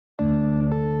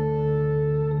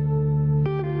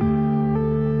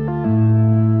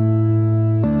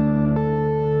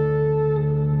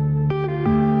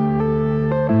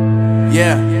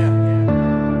Yeah.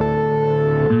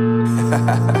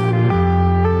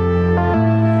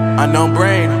 Unknown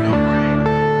Brain,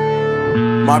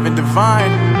 Marvin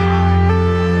Divine.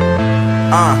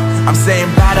 I'm saying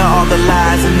bye to all the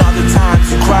lies and all the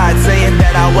times you cried, saying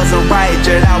that I wasn't right,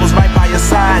 yet I was right by your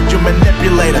side. You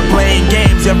manipulator, playing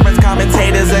games, your friends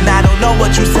commentators, and I don't know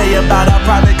what you say about our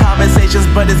private conversations,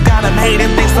 but it's got them hating.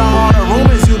 Thanks to all the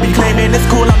rumors you be claiming. It's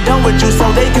cool, I'm done with you,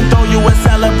 so they can throw you a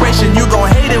celebration. You gon'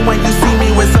 hate it when you see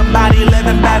me with somebody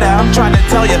living better. I'm trying to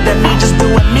tell you that me just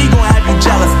doing me gon' have you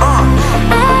jealous.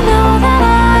 I know that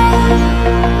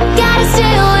I gotta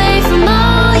stay away from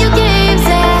all your games,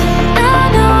 yeah. I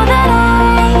know that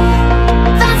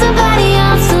I found somebody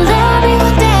else to love me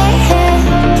one day, yeah.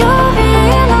 You'll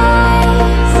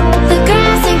realize the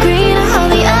grass ain't greener on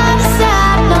the other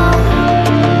side, no.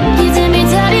 You did me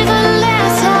dirty for the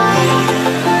last time,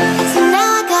 so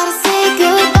now I gotta say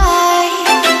goodbye.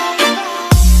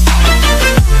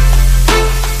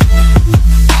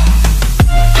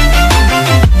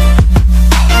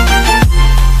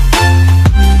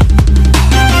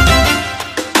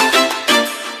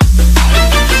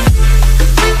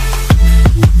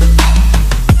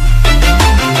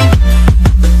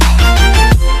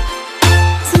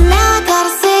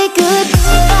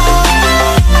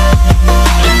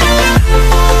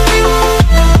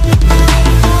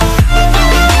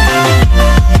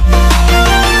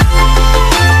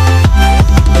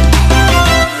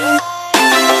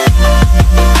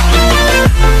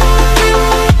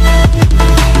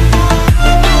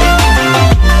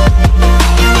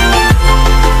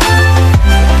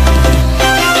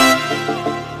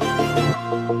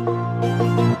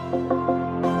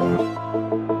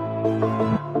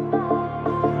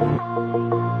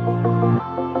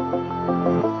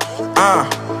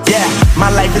 Yeah, my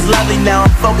life is lovely now, I'm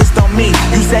focused on me.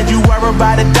 You said you were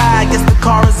about to die, I guess the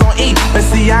car is on E. But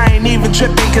see, I ain't even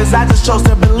tripping, cause I just chose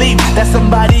to believe that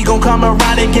somebody gon' come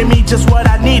around and give me just what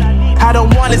I need. I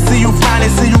don't wanna see you flying,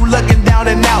 see you looking down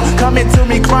and out, coming to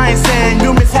me crying, saying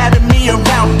you miss having me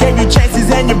around. Gave you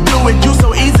chances and you blew it, you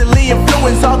so easily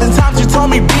influenced. All the times you told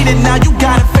me beat it, now you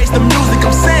gotta face the music.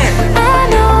 I'm saying I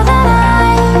know that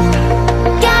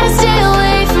I gotta stay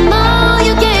away from all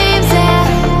your games, yeah.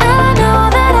 I know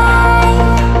that I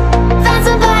found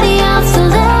somebody else to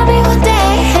love me one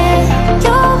day, yeah.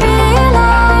 You'll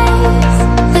realize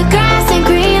the grass ain't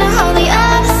greener on the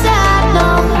other side, no.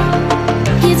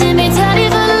 You did me dirty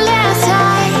for the last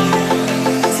time,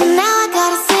 so now I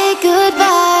gotta say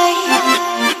goodbye.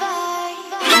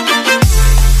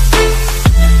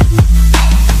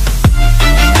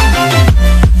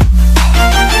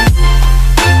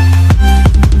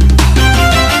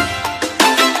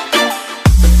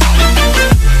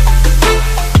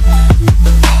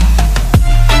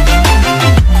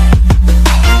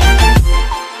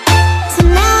 So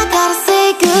now I gotta say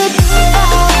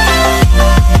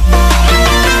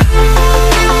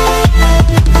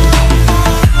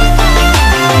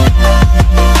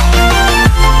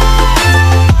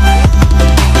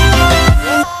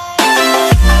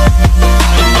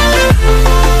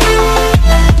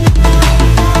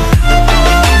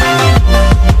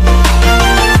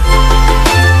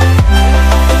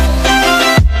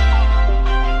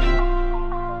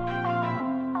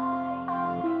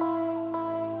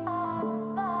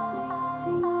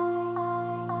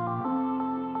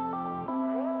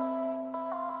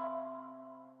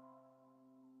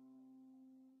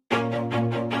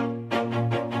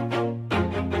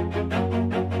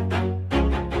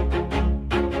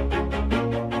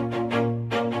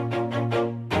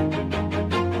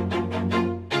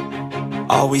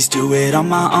Always do it on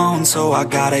my own, so I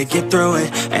gotta get through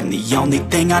it. And the only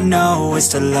thing I know is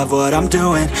to love what I'm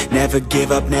doing. Never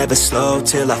give up, never slow,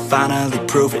 till I finally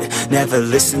prove it. Never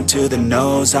listen to the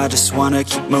no's, I just wanna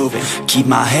keep moving. Keep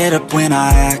my head up when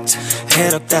I act,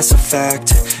 head up, that's a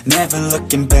fact. Never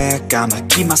looking back, I'ma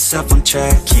keep myself on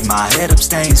track. Keep my head up,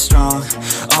 staying strong,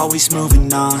 always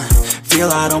moving on. Feel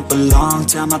I don't belong,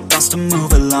 tell my thoughts to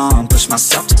move along. Push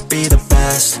myself to be the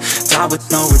best, die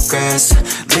with no regrets.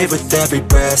 Live with every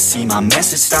breath, see my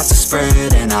message start to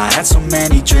spread. And I had so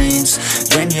many dreams,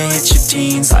 then you hit your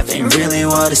teens. Life ain't really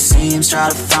what it seems, try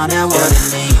to find out what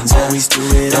it means. Always do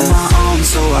it on my own,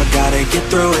 so I gotta get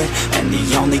through it. And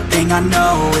the only thing I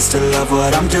know is to love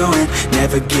what I'm doing.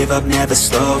 Never give up, never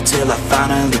slow, till I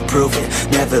finally prove it.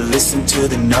 Never listen to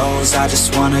the no's, I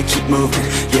just wanna keep moving.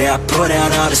 Yeah, I put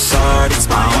out all this art, it's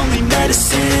my only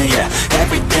medicine. Yeah,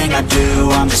 everything I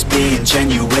do, I'm just being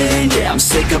genuine. Yeah, I'm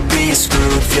sick of being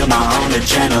screwed, feel my own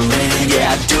adrenaline.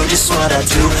 Yeah, I do just what I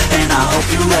do, and I hope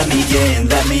you let me in,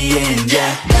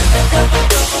 yeah.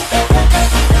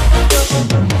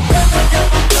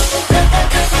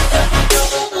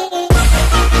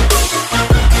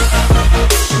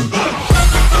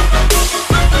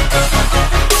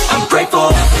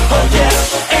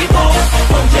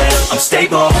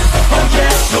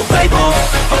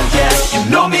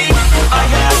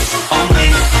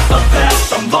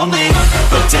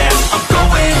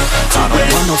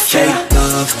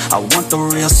 I want the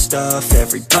real stuff,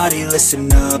 everybody listen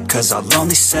up, cause I'll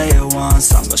only say it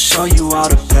once. I'm gonna show you all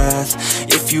the path,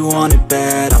 if you want it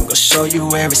bad. I'm gonna show you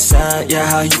where it's at, yeah,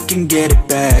 how you can get it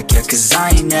back. Yeah, cause I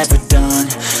ain't never done,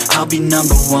 I'll be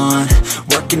number one.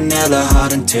 Working hella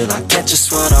hard until I get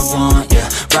just what I want, yeah.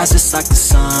 Rises like the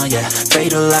sun, yeah,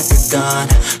 fatal like a gun.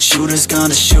 Shooters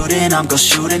gonna shoot and I'm gonna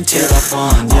shoot until I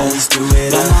won, yeah. Always do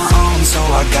it on my own, so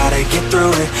I gotta get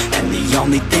through it. And the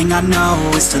only thing I know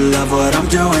is to love what I'm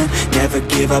doing. Never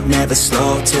give up, never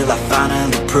slow, till I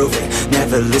finally prove it.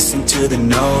 Never listen to the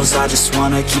no's, I just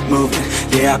wanna keep moving.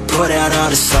 Yeah, I put out all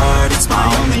this art, it's my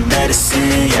only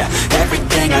medicine, yeah.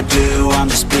 Everything I do, I'm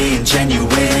just being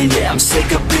genuine, yeah. I'm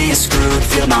sick of being screwed,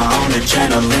 feel my own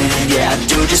adrenaline, yeah. I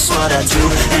do just what I do,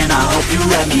 and I hope you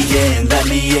let me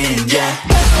in, yeah.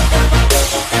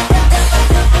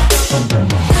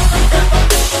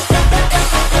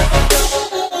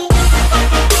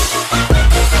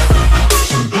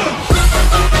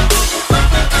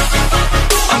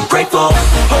 Grateful,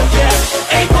 oh yeah,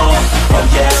 able, oh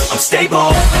yeah, I'm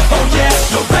stable, oh yeah,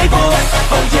 no label,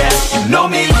 oh yeah, you know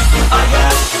me, I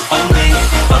have only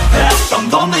a path, I'm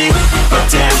lonely, but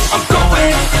damn, I'm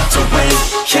going to win,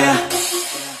 yeah.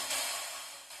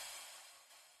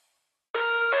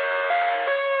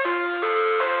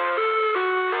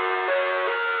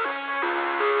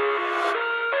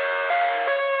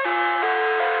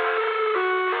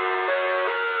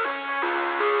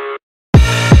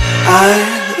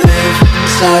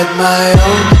 Inside my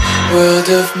own world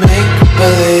of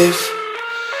make-believe,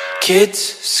 kids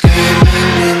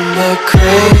screaming in their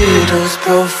cradles,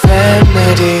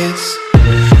 profanities.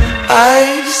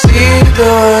 I see the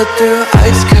world through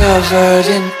ice covered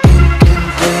in ink and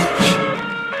bleach.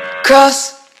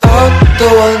 Cross out the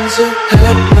ones who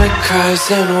heard my cries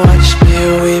and watched me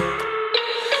weep.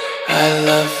 I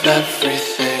love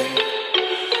everything,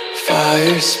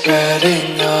 fire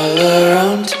spreading all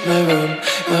around my room.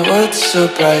 My world's so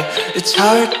bright, it's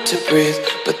hard to breathe,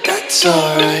 but that's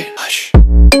alright. Hush.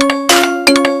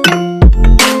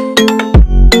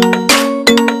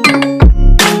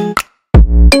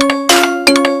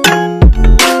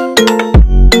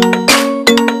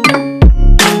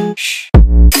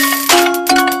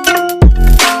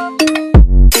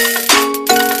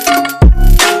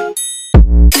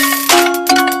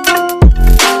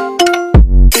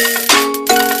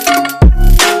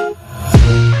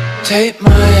 Take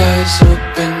my eyes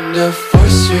open to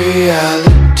force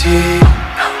reality.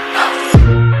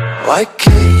 Why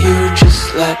can't you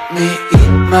just let me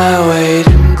eat my weight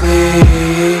in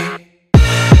glee?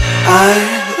 I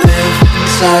live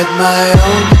inside my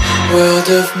own world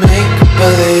of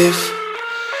make-believe,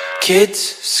 kids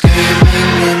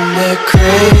screaming in their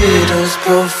cradles,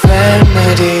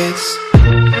 profanities.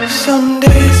 Some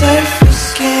days I feel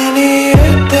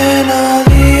skinnier than all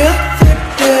the other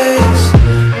days.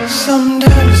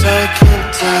 Sometimes I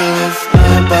can't tell if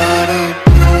my body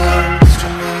belongs to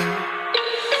me.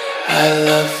 I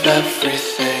love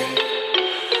everything,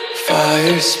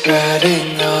 fire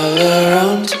spreading all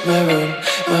around my room.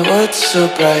 My world's so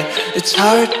bright, it's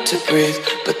hard to breathe,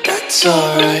 but that's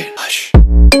alright. Hush.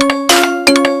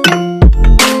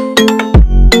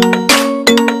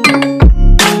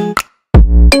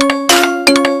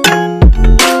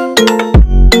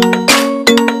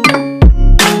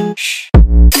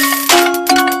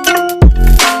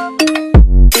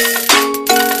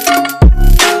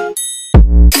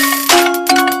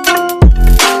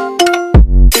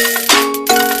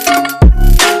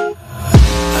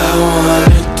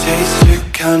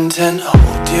 Content,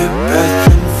 hold your breath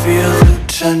and feel the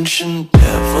tension.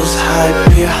 Devils hide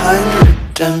behind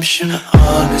redemption.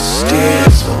 Honesty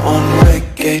is a one-way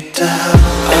gate to hell.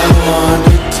 I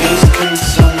wanna taste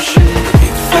consumption,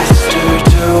 breathe faster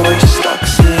to waste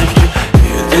oxygen.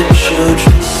 Hear the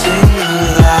children sing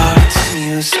aloud. It's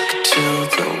music till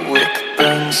the wick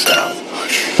burns out.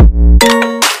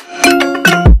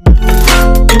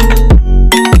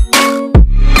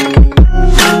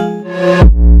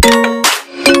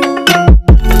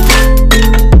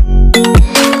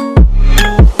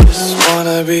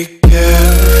 Be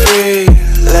carefree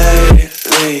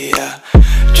lately, yeah.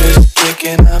 Just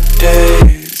kicking up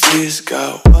daisies.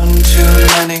 Got one too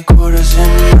many quarters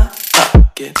in my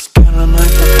pockets. Counting like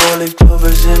the four-leaf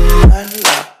clovers in my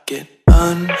locket.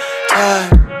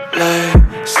 Untied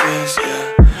laces,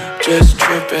 yeah. Just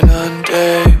tripping on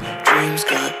daydreams.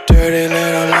 Got dirty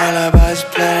little lullabies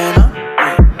playing on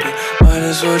repeat. Might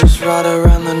as well just ride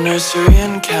around the nursery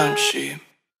and count sheep.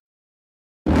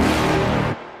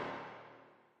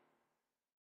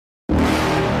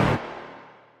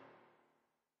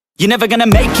 You're never gonna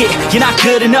make it, you're not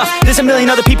good enough. There's a million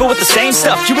other people with the same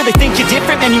stuff. You really think you're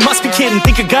different? Man, you must be kidding.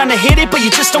 Think you're gonna hit it, but you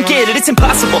just don't get it. It's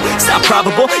impossible, it's not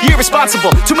probable, you're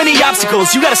irresponsible. Too many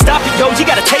obstacles, you gotta stop it, yo. You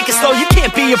gotta take it slow, you can't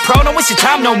be a pro. Don't waste your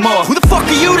time no more. Who the fuck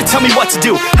are you to tell me what to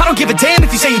do? I don't give a damn if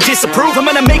you say you disapprove. I'm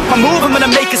gonna make my move, I'm gonna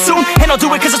make it soon. And I'll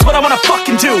do it cause it's what I wanna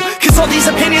fucking do. Cause all these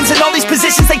opinions and all these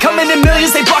positions, they come in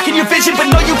millions, they blocking your vision. But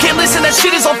no, you can't listen, that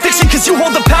shit is all fiction. Cause you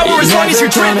hold the power as long as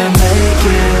you're dreaming.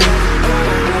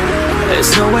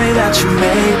 There's no way that you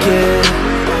make it.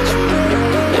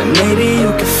 And maybe you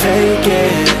can fake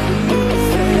it,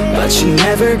 but you're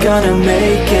never gonna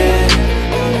make it.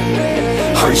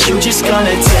 Aren't you just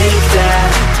gonna take that?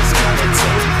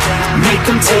 Make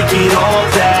them take it all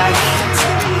back.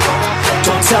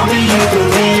 Don't tell me you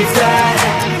believe that.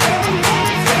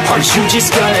 Aren't you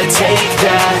just gonna take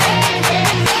that?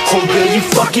 Or will you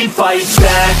fucking fight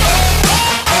back?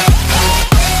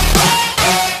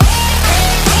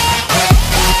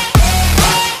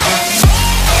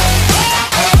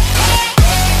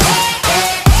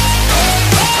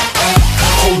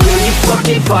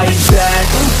 Fight back.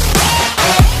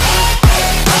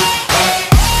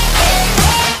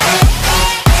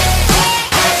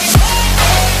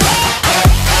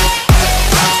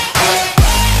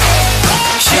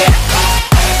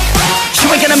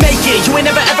 You ain't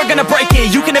never ever gonna break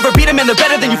it. You can never beat them and they're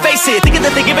better than you face it. Thinking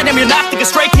that they give a damn, you're not thinking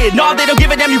straight, kid. No, they don't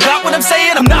give a damn, you got what I'm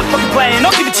saying? I'm not fucking playing,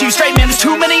 I'll give it to you straight, man. There's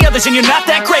too many others and you're not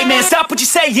that great, man. Stop what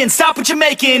you're saying, stop what you're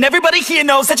making. Everybody here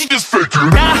knows that you just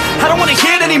faking. Nah, I don't wanna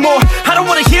hear it anymore, I don't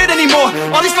wanna hear it anymore.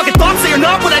 All these fucking thoughts, they are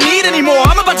not what I need anymore.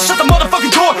 I'm about to shut the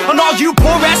motherfucking door on all you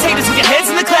poor ass haters with your heads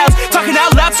in the clouds, talking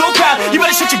out loud so proud. You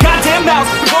better shut your goddamn mouth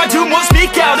before I do more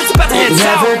speak out. It's about to head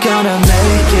south. You're never gonna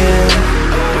make it.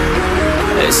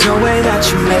 There's no way that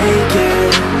you make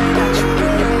it.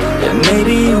 And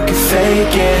maybe you can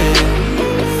fake it,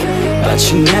 but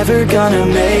you're never gonna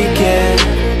make it.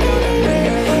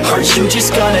 Aren't you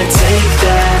just gonna take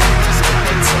that?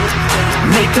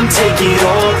 Make them take it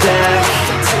all back.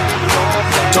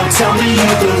 Don't tell me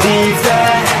you believe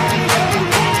that.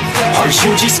 Aren't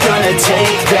you just gonna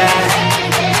take that?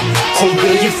 Or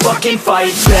will you fucking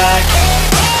fight back?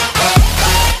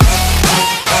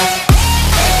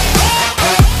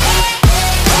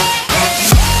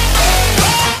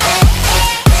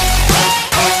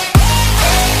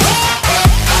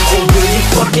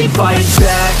 Fight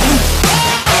back.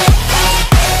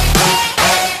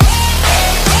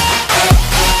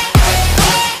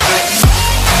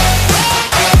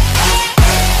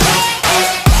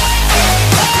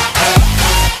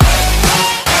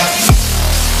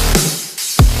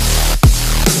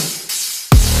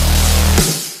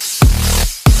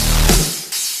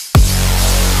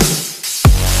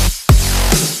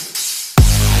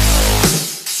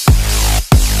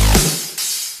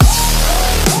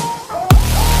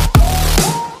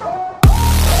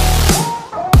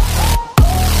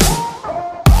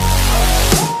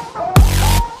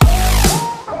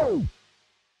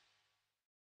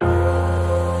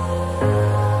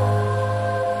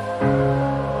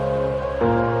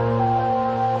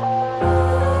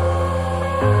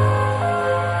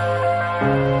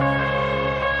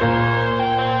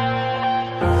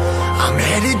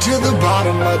 To the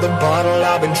bottom of the bottle,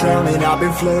 I've been drowning, I've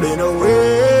been floating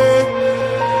away.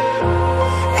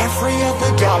 Every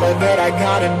other dollar that I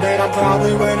got in bed, I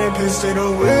probably went and pissed it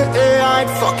away. I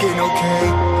ain't fucking okay,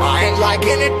 I ain't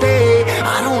liking it, babe.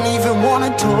 I don't even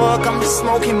wanna talk, I'm just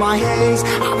smoking my haze.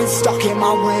 I've been stuck in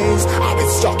my ways, I've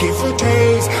been stuck here for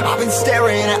days. I've been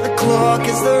staring at the clock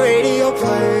as the radio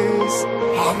plays.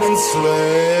 I'm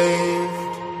enslaved.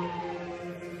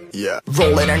 Yeah.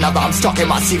 Rolling another, I'm stuck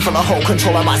in my seat from the whole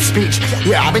control of my speech.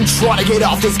 Yeah, I've been trying to get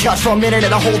off this couch for a minute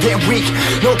and a whole damn week.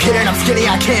 No kidding, I'm skinny,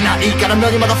 I cannot eat. Got a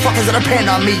million motherfuckers that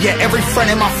depend on me. Yeah, every friend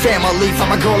in my family,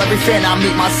 from a girl, every fan I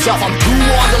meet myself. I'm too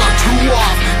on till I'm too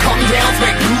off. Come down to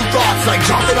make new thoughts, like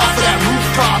jumping off of that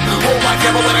rooftop. Whole life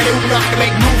never when I knew not to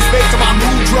make moves based on my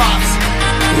mood drops.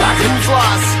 Like who's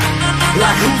lost?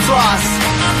 Like who's lost?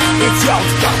 It's yo,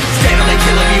 steadily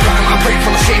killing me, running my brain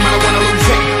full of shame. I don't wanna lose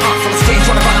it. Full of stage,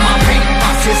 trying to find my pain.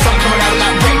 See the sun coming out of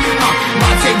that rain.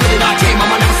 My day really not tame.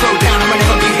 I'ma never slow down, I'ma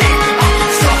never behave.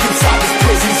 Stuck inside this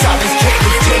prison, inside this cage,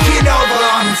 it's taking over.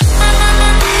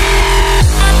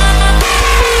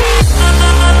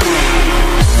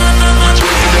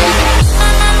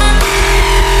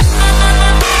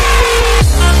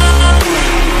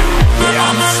 Yeah,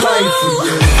 I'm a slave for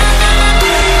you.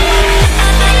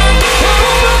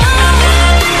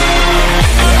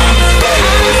 Yeah, I'm a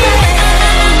slave.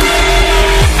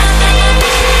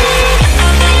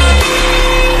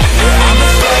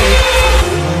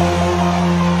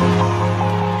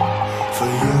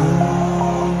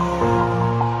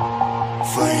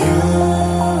 for you,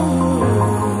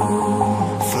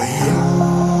 for you.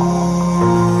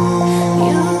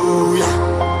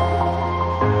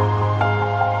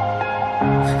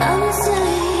 I'm a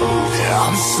slave. Yeah,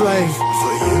 I'm a slave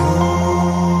for you.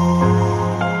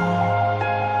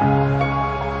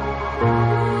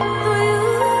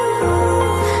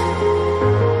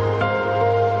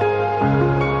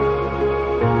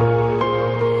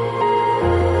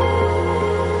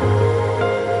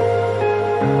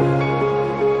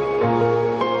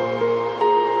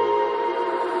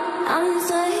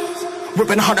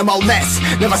 Ripping 100 more less.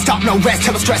 Never stop, no rest.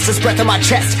 Till the stress is breath in my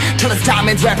chest. Till it's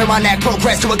diamonds wrapping my neck.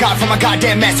 Progress to a god from a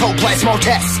goddamn mess. Hopeless, more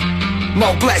tests,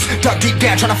 more blessed. Dug deep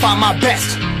down trying to find my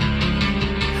best.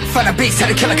 Find a beast, had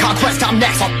to kill a conquest. I'm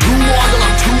next. I'm too on till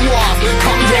I'm too off.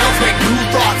 Come down, make new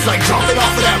thoughts. Like jumping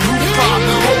off of that rooftop.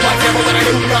 Whole life never when I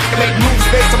do nothing. Make moves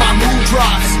based on my mood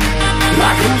drops.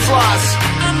 Like who's lost?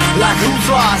 Like who's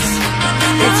lost?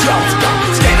 It's yours,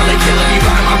 scandally killing me,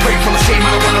 running my brain full of shame. I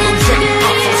don't wanna lose it.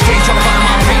 I'm full of stage trying to find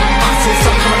my pain. I see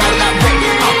something coming out of that rain.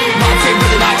 My team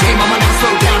really my team. I'ma never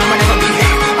slow down. I'ma never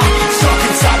behave. I'm stuck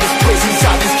inside this place,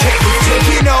 inside this cave. It's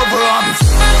taking over.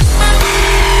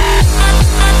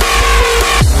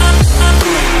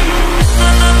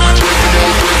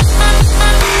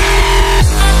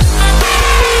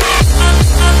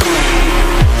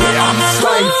 I'm a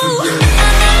slave for you.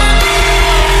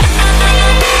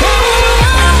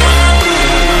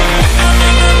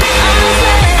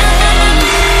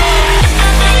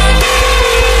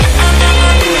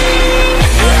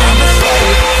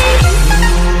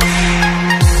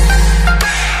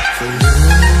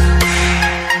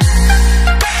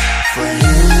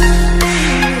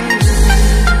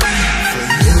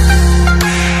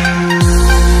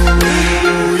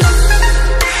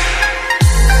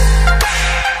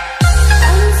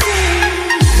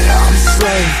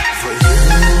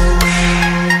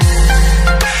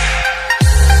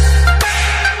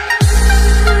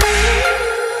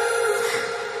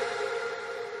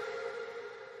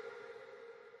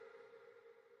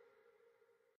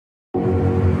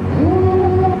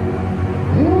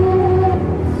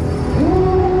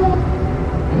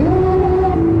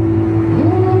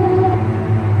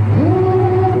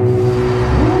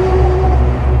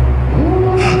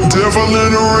 Devil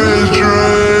in a red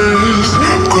dress,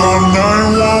 call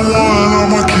 911,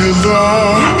 I'm a killer.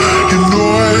 You know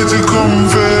I hate to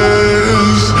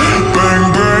confess. Bang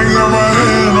bang, got my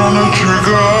hand on the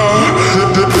trigger.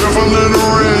 The devil in a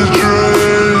red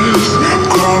dress,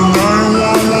 call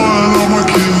 911, I'm a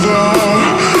killer.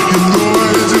 You know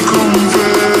I hate to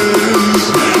confess.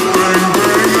 Bang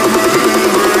bang, got my hand,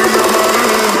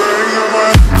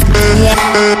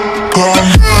 call.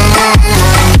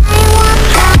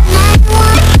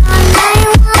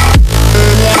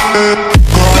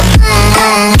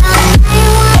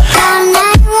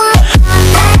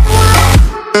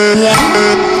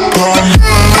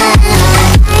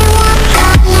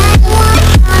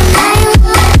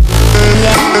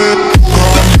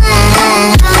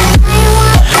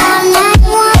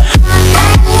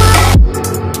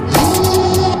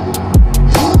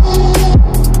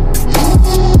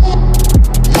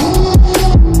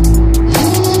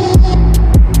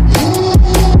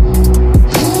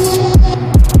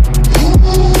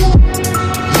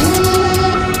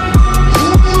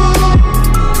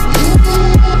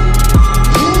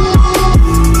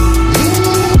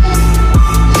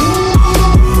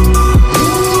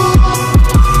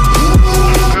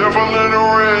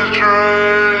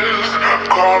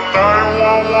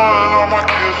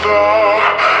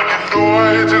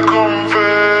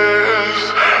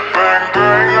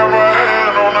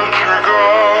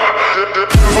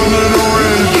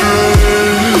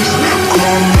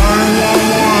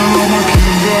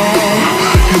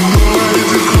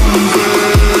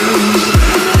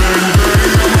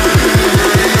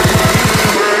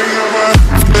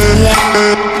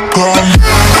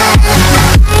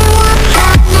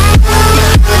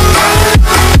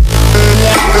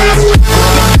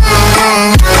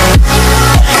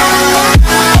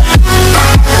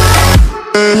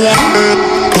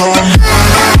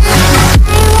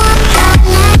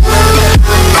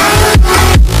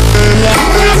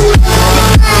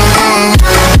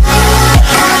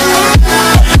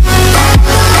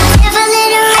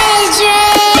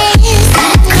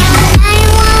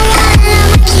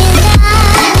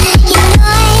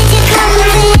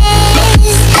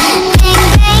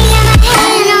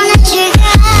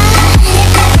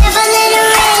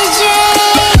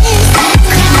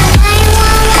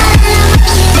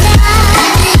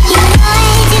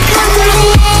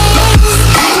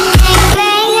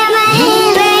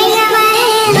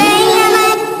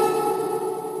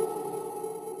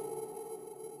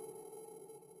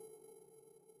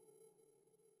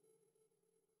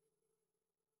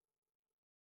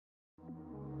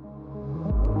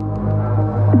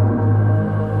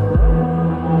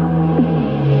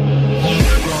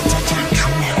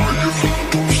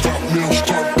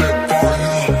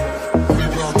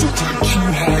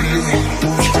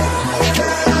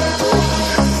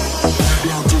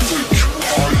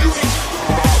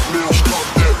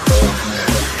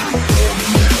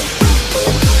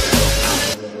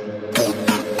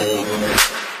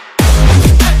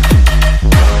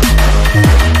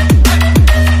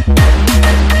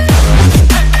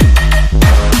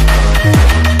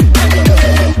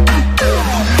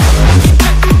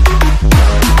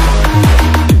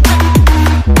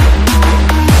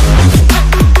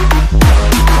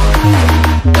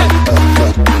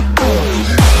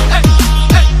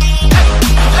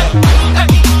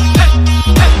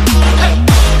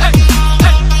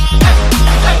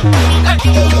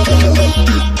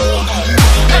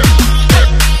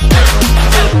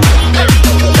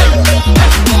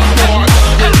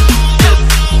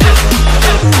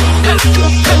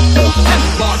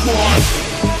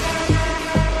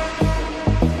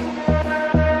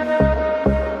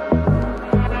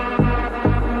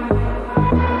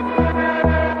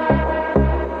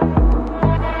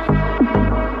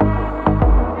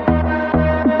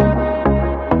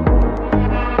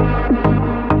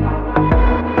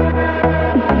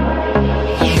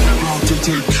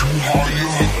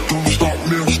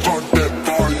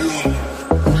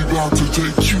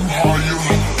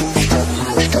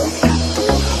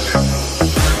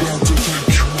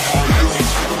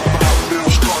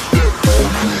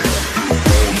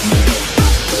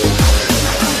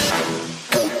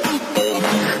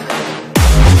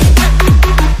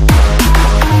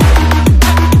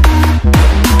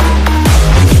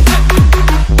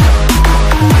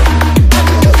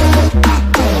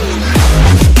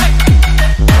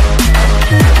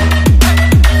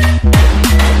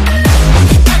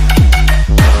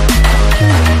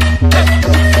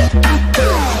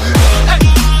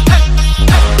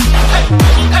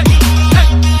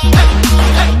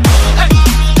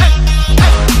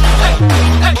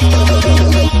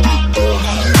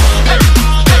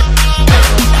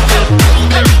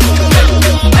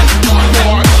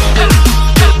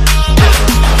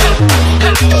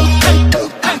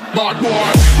 bad boy.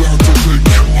 We got to take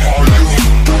you higher.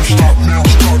 Don't stop now,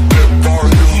 start that fire.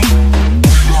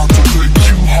 We got to take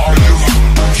you higher.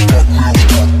 Don't stop now,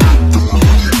 start that fire.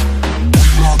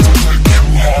 We got to take you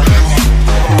higher.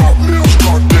 Stop now,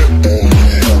 start that fire.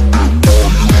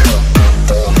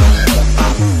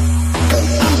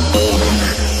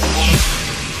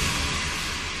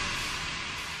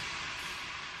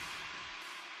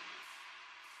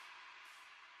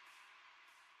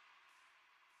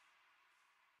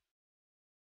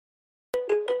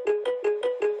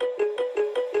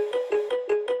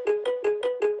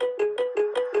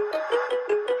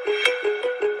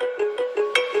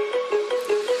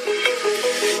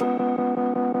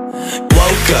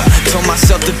 Told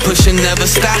myself to push and never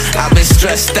stop. I've been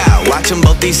stressed out, watching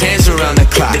both these hands around the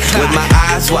clock. With my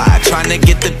eyes wide, trying to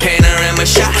get the panorama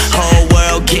shot. Whole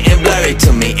world getting blurry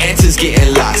to me, answers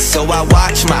getting lost. So I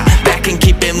watch my back and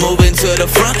keep it moving to the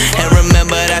front. And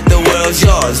remember that the world's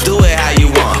yours, do it how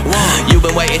you want. You've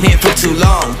been waiting here for too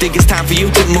long, think it's time for you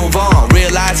to move on.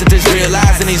 Realize that there's real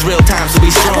lies in these real times to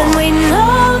be strong. I've been waiting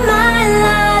all my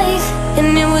life,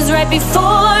 and it was right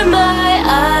before my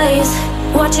eyes.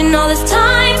 Watching all this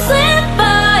time slip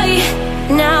by,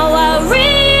 now I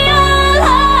realize.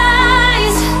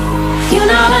 You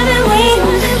know I've been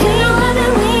waiting, you know I've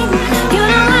been waiting, you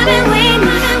know I've been waiting,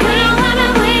 you know I've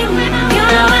been waiting, you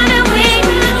know I've been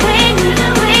waiting, waiting,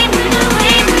 waiting,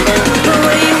 waiting. But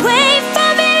will you wait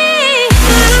for me?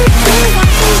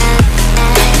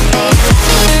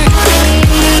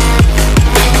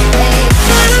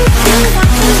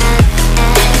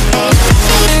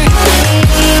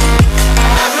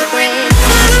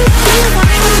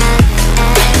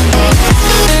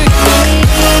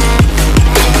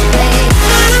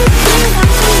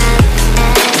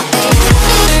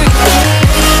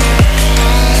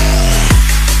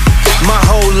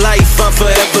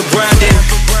 Forever grinding,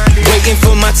 waiting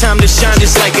for my time to shine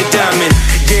just like a diamond.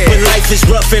 When life is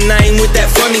rough and I ain't with that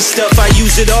funny stuff, I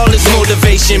use it all as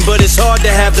motivation, but it's hard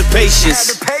to have the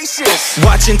patience.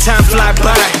 Watching time fly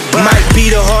by might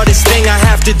be the hardest thing I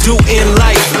have to do in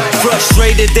life.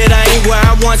 Frustrated that I ain't where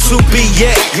I want to be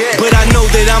yet, but I know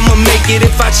that I'ma make it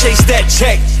if I chase that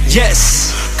check. Yes.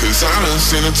 Cause I done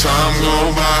seen the time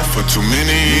go by for too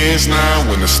many years now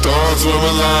when the stars were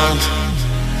aligned.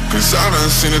 Cause I done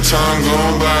seen the time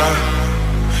go by.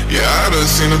 Yeah, I done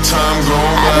seen the time go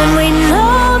by. I've been waiting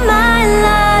all my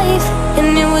life,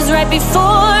 and it was right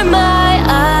before my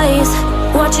eyes.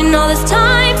 Watching all this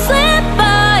time slip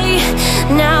by,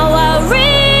 now I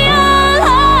realize.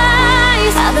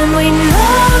 I've been waiting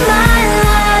all my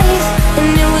life,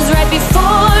 and it was right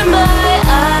before my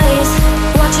eyes.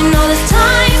 Watching all this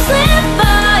time slip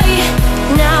by,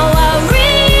 now I realize.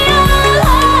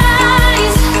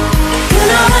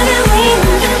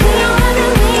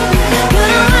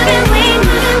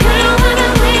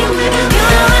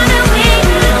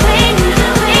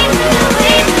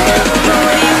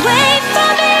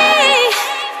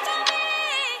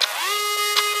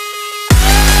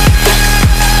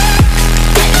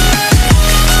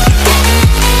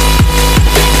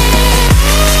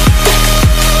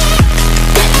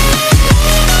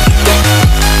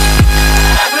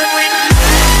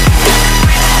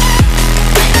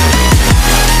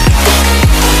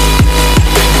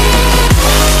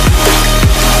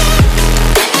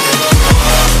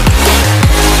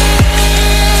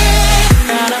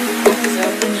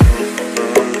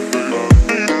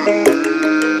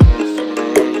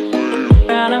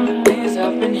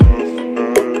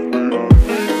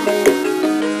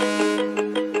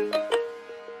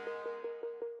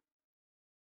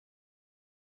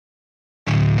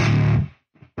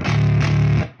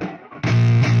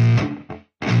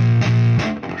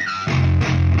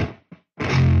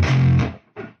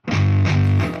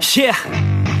 Yeah,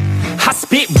 I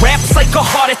spit raps like a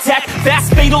heart attack,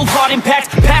 fast fatal heart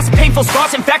impact, past painful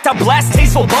scars. In fact, I blast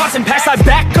tasteful bars and packs. I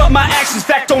back up my actions,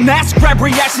 fact don't ask, grab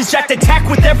reactions, jacked attack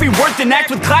with every word, then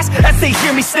act with class as they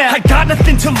hear me snap. I got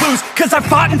nothing to lose, cause I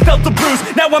fought and felt the bruise.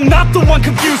 Now I'm not the one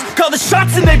confused, call the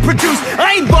shots and they produce.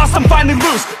 I ain't lost, I'm finally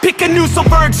loose, pick a new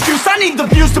silver excuse. I need the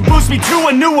views to boost me to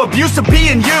a new abuse of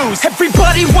being used.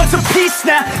 Everybody wants a piece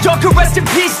now, y'all can rest in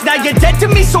peace now. You're dead to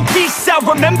me, so peace out.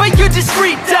 Remember you're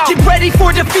discreet out, get ready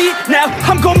for defeat now.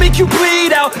 I'm gonna make you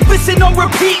bleed out, listen on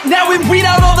repeat now and weed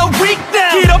out all the weak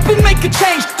now. Get up and make a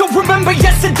change, don't remember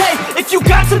yesterday. If you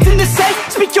got something to say,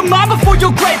 speak your mind before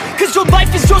your grave, cause your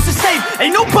life is yours to save.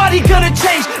 Ain't nobody gonna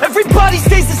change, everybody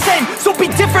stays the same. So be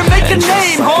different, make a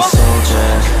name, like a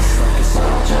soldier,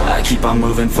 I keep on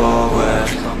moving forward,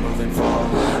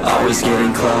 always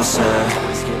getting closer.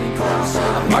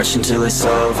 I march until it's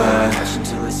over,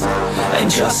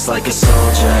 and just like a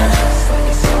soldier,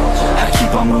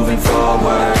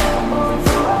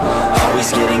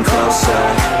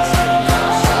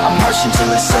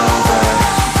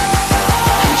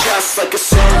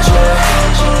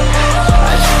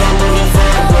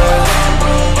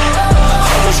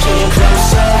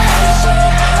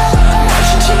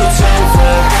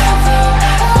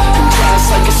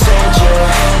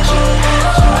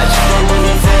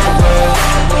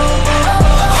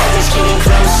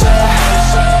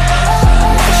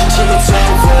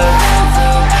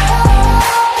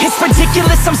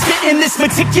 ridiculous. I'm spitting this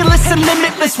meticulous and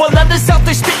limitless, while others out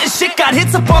there spitting shit got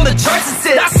hits up on the charts and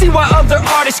shit. I see why other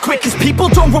artists quit, cause people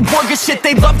don't reward good shit.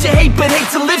 They love to hate but hate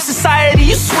to live. Society,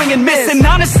 you swing and miss. And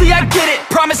honestly, I get it.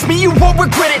 Promise me you won't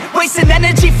regret it. Wasting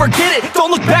energy, forget it.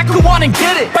 Don't look back, go on and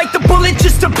get it. Bite the bullet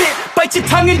just a bit. Bite your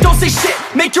tongue and don't say shit.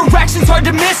 Make your actions hard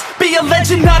to miss. Be a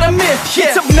legend, not a myth. Yeah.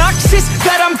 It's obnoxious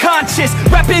that I'm conscious.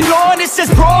 Rapping honest as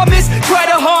promise. Try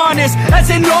to harness. As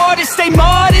an artist, stay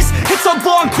modest. It's a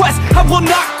long quest. I will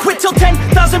not quit till 10,000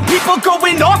 people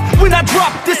going off when I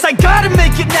drop this. I gotta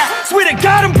make it now. Swear to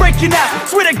God I'm breaking out.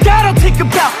 Swear to God I'll take a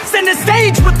bow. Stand the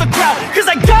stage with the crowd, cause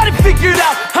I got it figured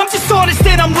out. I'm just honest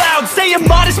and I'm loud. Saying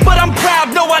modest but I'm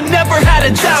proud. No, I never had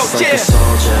a doubt. Just like a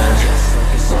soldier,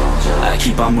 I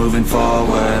keep on moving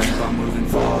forward.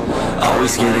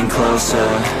 Always getting closer.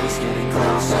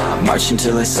 I'm marching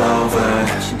till it's over.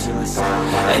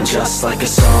 And just like a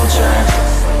soldier,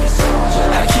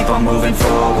 I keep on moving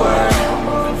forward.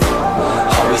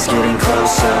 Always getting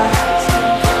closer.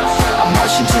 I'm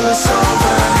marching till it's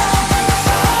over.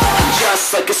 And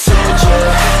just like a soldier,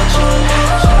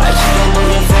 I keep on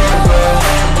moving forward.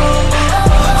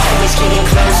 Always getting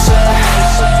closer.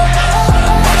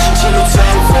 I'm marching till it's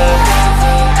over.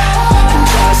 And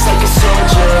just like a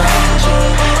soldier,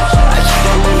 I keep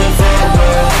on moving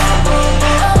forward.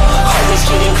 Always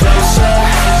getting closer.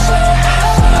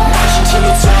 I'm marching till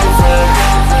it's over.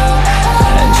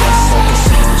 And just like a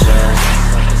soldier,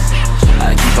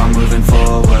 I keep on moving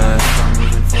forward.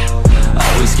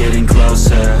 Always getting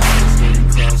closer.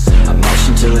 I'm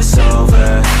marching till it's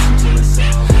over.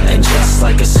 And just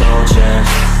like a soldier,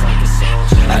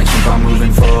 I keep on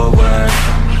moving forward.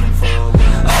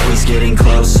 Always getting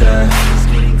closer.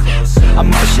 I'm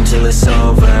marching till it's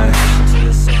over.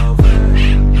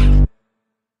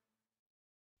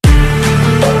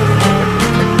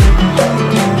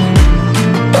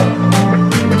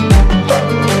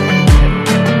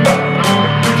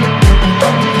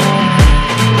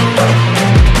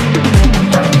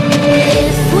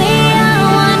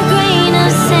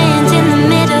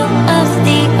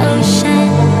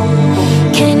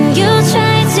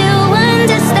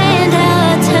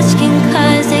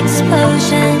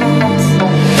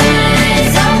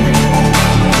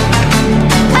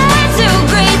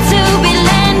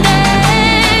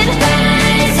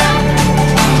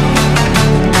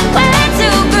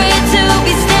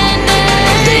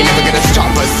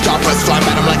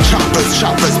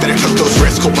 Choppers, better took those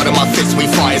risks. Cold blood in my fists, we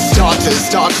fire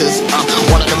starters.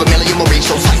 One out of a million will reach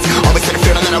those heights. Always had a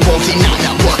feeling that I won't deny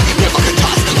that work. Never could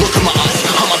toss. Look in my eyes,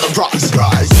 I'm on the rocks.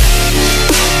 Rise.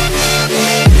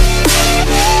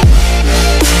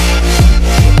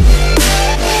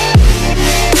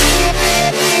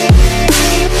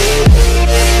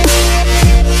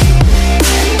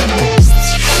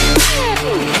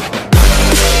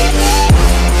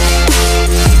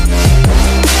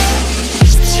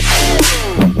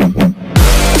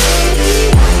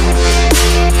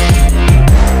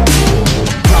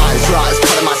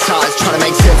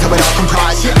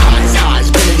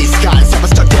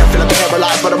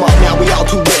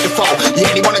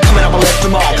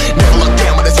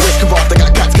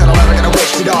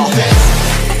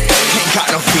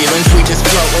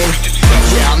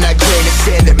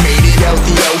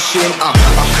 A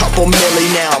couple milli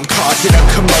now, I'm causing a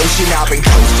commotion. I've been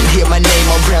coasting, hear my name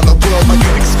around the world like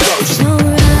an explosion. So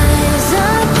rise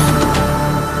up,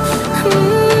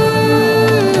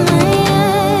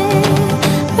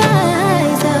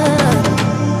 rise up.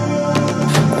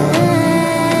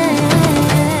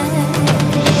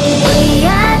 We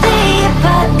are the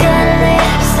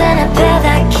apocalypse, and a pill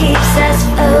that keeps us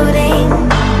floating.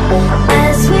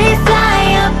 As we fly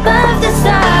above the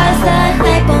stars, the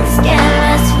light won't scare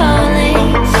us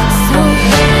falling. So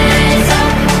rise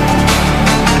up.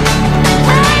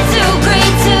 I'm too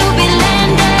great to be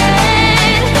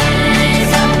landed.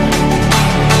 Rise up.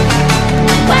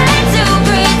 We're too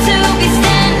great to be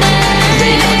standing.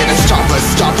 They never gonna stop us.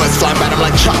 Fly by them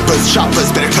like choppers.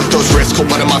 Better took those risks. Cold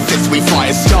blood in my fists, we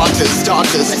fire starters.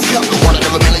 Let's go. One out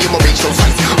of a million will reach those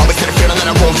heights. Always had a feeling that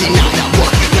I won't deny that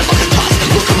work. Never could toss.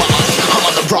 Look in my eyes, I'm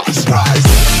on the rocks. Rise.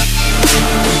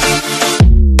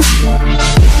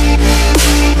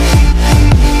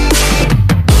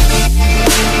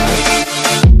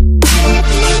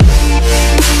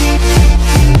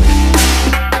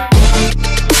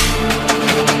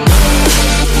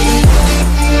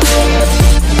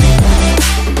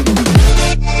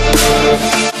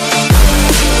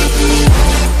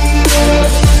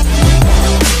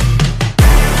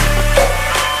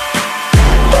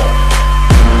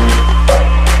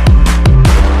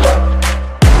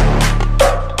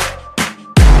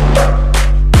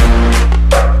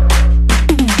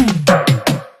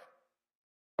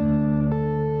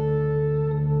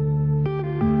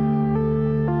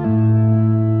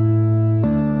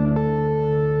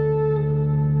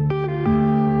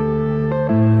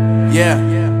 Yeah.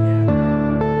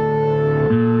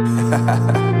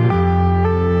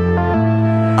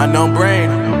 Unknown Brain,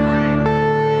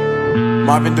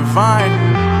 Marvin Divine.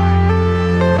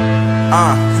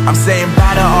 I'm saying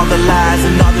bye to all the lies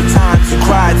and all the times you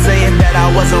cried, saying that I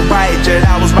wasn't right, yet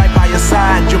I was right by your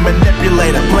side. You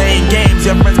manipulator, playing games,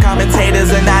 your friends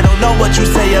commentators, and I don't know what you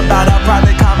say about our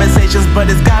private conversations, but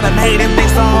it's got them hating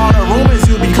thanks to all the rumors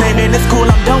you be claiming. It's cool,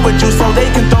 I'm done with you, so they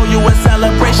can throw you a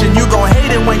celebration. You gon' hate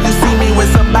it when you see me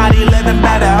with somebody living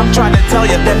better. I'm trying to tell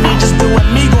you that me just doing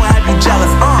me gon' have you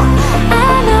jealous.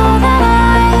 I know that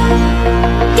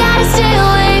I gotta stay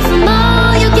away from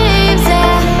all your games,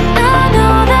 yeah. I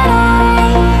know that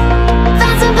I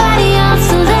found somebody else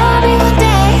to love me one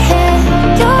day,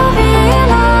 yeah. You'll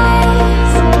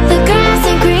realize the grass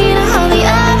ain't greener on the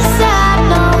other side,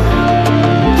 no.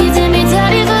 You did me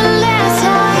dirty for the last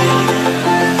time,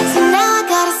 so now I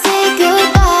gotta say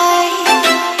goodbye.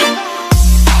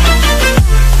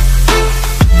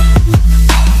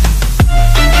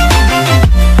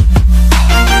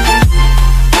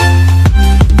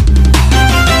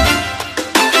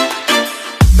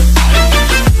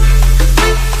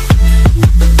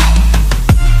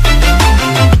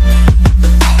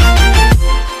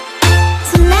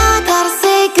 So now I gotta say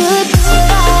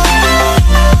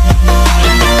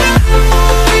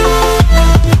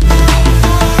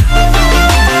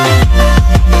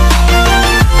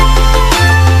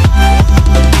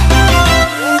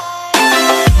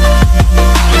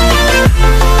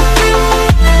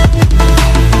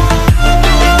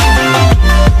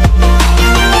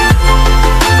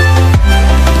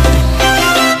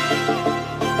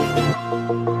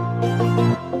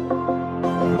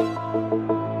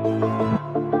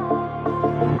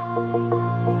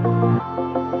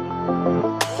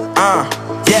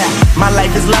Yeah, my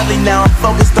life is lovely now, I'm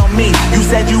focused on me. You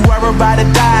said you were about to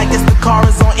die, I guess the car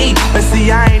is on E. But see,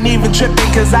 I ain't even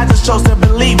tripping, cause I just chose to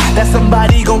believe that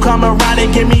somebody gon' come around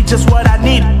and give me just what I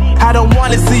need. I don't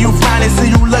wanna see you flying, see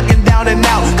you looking down and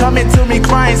out, coming to me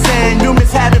crying, saying you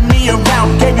miss having me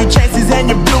around. Gave you chances and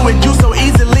you blew it, you so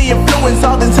easily influenced.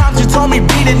 All the times you told me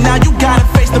beat it, now you gotta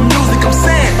face the music. I'm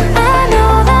saying I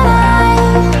know that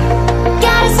I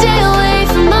gotta stay away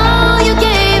from all your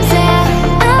games, yeah.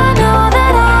 I know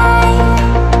that I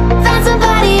found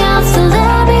somebody else to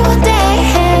love me one day,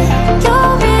 yeah.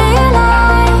 You'll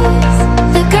realize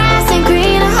the grass ain't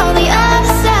greener on the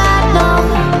other side, no.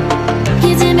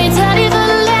 You did me dirty for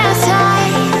the last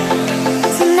time,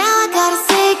 so now I gotta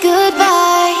say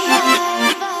goodbye.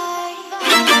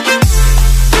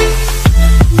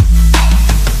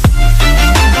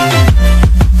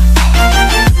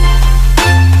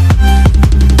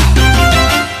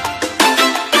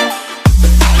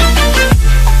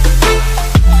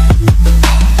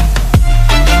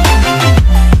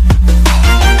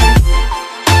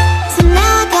 So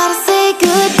now I gotta say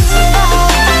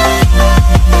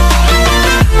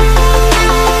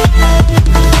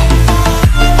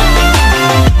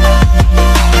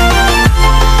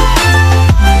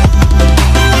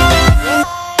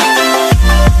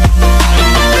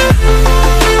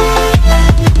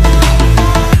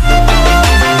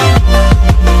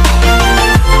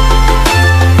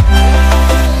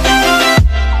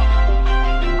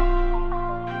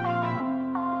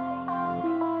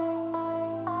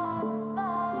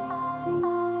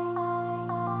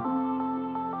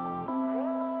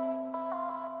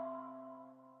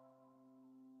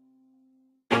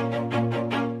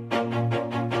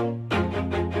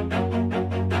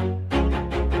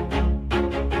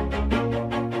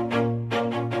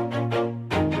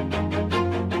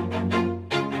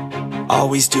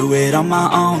Always do it on my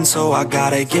own, so I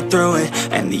gotta get through it.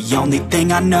 And the only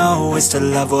thing I know is to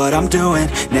love what I'm doing.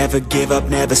 Never give up,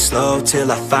 never slow,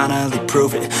 till I finally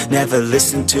prove it. Never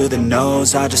listen to the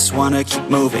no's, I just wanna keep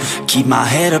moving. Keep my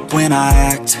head up when I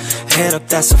act, head up,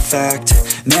 that's a fact.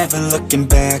 Never looking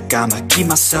back, I'ma keep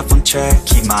myself on track.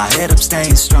 Keep my head up,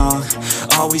 staying strong,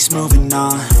 always moving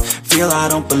on. Feel I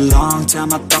don't belong, tell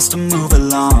my thoughts to move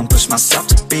along. Push myself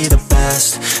to be the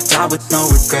best, die with no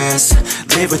regrets.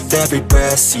 Live with every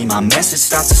breath, see my message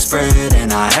start to spread.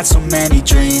 And I had so many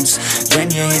dreams, then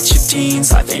you hit your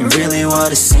teens. Life ain't really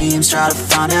what it seems, try to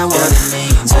find out what it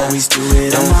means. Always do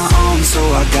it on my own, so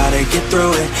I gotta get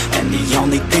through it. And the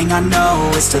only thing I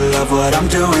know is to love what I'm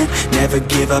doing. Never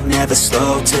give up, never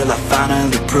slow, till I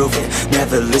finally prove it.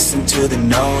 Never listen to the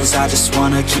no's, I just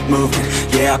wanna keep moving.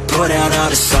 Yeah, I put out all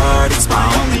this art, it's my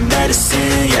only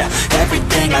medicine. Yeah,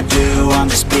 everything I do, I'm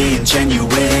just being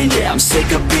genuine. Yeah, I'm sick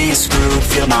of being screwed,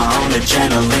 feel my own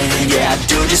adrenaline. Yeah, I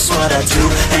do just what I do,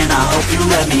 and I hope you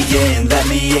let me in,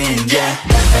 yeah.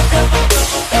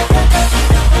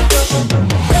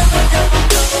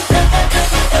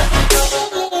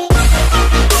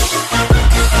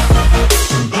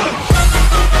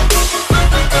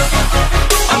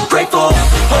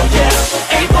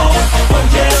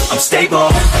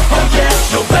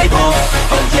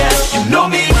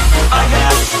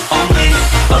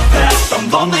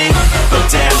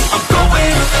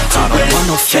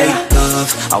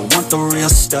 I want the real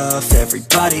stuff,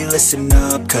 everybody listen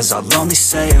up, cause I'll only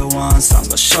say it once. I'm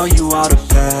gonna show you all the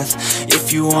path.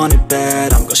 If you want it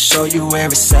bad, I'm gonna show you where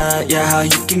it's at. Yeah, how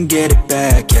you can get it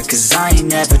back. Yeah, cause I ain't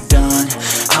never done.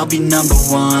 I'll be number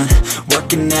one,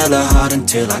 working hella hard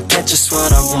until I get just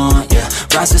what I want. Yeah,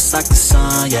 rise just like the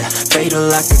sun, yeah, fatal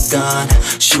like a gun.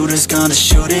 Shooters gonna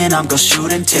shoot and I'm gonna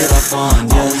shoot until I won.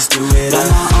 Yeah, always do it on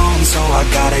my own, so I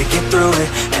gotta get through it.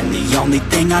 And the only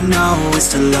thing I know is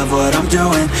to love what I'm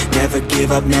doing. Never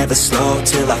give up, never slow,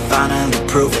 till I finally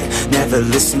prove it. Never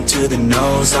listen to the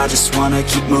no's, I just wanna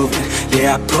keep moving.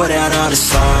 Yeah, I put out all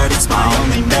this art, it's my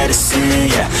only medicine.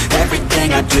 Yeah,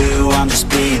 everything I do, I'm just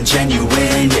being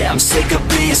genuine. Yeah, I'm sick of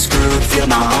being screwed, feel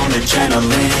my own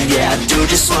adrenaline. Yeah, I do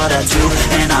just what I do,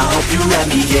 and I hope you let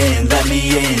me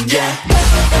in, yeah.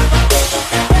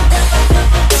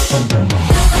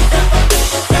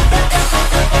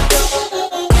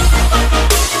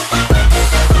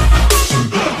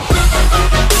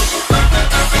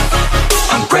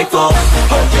 I'm grateful,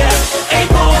 oh yeah,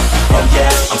 able, oh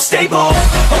yeah, I'm stable,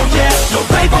 oh yeah, no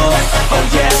label, oh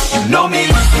yeah, you know me,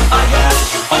 I have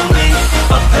only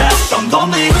a path, I'm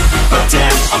lonely, but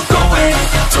damn, I'm going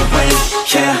to win,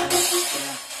 yeah.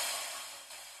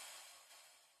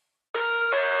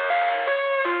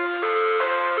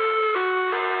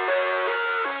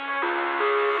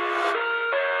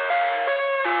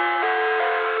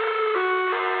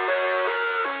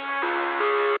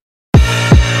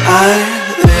 I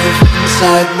live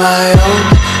inside my own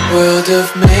world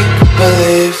of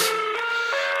make-believe.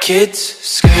 Kids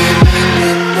screaming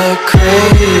in the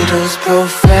cradles,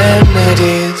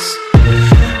 profanities.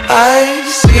 I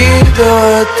see the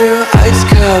world through ice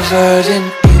covered in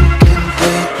ink and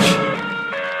bleach.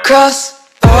 Cross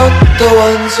out the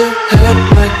ones who heard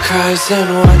my cries and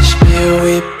watched me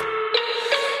weep.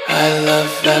 I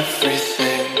love everything.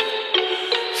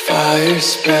 Fire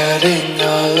spreading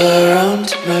all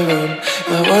around my room.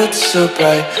 My world's so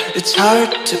bright, it's hard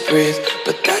to breathe,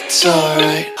 but that's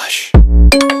alright. Hush.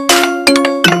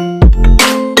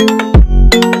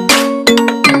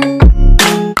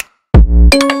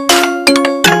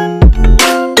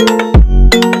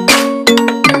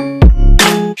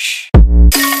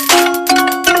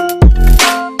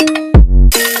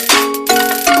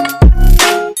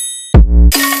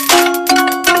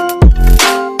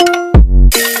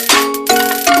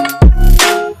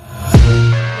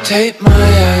 Take my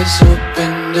eyes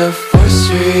open to force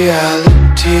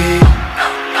reality.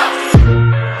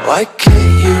 Why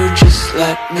can't you just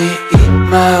let me eat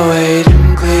my weight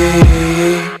in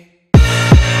glee?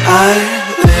 I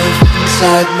live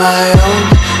inside my own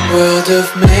world of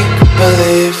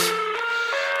make-believe.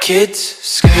 Kids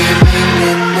screaming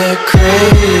in their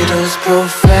cradles,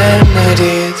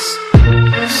 profanities.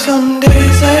 Some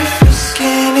days I feel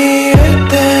skinnier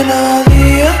than all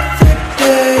the other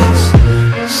days.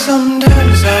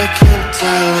 Sometimes I can't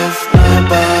tell if my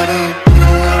body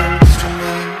belongs to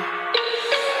me.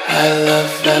 I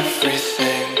love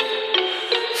everything.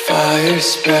 Fire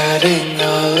spreading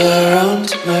all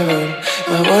around my room.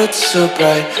 My world's so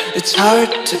bright, it's hard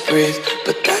to breathe,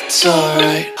 but that's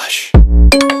alright. Hush.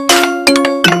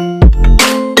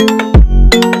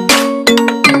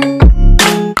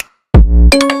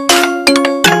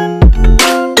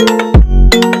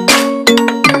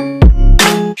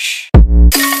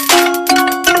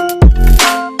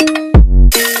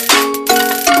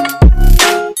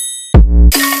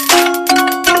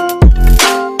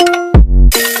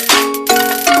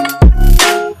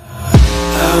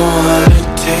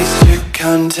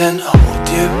 Content, hold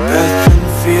your breath and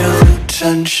feel the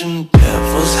tension.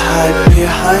 Devils hide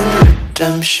behind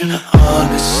redemption.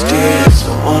 Honesty is a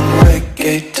one-way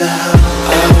gate to hell.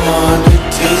 I wanna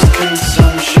taste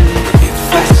consumption. Breathe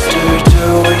faster to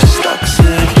waste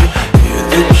oxygen. Hear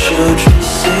the children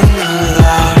sing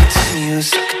aloud. It's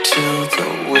music till the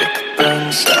wick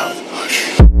burns out.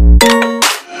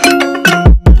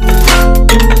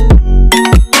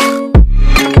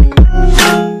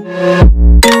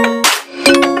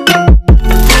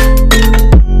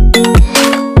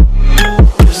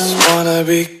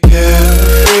 Be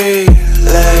carefree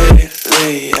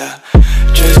lately, yeah.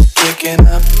 Just picking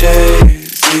up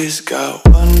daisies. Got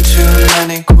one too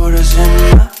many quarters in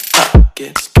my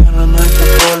pockets. Counting like the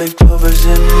 4-leaf clovers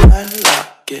in my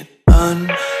locket.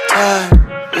 Untied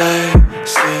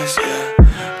laces,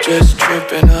 yeah. Just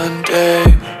tripping on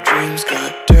daydreams.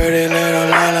 Got dirty little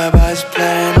lullabies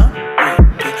playing on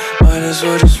repeat. Might as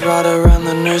well just ride around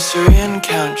the nursery and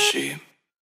count sheep.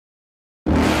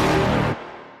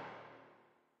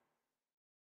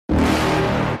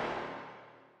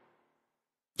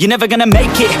 You're never gonna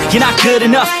make it, you're not good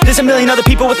enough. There's a million other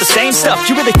people with the same stuff.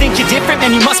 You really think you're different?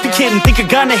 Man, you must be kidding. Think you're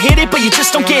gonna hit it, but you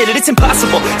just don't get it. It's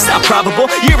impossible, it's not probable,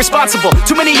 you're irresponsible.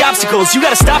 Too many obstacles, you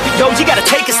gotta stop it, yo. You gotta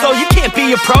take it slow, you can't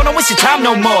be a pro. Don't waste your time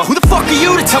no more. Who the fuck are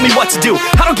you to tell me what to do?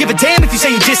 I don't give a damn if you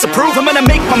say you disapprove. I'm gonna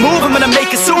make my move, I'm gonna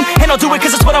make it soon. And I'll do it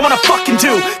cause it's what I wanna fucking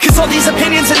do. Cause all these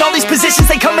opinions and all these positions,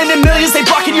 they come in millions, they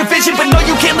blocking your vision. But no,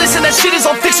 you can't listen, that shit is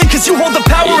all fiction. Cause you hold the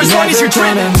power as long as you're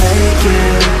dreaming. Make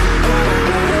it.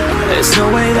 There's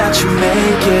no way that you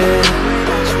make it.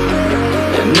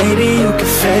 And maybe you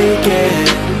can fake it,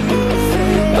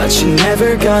 but you're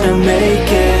never gonna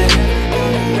make it.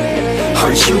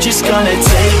 Aren't you just gonna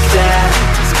take that?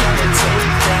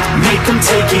 Make them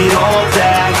take it all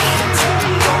back.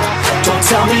 Don't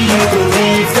tell me you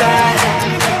believe that.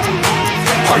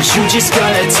 Aren't you just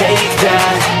gonna take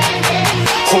that?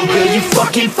 Or will you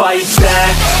fucking fight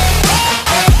back?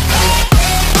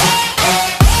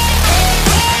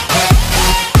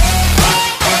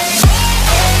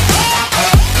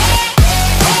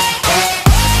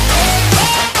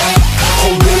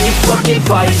 Fucking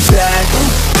fight back.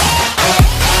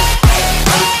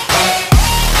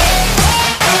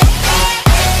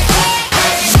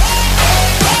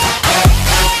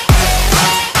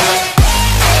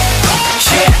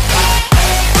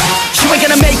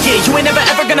 You ain't never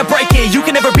ever gonna break it. You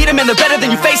can never beat them and they're better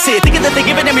than you face it. Thinking that they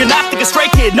give a damn, you're not thinking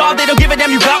straight, kid. No, they don't give a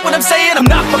damn, you got what I'm saying? I'm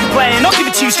not fucking playing, I'll give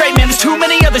it to you straight, man. There's too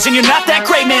many others and you're not that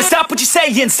great, man. Stop what you're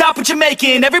saying, stop what you're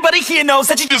making. Everybody here knows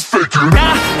that you just faking.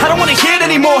 Nah, I don't wanna hear it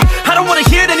anymore, I don't wanna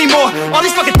hear it anymore. All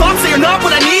these fucking thoughts, they are not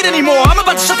what I need anymore. I'm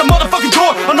about to shut the motherfucking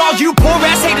door on all you poor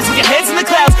ass haters with your heads in the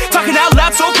clouds, talking out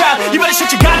loud so proud. You better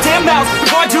shut your goddamn mouth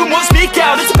before I do more speak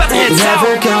out. It's about to head south.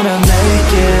 You're never gonna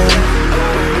make it.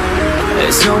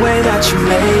 There's no way that you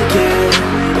make it.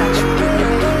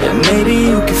 And maybe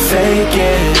you can fake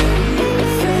it,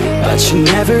 but you're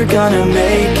never gonna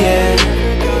make it.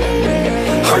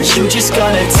 Aren't you just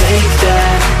gonna take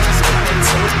that?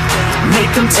 Make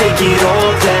them take it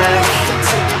all back.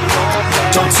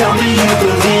 Don't tell me you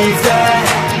believe that.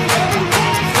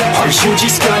 Aren't you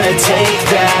just gonna take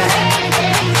that?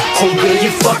 Or will you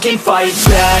fucking fight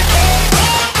back?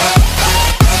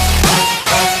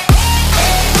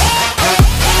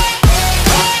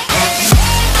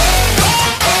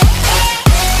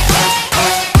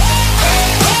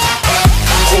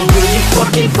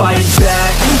 Fucking fight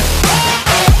back.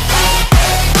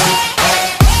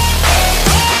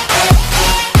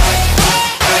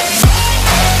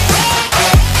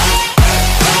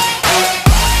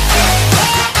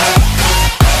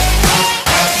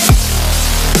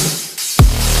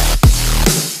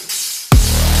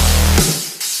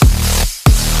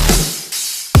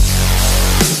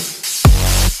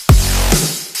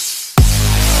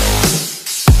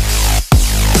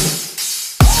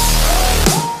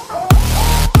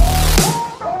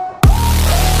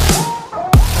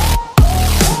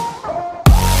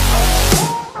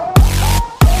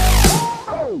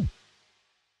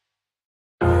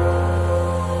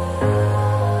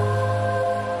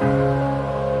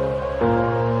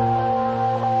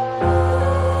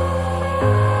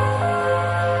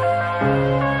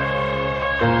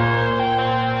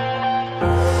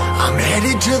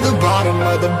 To the bottom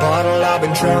of the bottle, I've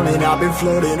been drowning, I've been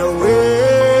floating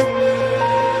away.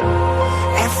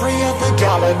 Every other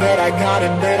dollar that I got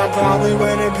in bed, I probably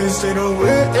went and pissed it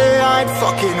away. I ain't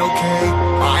fucking okay,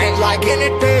 I ain't liking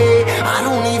it, babe. I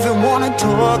don't even wanna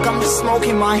talk, I'm just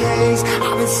smoking my haze.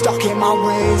 I've been stuck in my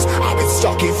ways, I've been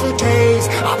stuck here for days.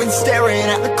 I've been staring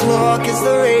at the clock as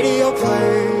the radio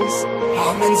plays.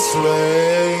 I'm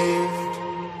enslaved.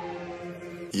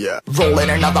 Yeah.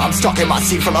 Rolling another, I'm stuck in my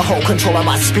seat from the whole control of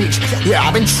my speech. Yeah,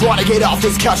 I've been trying to get off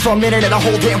this couch for a minute and a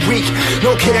whole damn week.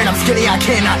 No kidding, I'm skinny, I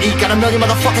cannot eat. Got a million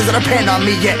motherfuckers that depend on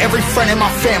me. Yeah, every friend in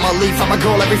my family. From a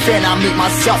girl, every fan I meet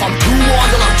myself. I'm too on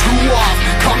till I'm too off.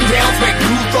 Come down to make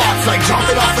new thoughts, like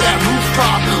jumping off of that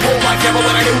rooftop. Whole life never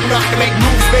when I do nothing to make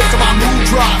moves based on my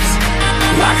mood drops.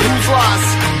 Like who's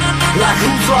lost? Like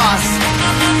who's lost?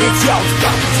 It's yo,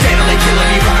 steadily killing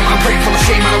me, running my brain full of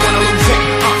shame, I don't wanna lose it.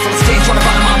 Full of stage, trying to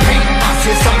find my pain. See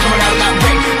the sun coming out of that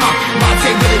rain. My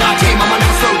day really not tame, I'ma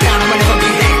never slow down, I'ma never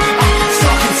behave.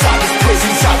 Stuck inside this prison,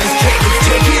 inside this cage, it's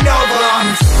taking over.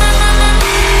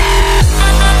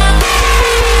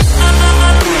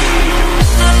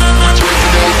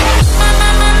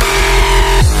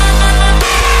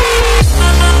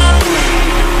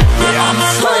 Yeah, I'm a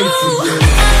slave for you.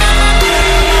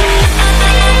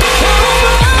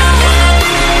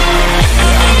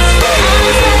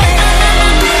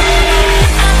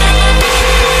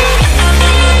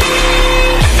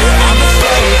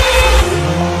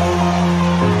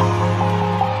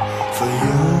 For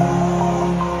you.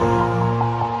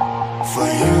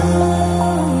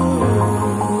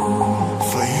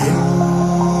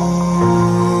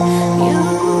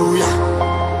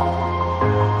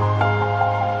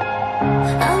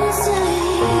 Yeah, I'm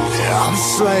a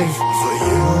slave for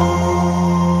you.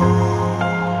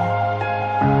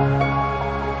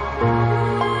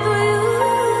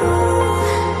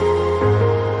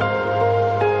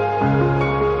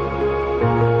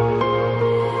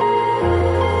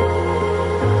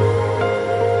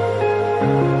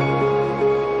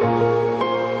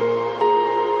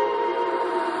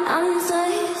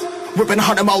 Ripping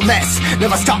harder, more less.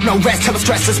 Never stop, no rest. Till the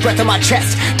stress is breath in my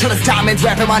chest. Till it's diamonds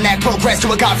wrapping my neck. Progress to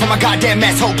a god from a goddamn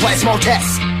mess. Hopeless, more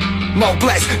tests, more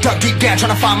blessed. Dug deep down trying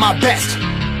to find my best.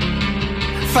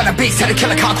 Find a beast, had to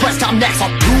kill a conquest. I'm next. I'm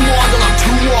too on till I'm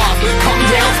too off. Come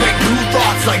down, make new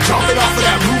thoughts. Like jumping off of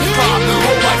that rooftop.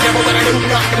 Whole life never when I knew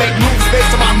not to make moves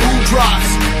based on my mood drops.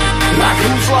 Like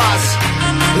who's lost?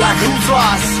 Like who's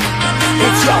lost?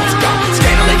 It's yours, go.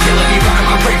 Scandally killing me, rocking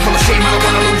my brain full of shame. I don't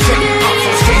wanna lose it. I'm so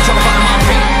strange, trying to find my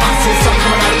pain. I see something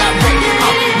coming out of that rain.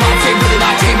 My team, really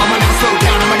my team. I'ma never slow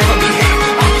down, I'ma never be hit.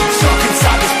 I'm stuck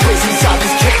inside this prison, inside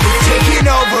this cage. It's taking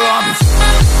over, I'm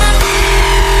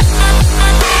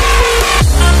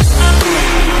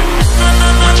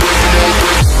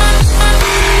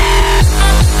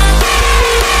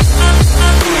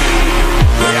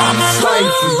yeah, I'm a slave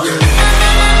for you.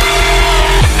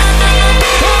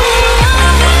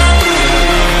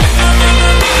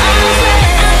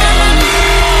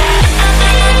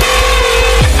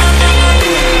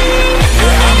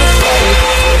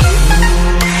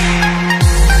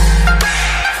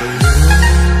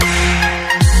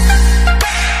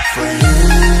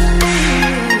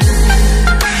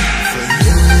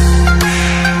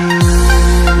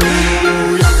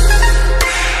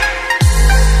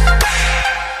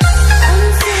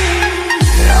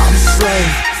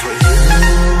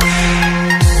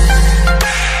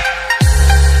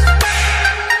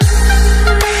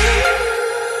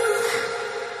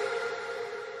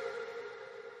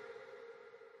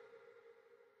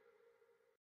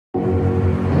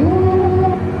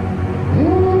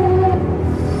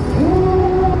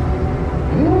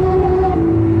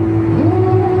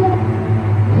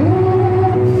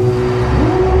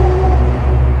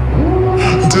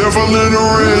 Devil in a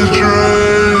red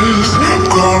dress.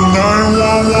 Call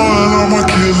 911, I'm a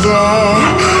killer.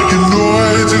 You know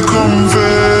I hate to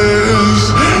confess.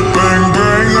 Bang,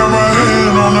 bang, got my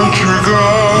hand on the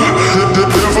trigger. The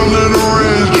devil in a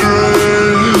red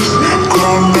dress.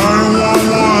 Call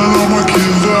 911, I'm a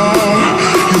killer.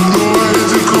 You know I hate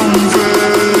to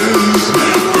confess.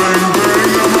 Bang, bang,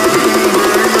 got my hand,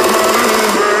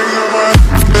 bang, got my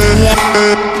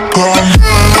hand, call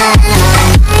 911.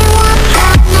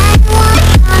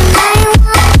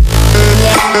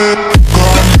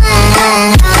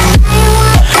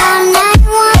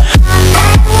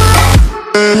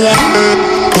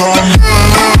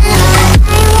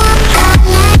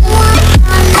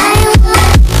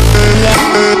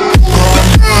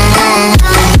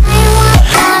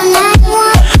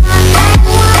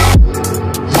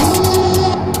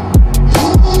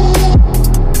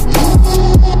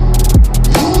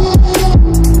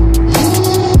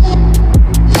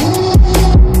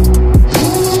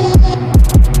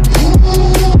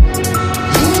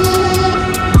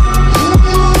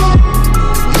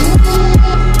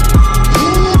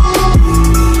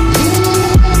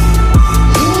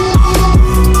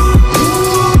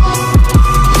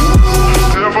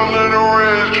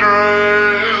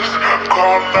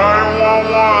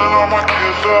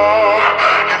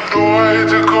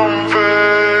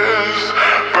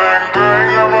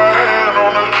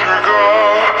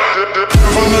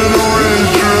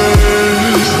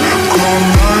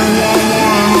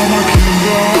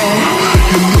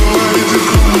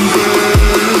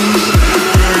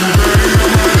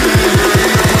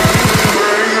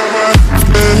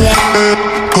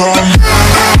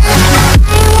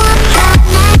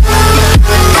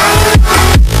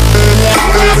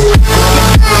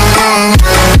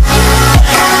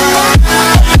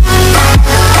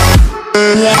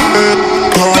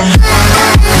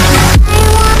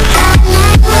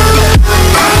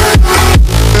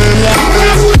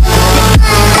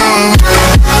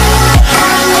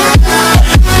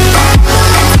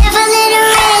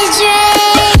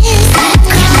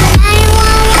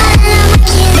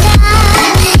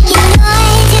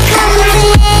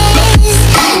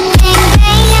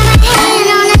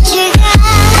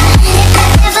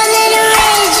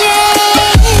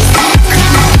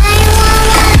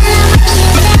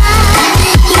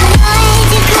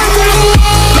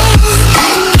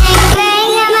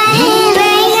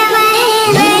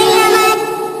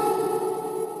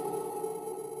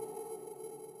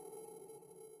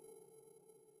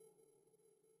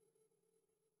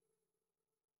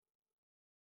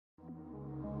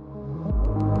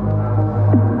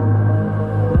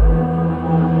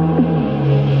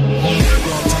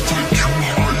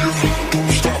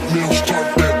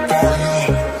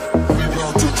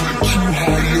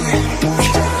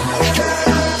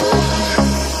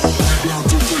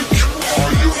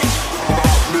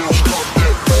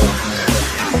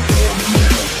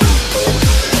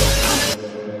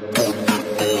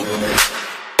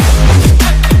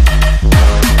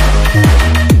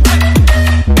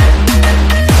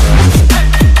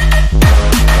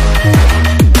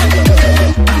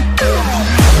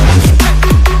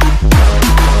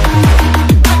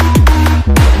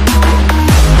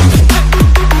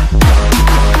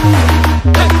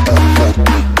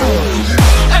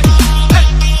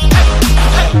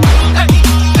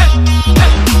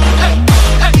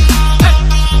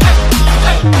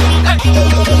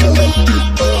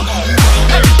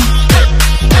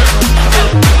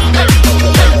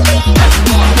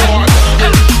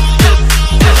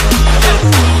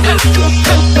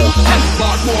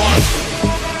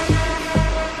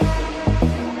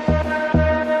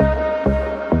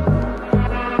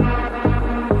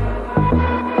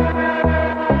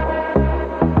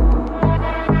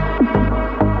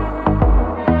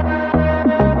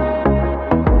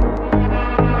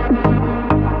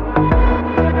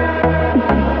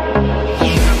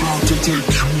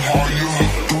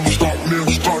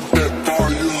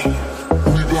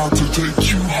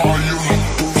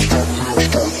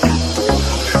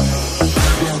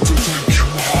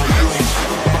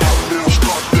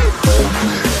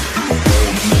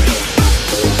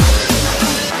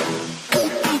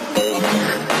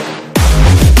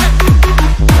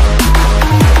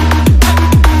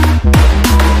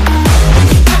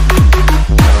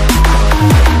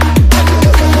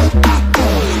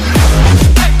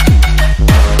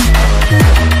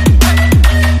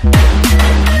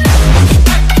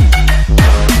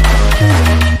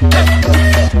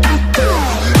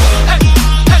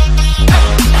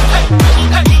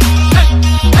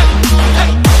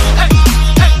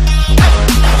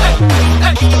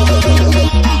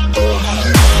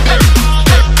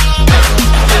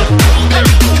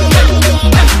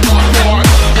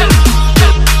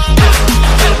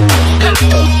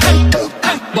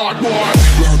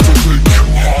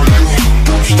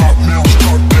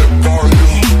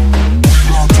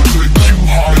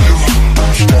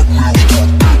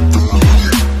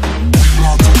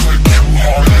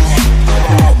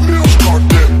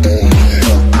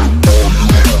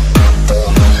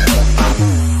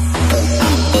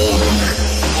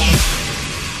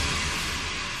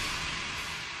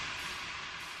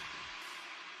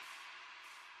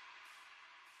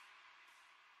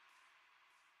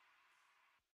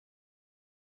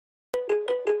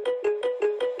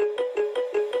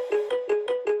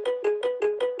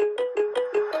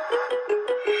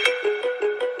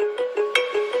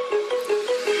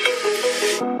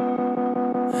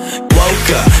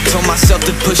 up. Told myself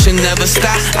to push and never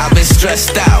stop. I've been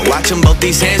stressed out, watching both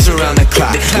these hands around the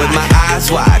clock. With my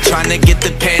eyes wide, trying to get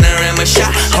the panorama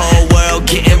shot. Whole world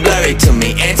getting blurry to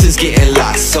me, answers getting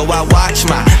lost. So I watch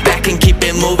my back and keep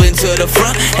it moving to the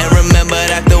front. And remember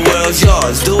that the world's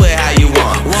yours, do it how you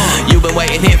want. You've been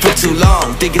waiting here for too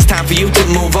long, think it's time for you to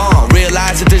move on.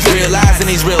 Realize that there's real lies in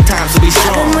these real times, to be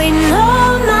strong. I've been waiting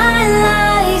all my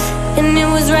life, and it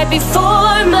was right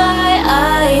before my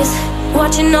eyes,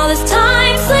 watching all this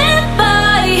time slip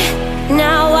by.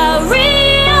 Now I realize,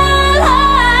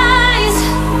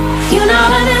 you know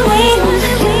I've been waiting,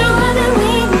 you know I've been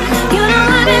waiting, you know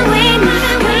I've been waiting,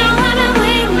 you know I've been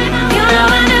waiting, you know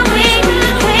I've been waiting,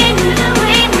 waiting,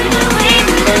 waiting, waiting.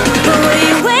 But will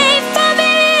you wait for me?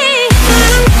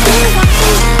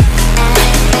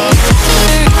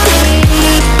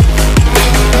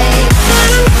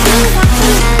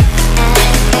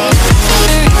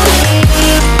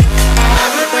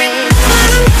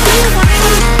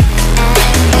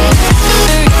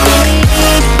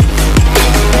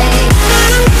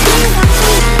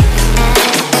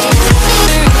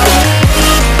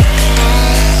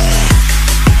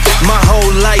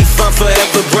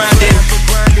 Forever grinding,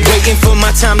 waiting for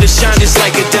my time to shine just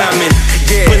like a diamond.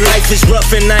 When life is rough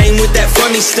and I ain't with that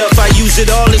funny stuff, I use it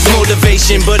all as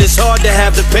motivation, but it's hard to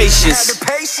have the patience.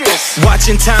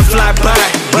 Watching time fly by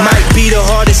might be the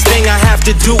hardest thing I have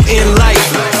to do in life.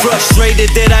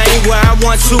 Frustrated that I ain't where I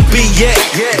want to be yet,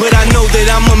 but I know that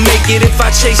I'ma make it if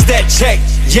I chase that check,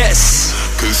 yes.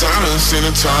 Cause I done seen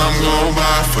the time go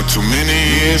by for too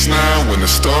many years now, when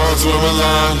the stars were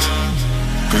aligned.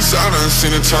 Cause I done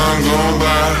seen the time go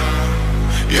by.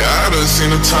 Yeah, I done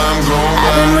seen the time go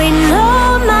by. I've been waiting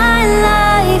all my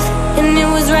life, and it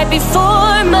was right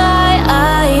before my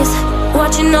eyes,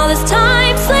 watching all this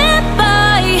time slip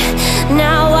by.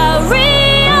 Now I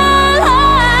realize,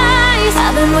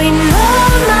 I've been waiting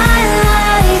all my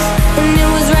life, and it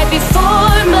was right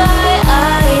before my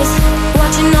eyes,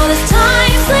 watching all this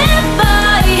time slip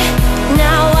by.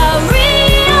 Now I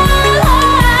realize,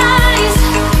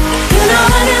 you know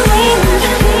I've been waiting,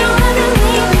 you know I've been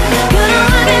waiting, you know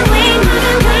I've been waiting,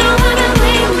 you know I've been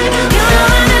waiting, you know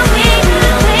I've been waiting,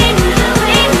 waiting,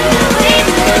 waiting, waiting.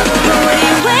 But will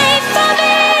you wait for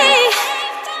me?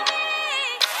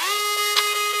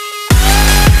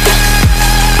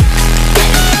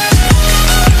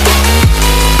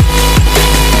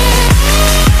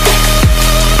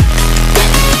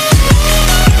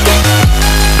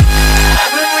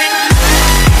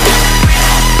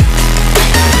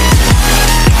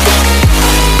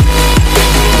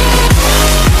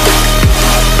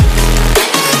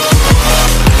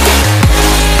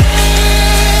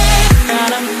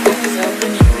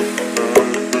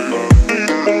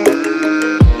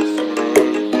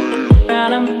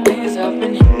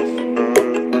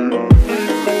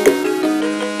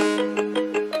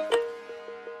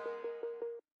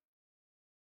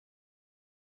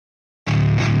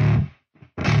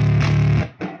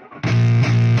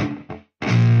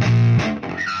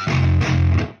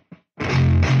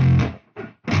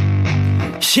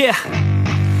 Yeah,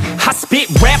 I spit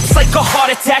raps like a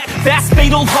heart attack, fast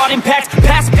fatal heart impact,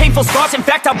 past painful scars. In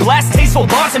fact, I blast tasteful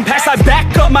bars and packs. I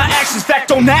back up my actions, fact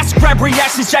don't ask, grab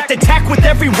reactions, jacked attack with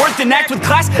every word, then act with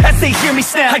class as they hear me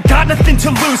snap. I got nothing to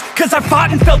lose, cause I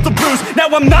fought and felt the bruise. Now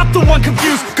I'm not the one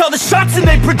confused, call the shots and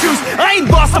they produce. I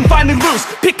ain't lost, I'm finally loose,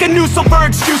 pick a new silver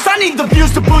excuse. I need the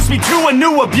views to boost me to a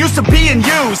new abuse of being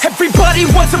used. Everybody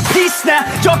wants a piece now,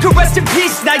 y'all can rest in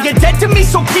peace now. You're dead to me,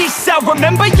 so peace out,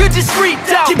 remember you're just freaked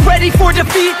out. Get ready for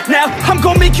defeat now, I'm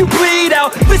gonna make you bleed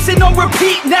out. Listen on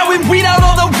repeat now and weed out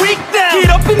all the weak now. Get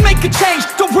up and make a change,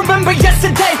 don't remember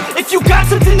yesterday. If you got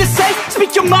something to say,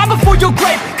 speak your mind before your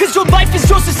grave, cause your life is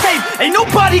yours to save. Ain't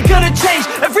nobody gonna change,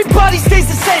 everybody stays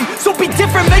the same. So be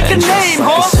different, make a name,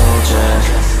 huh?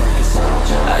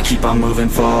 I keep on moving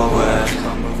forward,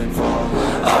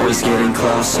 always getting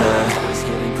closer.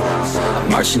 I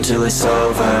march until it's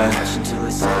over,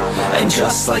 and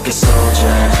just like a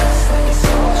soldier,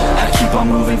 I keep on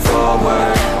moving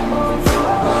forward,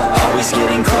 always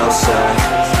getting closer.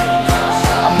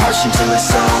 I march until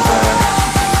it's over,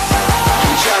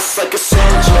 and just like a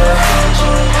soldier,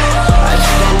 I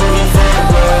keep on moving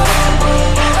forward,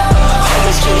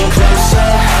 always getting closer.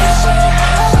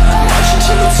 March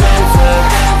until it's over,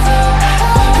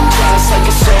 and just like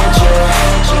a soldier,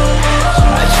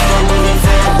 I keep on moving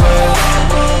forward,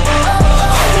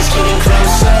 always getting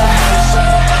closer.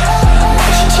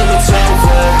 March until it's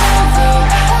over.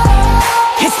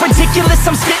 It's ridiculous ridiculous.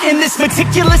 I'm spitting this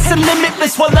meticulous and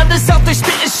limitless, while others out there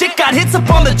spitting shit got hits up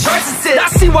on the charts and shit. I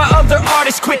see why other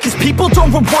artists quit, cause people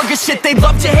don't reward good shit. They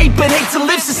love to hate but hate to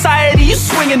live. Society, you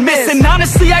swing and miss. And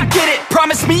honestly, I get it.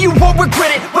 Promise me you won't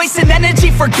regret it. Wasting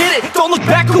energy, forget it. Don't look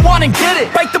back, go on and get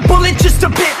it. Bite the bullet just a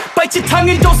bit. Bite your tongue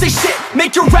and don't say shit.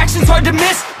 Make your actions hard to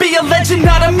miss. Be a legend,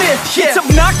 not a myth. Yeah. It's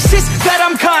obnoxious that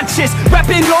I'm conscious.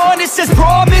 Rapping honest as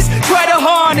promise. Try to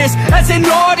harness. As an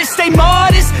artist, stay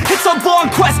modest. It's a long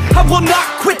quest. I will not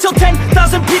quit till 10,000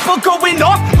 people going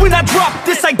off when I drop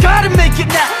this. I gotta make it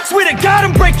now. Swear to God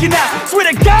I'm breaking out.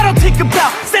 Swear to God I'll take a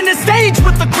bow. Stand the stage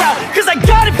with the crowd, cause I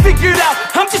got it figured out.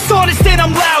 I'm just honest and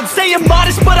I'm loud. Saying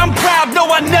modest but I'm proud. No,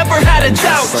 I never had a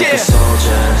doubt. Just like a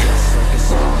soldier,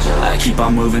 I keep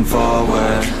on moving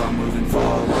forward.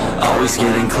 Always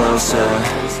getting closer.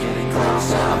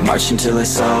 I'm marching till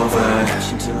it's over.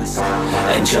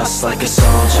 And just like a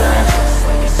soldier,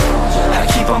 I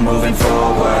keep on moving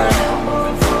forward.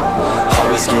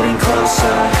 Always getting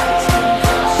closer.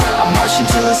 I'm marching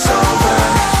till it's over.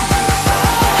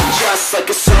 And just like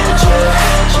a soldier,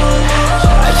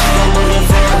 I keep on moving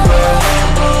forward.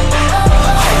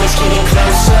 Always getting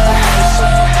closer.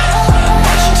 I'm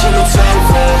marching till it's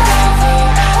over.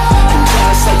 And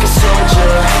just like a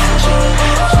soldier,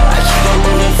 I keep on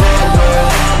moving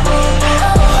forward.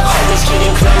 Always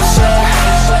getting closer.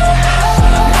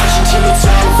 I'm marching till it's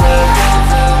over.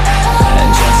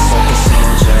 And just like a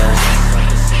soldier,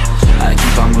 I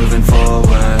keep on moving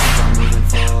forward.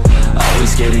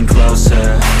 Always getting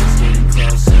closer.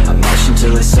 I'm marching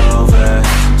till it's over.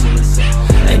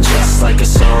 And just like a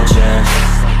soldier,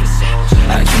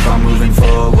 I keep on moving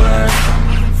forward.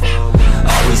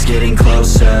 Always getting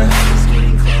closer.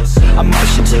 I'm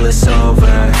marching till it's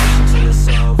over.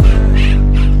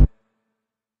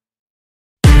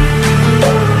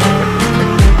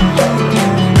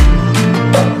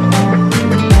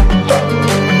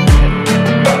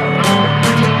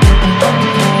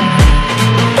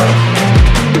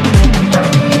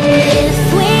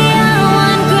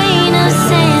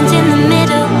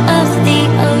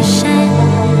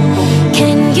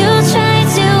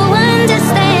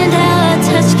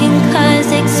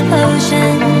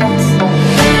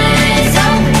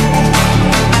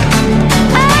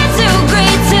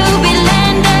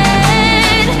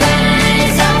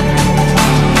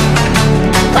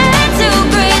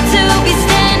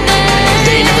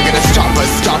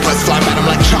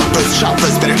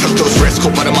 Choppers, better cook those risks.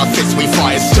 Cold blood in my fists, we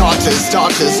fire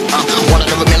starters. One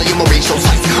out of a million will reach those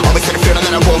heights. Always had a feeling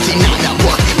that I won't deny that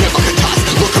work. Never could toss.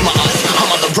 Look in my eyes, I'm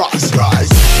on the rocks.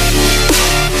 Rise.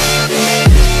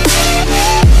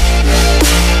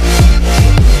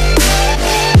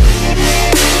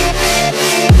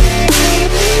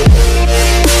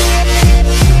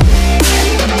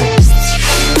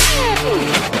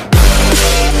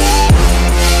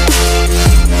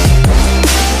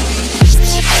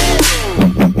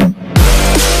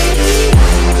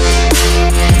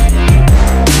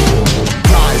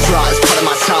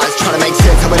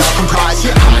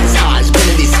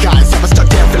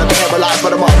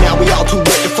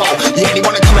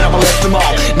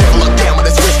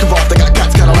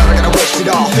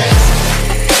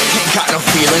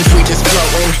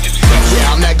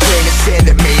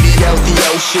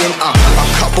 A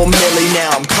couple milli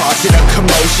now, I'm causing a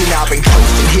commotion. I've been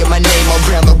coasting, hear my name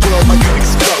around the world like an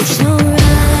explosion. So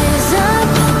rise up,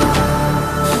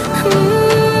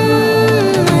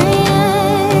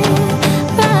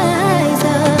 rise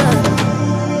up.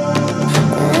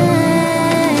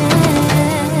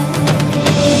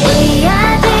 We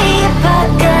are the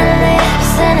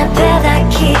apocalypse, and a pair that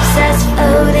keeps us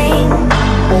floating.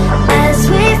 As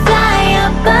we fly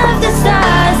above the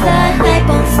stars, the night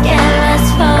won't scare us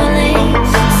falling.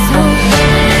 So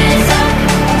rise up.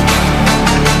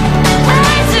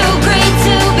 I'm too great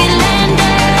to be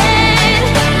landed.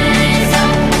 Rise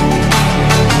up.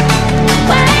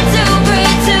 We're too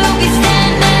great to be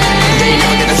standing. They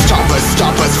never gonna stop us.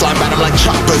 Fly by them like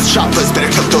choppers.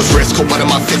 Better cook those risks. Cold blood in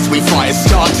my fists, we fire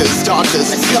starters.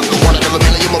 Let's go. One out of a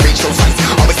million will reach those heights.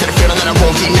 Always had a feeling that I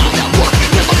won't deny that work.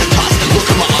 Never could toss. Look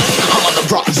in my eyes, I'm on the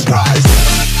rocks. Rise.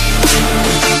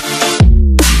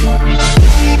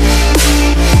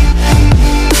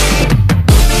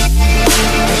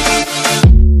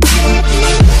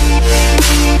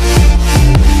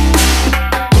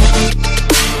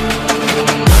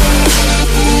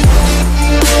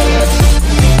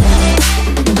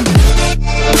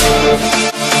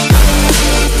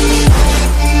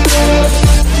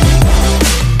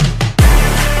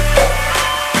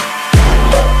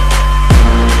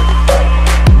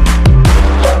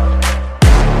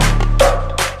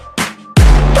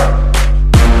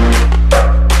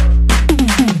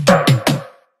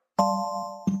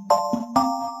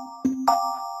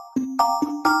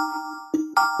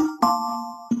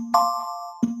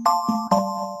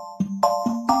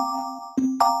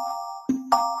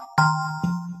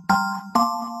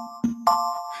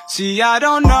 See, I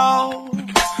don't know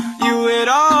you at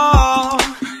all,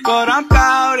 but I'm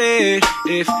bout it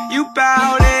if you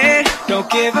bout it. Don't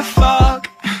give a fuck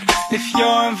if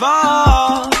you're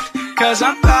involved, cause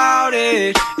I'm bout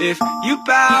it if you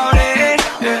bout it.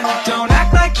 Yeah. Don't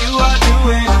act like you are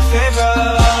doing a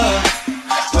favor,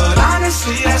 but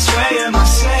honestly I swear you're my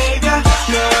savior,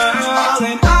 girl.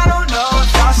 And I don't know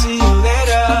if I'll see you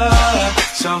later,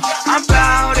 so I'm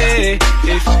bout it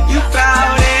if you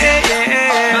bout it, yeah.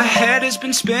 My head has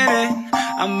been spinning,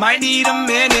 I might need a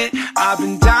minute. I've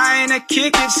been dying to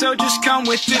kick it, so just come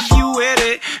with if you with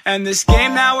it. And this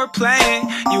game that we're playing,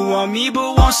 you want me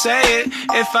but won't say it.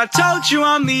 If I told you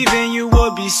I'm leaving, you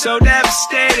would be so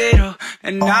devastated. Oh,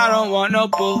 and I don't want no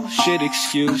bullshit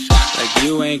excuse, like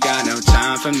you ain't got no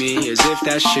time for me, as if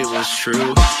that shit was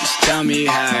true. Just tell me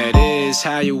how it is,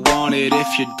 how you want it.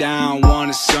 If you're down,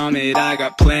 wanna summit, I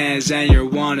got plans and you're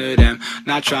one of them.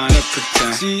 Not trying to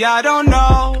pretend. See, I don't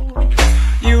know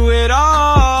you at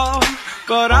all,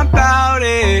 but I'm bout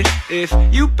it if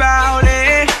you bout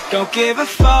it. Don't give a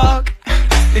fuck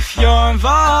if you're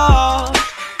involved,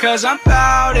 cause I'm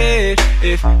bout it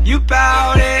if you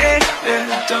bout it,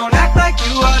 yeah. Don't act like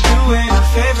you are doing a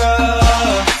favor,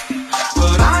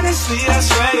 but honestly I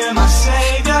swear you're my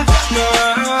savior,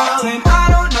 girl. And I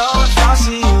don't know if I'll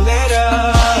see you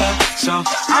later, so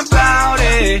I'm bout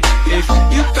it if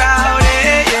you bout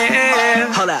it,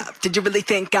 yeah. Hold up, did you really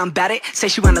think I'm bad it? Say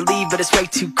she wanna leave, but it's way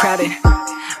too crowded.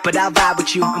 But I'll vibe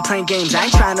with you, I'm playing games, I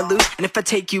ain't trying to lose. And if I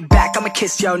take you back, I'ma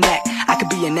kiss your neck. I could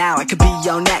be your now, I could be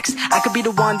your next. I could be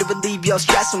the one to relieve your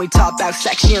stress. When we talk about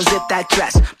sex, she unzip that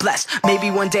dress. Bless,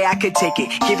 maybe one day I could take it.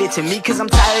 Give it to me, cause I'm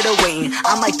tired of waiting.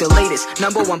 I'm like the latest,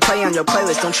 #1 play on your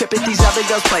playlist. Don't trip if these other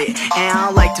girls play it. And I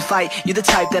don't like to fight, you're the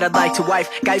type that I'd like to wife.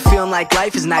 Guy feeling like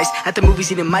life is nice, at the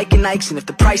movies eating Mike and Ike's. And if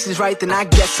the price is right, then I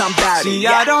guess I'm bout it. See,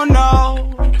 I don't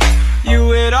know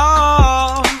you at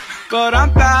all, but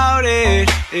I'm bout it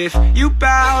if you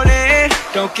bout it.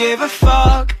 Don't give a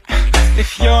fuck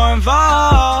if you're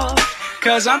involved,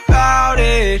 cause I'm bout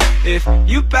it if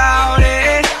you bout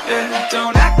it, yeah.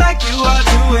 Don't act like you are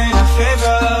doing a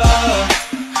favor,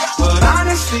 but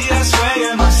honestly I swear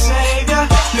you're my savior,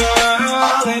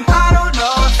 girl. And I don't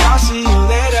know if I'll see you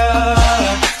later,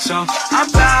 so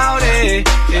I'm bout it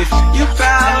if you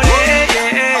bout it,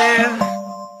 yeah.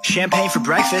 Champagne for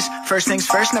breakfast, first things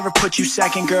first, never put you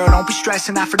second. Girl, don't be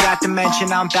stressing, I forgot to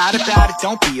mention I'm bad about it,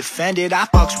 don't be offended. I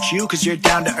fucks with you cause you're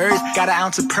down to earth. Got an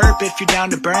ounce of perp if you're down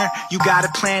to burn. You got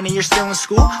a plan and you're still in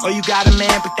school, or you got a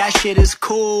man but that shit is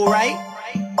cool, right?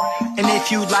 And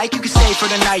if you like, you can stay for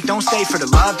the night. Don't stay for the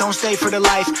love, don't stay for the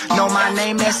life. Know my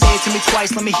name, then say it to me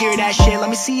twice. Let me hear that shit, let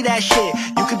me see that shit.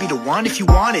 You could be the one if you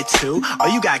wanted to, or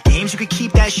you got games, you could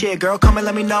keep that shit. Girl, come and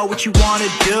let me know what you wanna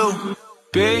do.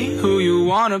 Be who you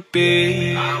wanna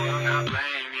be, I will not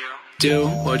blame you. Do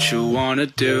what you wanna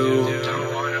do,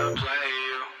 don't wanna play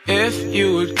you. If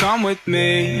you would come with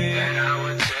me, then I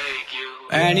would take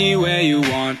you anywhere you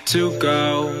want to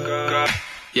go,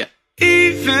 yeah.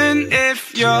 Even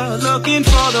if you're looking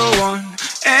for the one,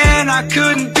 and I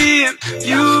couldn't be him,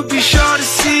 you'd be sure to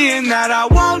see in that I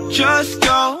won't just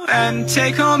go and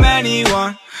take home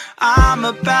anyone. I'm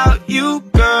about you,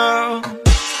 girl.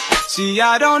 See,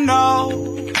 I don't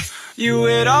know you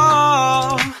at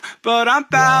all, but I'm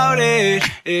bout it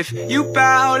if you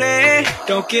bout it.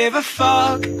 Don't give a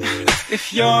fuck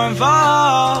if you're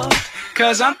involved,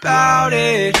 cause I'm bout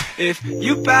it if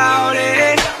you bout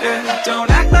it, yeah. Don't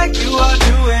act like you are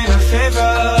doing a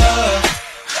favor,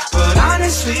 but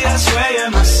honestly I swear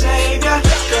you're my savior,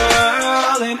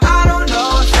 girl. And I don't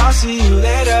know if I'll see you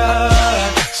later,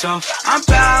 so I'm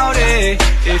bout it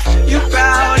if you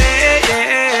bout it, yeah.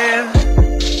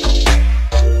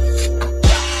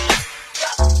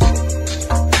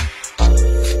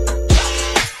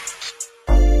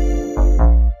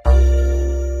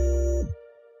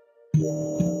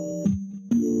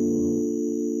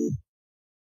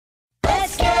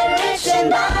 Let's get rich and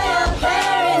buy our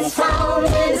parents'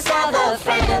 homes in the south of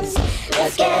France.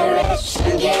 Let's get rich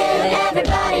and give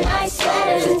everybody nice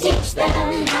sweaters and teach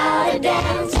them how to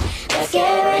dance. Let's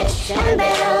get rich and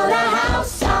build a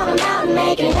house on a mountain,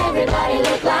 making everybody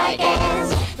look like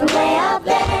ants. From way up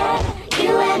there,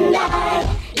 you and I,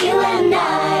 you and I.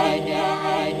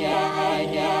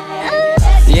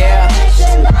 Yeah. Let's get rich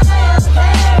and buy our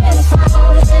parents'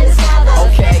 homes in the south of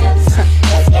France.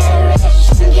 Let's get rich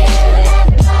and give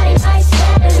everybody nice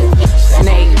sweaters and teach them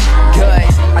Snake, how to good.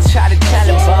 dance. I try to tell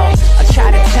him both. I try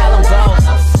to tell him both.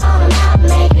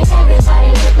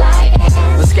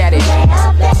 Let's get it.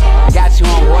 Got you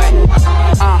on what?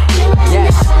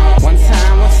 Yes. One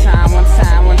time.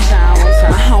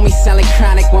 My homie selling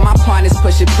chronic when my partners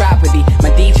pushing property.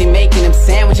 My DJ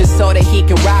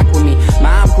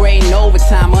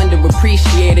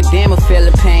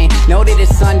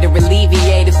under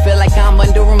alleviators. Feel like I'm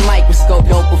under a microscope.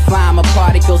 Dopamine my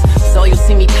particles. So you'll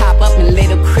see me pop up in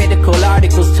little critical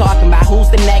articles talking about who's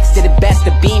the next to the best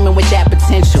of beaming with that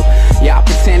potential. Y'all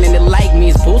pretending to like me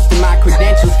is boosting my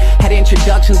credentials. Had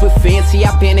introductions with fancy,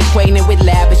 I've been acquainted with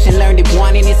lavish, and learned that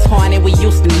wanting is haunted. We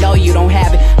used to know you don't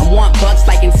have it. I want bucks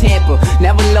like in Tampa,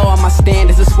 never lower my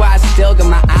standards. That's why I still got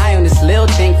my eye on this little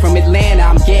thing from Atlanta.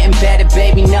 I'm getting better,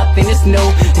 baby, nothing is new.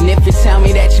 And if you tell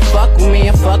me that you fuck with me,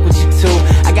 I fuck with you too.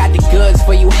 I got the goods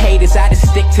for you haters, I just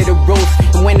stick to the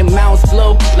roots. And when the mountains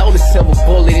blow, blow the silver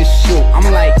bullet and shoot.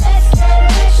 I'm like, let's get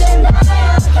rich and buy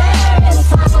our parents'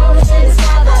 homes and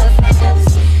discover friends.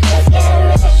 Let's get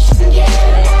rich and give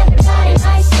everybody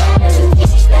nice sweaters and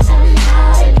teach them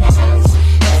how to dance.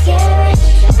 Let's get rich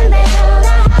and build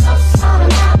a house on a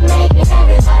mountain, making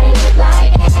everybody look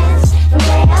like ants. From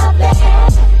way up there,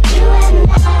 you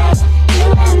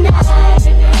and I.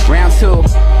 Round two,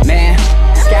 man.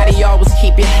 Gotta always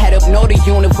keep your head up, know the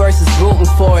universe is rooting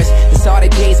for us. It's all the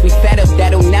days we fed up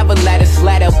that'll never let us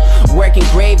let up. Working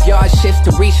graveyard shifts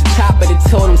to reach the top of the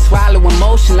totem. Swallow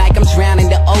emotion like I'm drowning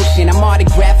the ocean. I'm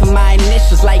autographing my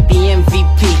initials like the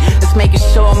MVP. Let's make a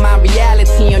show of my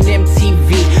reality on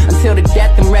MTV. Until the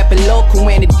death I'm reppin' local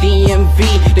in the DMV.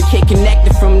 The kid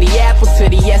connected from the Apple to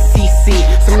the SEC.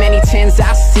 So many tens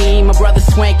I see, my brother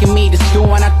Swank and me just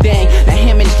doing our thing. Now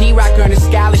him and D-Rock earned a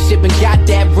scholarship and got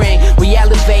that ring. We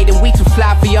elevated, we too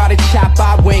fly for y'all to chop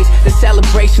our wings. The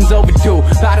celebration's overdue,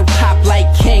 bottle pop like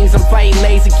kings. I'm fighting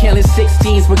lazy, killing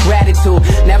 16s with gratitude.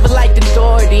 Never liked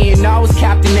authority and always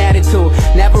copped an attitude.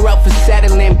 Never up for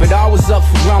settling, but always up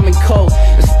for rum and coke.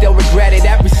 And still regret it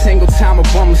every single time I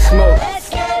bum a smoke. Let's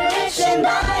get rich and buy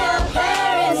our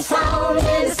parents' homes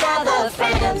and discover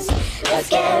friends. Let's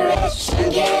get rich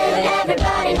and give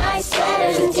everybody nice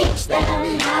sweaters and teach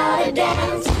them how to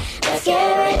dance. Let's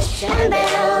get rich and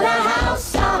build a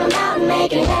house on a mountain,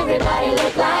 making everybody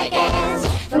look like ants.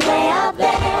 From way up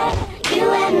there,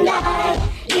 you and I,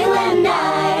 you and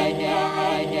I.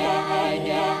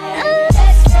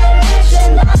 Let's get rich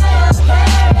and buy our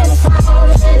parents'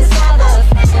 homes and discover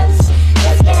friends.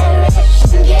 Let's get rich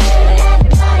and give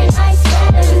everybody nice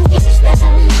sweaters and teach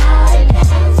them how to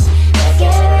dance. Let's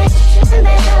get rich and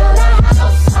build a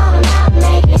house on a mountain,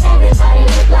 making everybody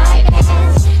look like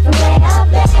ants. From way up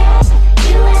there,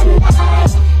 you and I, you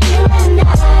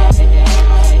and I.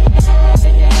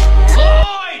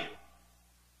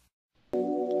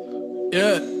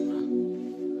 Yeah.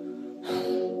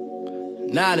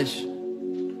 Knowledge.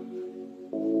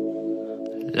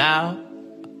 Loud.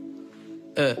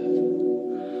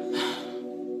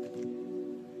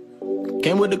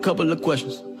 Came with a couple of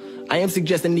questions. I am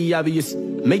suggesting the obvious.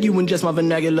 Make you ingest my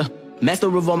vernacular.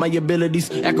 Master of all my abilities.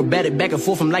 Acrobatic back and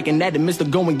forth, I'm liking that. And Mr.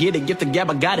 Go and get it. Get the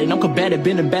gap, I got it. I'm combative,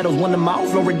 been in battles, won them all.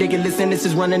 Flow ridiculous,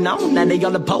 sentences running on. Now they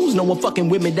all oppose. No one fucking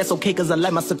with me, that's okay, cause I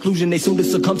like my seclusion. They soon to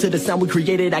succumb to the sound we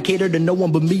created. I cater to no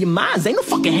one but me and mine. Ain't no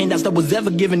fucking handouts that was ever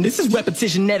given. This is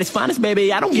repetition at its finest,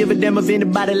 baby. I don't give a damn if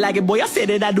anybody like it, boy. I said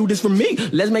that I do this for me.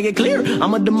 Let's make it clear.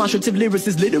 I'm a demonstrative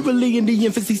lyricist, literally in the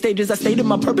infancy stages. I stated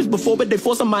my purpose before, but they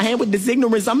force on my hand with this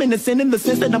ignorance. I'm innocent in the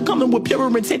sense that I'm coming with pure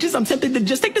intentions. I'm tempted to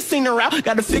just take the singer out.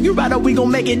 Gotta figure out how we gon'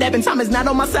 make it happen. Time is not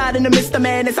on my side in the midst of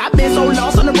madness. I've been so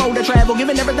lost on the road to travel,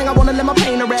 giving everything I wanna, let my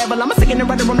pain unravel. I'm a sick in the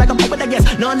writer room like a poet, I guess.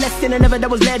 None less than ever, that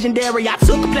was legendary. I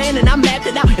took a plan and I mapped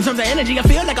it out. In terms of energy, I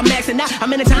feel like I'm maxing out. How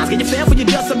many times can you fail for you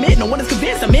just submit? No one is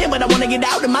convinced I'm in, but I wanna get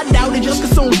out, and my doubt is just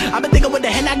consumed. I've been thinking what the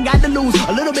hell I got to lose.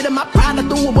 A little bit of my pride I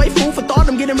threw away, food for thought.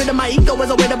 I'm getting rid of my ego as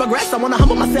a way to progress. I wanna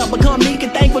humble myself, become meek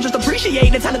and thankful. Just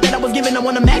appreciate the talent that I was given. I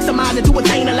wanna maximize it to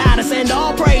attain a lot. I send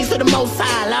all praise to the Most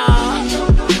High, Lord.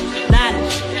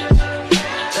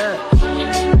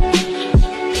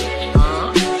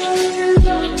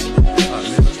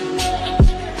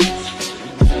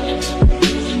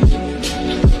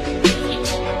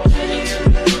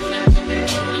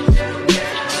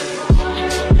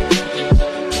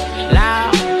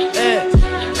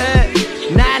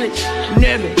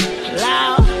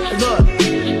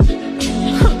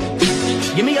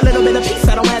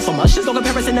 Just no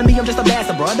comparison to me, I'm just a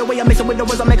bastard, bro. The way I mix it with the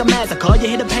words, I make a massacre. You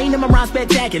hit the pain in my rhyme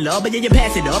spectacular, but yeah, you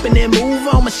pass it up and then move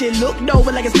on. My shit looked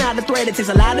over like it's not a threat. It takes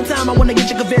a lot of time, I wanna get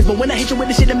you convinced, but when I hit you with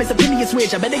the shit, it makes opinion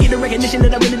switch. I better get the recognition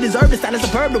that I really deserve. It's not a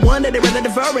superb, the one that they rather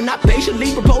defer, and not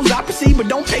patiently propose I proceed, but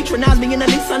don't patronize me and at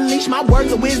least unleash my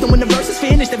words of wisdom when the verse is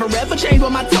finished. If I ever change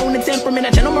with my tone and temperament,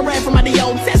 I channel my wrath from out the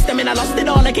Old Testament. I lost it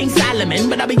all like King Solomon,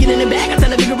 but I be getting it back. I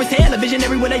tell a vigorous tale, a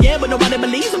visionary what I am, but nobody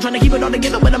believes. I'm trying to keep it all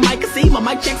together, but the mic can see. My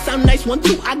mic check sound nice, 1,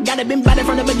 2. I got it, been bad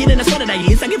from the beginning, that's what it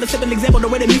is. I give a simple example, the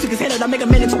way the music is headed. I make a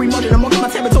mandatory motion, I'm walking my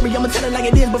territory, I'ma tell it like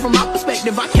it is. But from my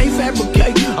perspective, I can't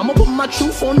fabricate, I'ma put my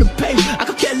truth on the page. I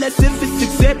could care less if it's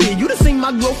success. accepted. You done seen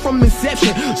my growth from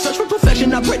inception. Search for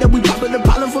perfection, I pray that we pop it. The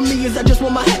problem for me is I just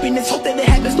want my happiness. Hope that it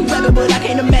happens to rapping, but I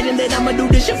can't imagine that I'ma do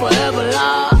this shit forever,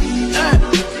 Lord.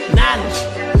 Knowledge,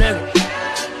 nigga.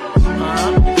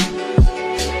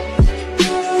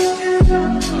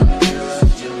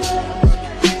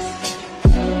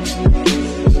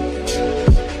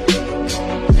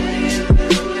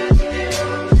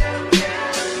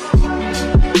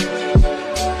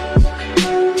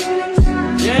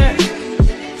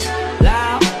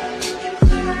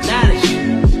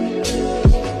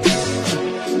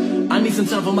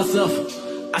 Time for myself.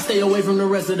 I stay away from the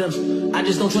rest of them. I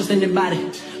just don't trust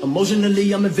anybody.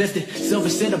 Emotionally, I'm invested.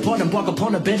 Selfish, set apart, embark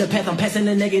upon a better path. I'm passing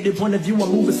a negative point of view.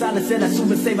 I'm moving silent, said I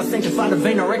soothe and save. I sanctify the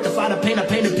vein, I rectify the pain. I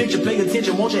paint a picture, pay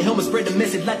attention. Won't you help me spread the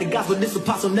message like the gospel? This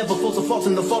apostle never falls or faults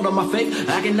in the fault of my faith.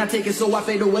 I cannot take it, so I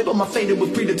fade away. But my fate, it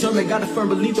was predetermined. Got a firm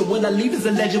belief that when I leave is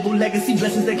a legible legacy.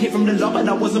 Blessings that came from the Lord, but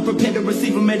I wasn't prepared to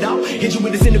receive them at all. Hit you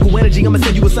with a cynical energy, I'ma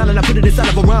send you a sign and I put it inside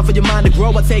of a rhyme for your mind to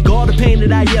grow. I take all the pain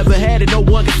that I ever had and no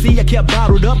one can see. I kept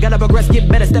bottled up, gotta progress, get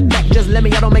better, step back, just let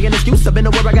me, I don't make an excuse. I've been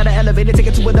aware, I gotta elevate it, take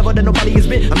it to a level that nobody has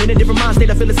been. I'm in a different mind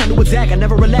state, I feel it's time to attack. I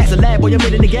never relax, a lab, boy, I'm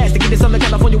hitting the gas to get this on the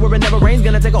California where it never rains.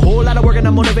 Gonna take a whole lot of work and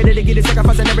I'm motivated to get it,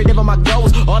 sacrificing every day for my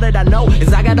goals. All that I know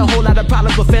is I got a whole lot of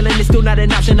problems, but failing is still not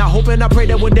an option. I hope and I pray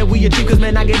that one day we achieve, cause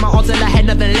man, I gave my all till I had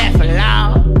nothing left.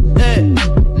 Loud,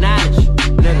 knowledge,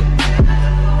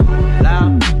 nigga,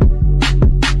 loud.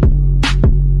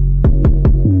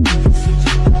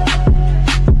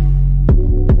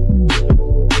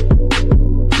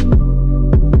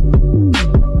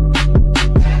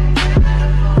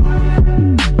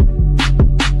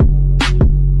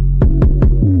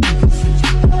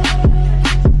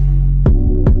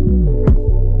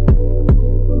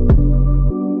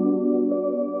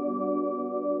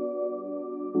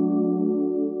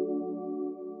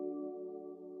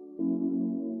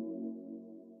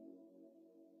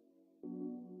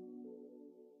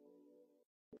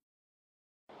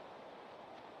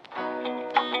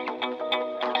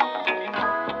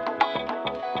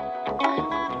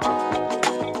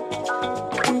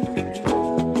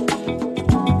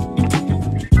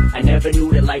 Never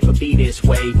knew that life would be this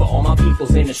way. For all my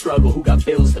peoples in the struggle who got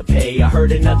bills to pay. I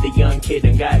heard another young kid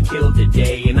and got killed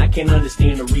today. And I can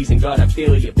understand the reason, God, I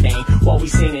feel your pain. While we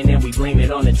sinning and we blame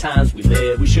it on the times we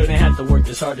live. We shouldn't have to work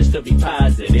this hard just to be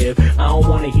positive. I don't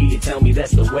wanna hear you tell me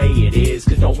that's the way it is.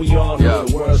 Cause don't we all know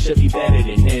the world should be better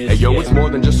than this. Hey yo, it's more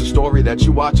than just a story that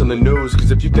you watch on the news. Cause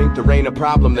if you think there ain't a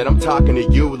problem, then I'm talking to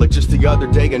you. Like just the other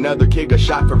day, another kid got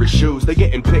shot for his shoes. They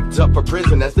getting picked up for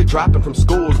prison as they dropping from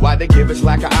schools. Why they give us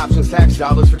lack of options, tax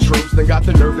dollars for troops. Then got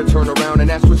the nerve to turn around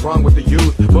and ask what's wrong with the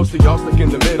youth. Most of y'all stuck in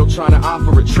the middle trying to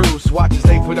offer a truce. Watch as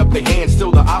they put up their hands,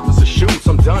 still the officer shoots.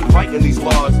 I'm done fighting these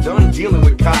laws, done dealing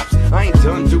with cops. I ain't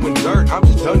done doing dirt, I'm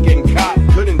just done getting caught.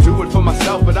 Couldn't do it for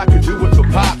myself, but I could do it for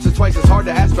pops. It's twice as hard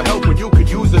to ask for help when you could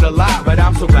use it a lot. But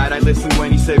I'm so glad I listened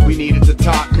when he said we needed to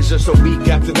talk. Cause just a week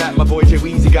after that, my boy Jay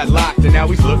Weezy got locked. And now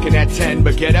he's looking at 10,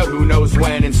 but get out who knows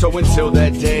when. And so until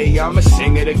that day, I'ma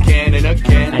sing it again and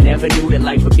again. I never knew that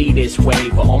life would be this way.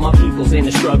 For all my peoples in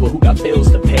the struggle who got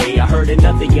bills to pay. I heard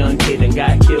another young kid and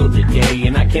got killed today.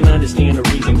 And I can understand the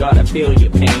reason, God, I feel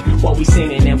your pain. While we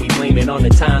sinning and we blame it on the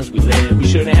times we live. We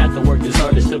shouldn't have to work this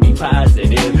hard just to be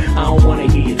positive. I don't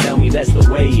wanna hear you tell me that's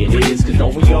the way it is. Cause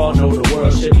don't we all know the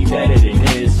world should be better than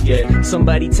this, yeah.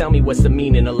 Somebody tell me what's the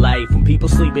meaning of life. When people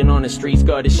sleeping on the streets,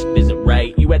 God, this shit isn't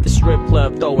right. You at the strip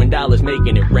club throwing dollars,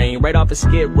 making it rain. Right off a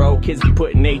skid row, kids be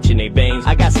putting H in their veins.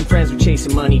 I got some friends who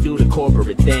chasing money, do the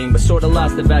corporate thing, but sorta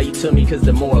lost the value to me cause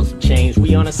the morals have changed.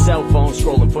 We on a cell phone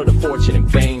scrolling for the fortune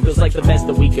and fame. Feels like the best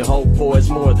that we can hope for is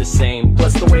more of the same.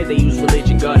 Plus the way they use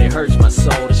religion, God, it hurts my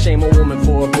soul. To shame a woman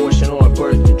for abortion or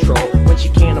birth control when she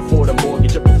can't afford a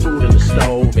mortgage or put food in the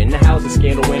stove. And the housing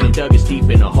scandal went and dug us deep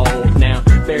in a hole. Now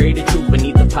bury the truth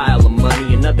beneath a pile of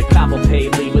money. Another cop will pay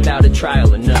leave without a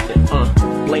trial or nothing.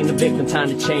 Blame the victim, time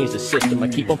to change the system. I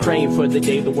keep on praying for the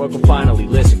day the world will finally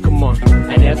listen. Come on.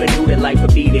 I never knew that life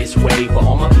would be this way. For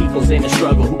all my peoples in the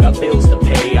struggle who got bills to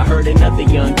pay. I heard another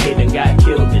young kid and got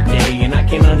killed today. And I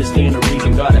can understand the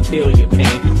reason, God, I feel your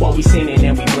pain. While we sinning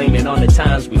and we blame it on the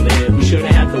times we live. We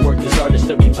shouldn't have to work this hard just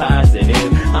to be positive.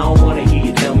 I don't wanna hear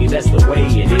you tell me that's the way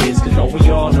it is. Cause don't we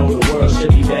all know the world should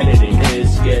be better than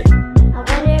this, yeah. I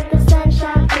wonder if the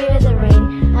sunshine fear the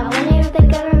rain. I wonder if the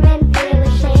government feel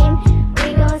ashamed.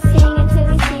 We gon' sing until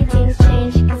we see things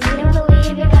change. Cause we don't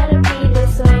believe it gotta be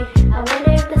this way. I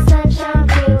wonder if the sunshine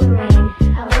feel the rain.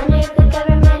 I wonder if the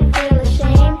government feel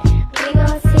ashamed. We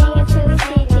gon' sing until we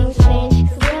see things change.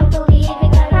 Cause we don't believe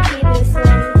it gotta be this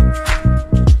way.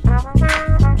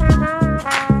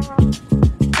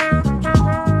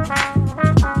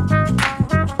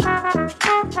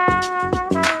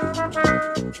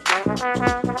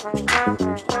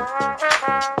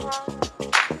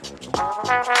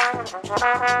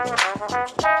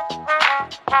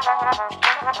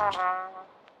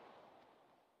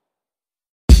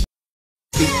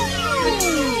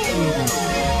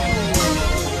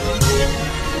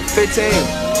 15.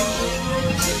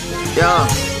 Young.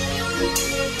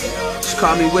 Just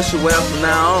call me Wish You Well from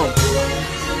now on.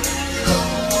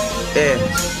 Yeah.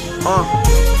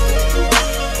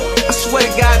 I swear to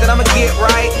God that I'ma get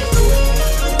right.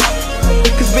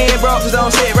 Cause being broke just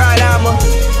don't sit right, I'ma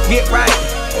get right.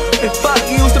 And fuck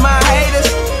you to my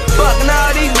haters, fucking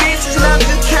all these bitches, and I'm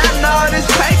just counting all this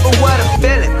paper. What a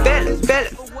feeling.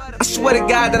 I swear to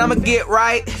God that I'ma get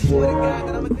right.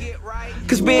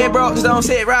 Cause being broke just don't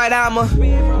sit right, I'ma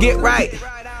get right.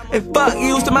 And fuck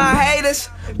you to my haters,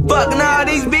 fucking all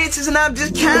these bitches, and I'm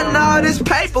just counting all this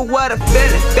paper. What a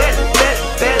feeling.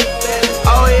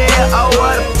 Oh yeah, oh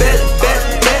what a feeling.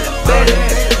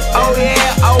 Oh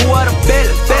yeah, oh what a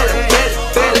feeling.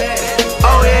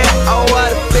 Oh yeah, oh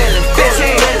what a feeling.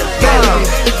 15,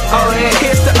 oh yeah.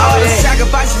 Here's to all the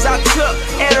sacrifices I took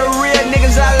and the real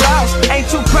niggas I lost. Ain't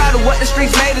too proud of what the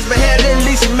streets made us, but hell, at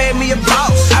least it made me a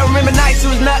boss. I remember nights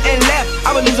there was nothing left.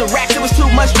 I was losing racks, it was too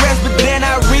much stress, but then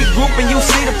I regroup and you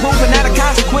see the proof, and now the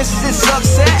consequences is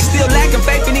success. Still lacking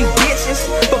faith in these bitches,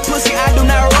 but pussy I do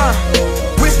not run.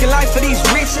 Risking life for these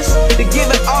riches, to give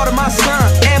it all to my son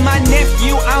and my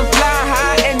nephew. I'm flying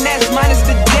high, and that's minus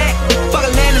the deck. Fuck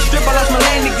a land and strip, I lost my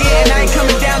land again. I ain't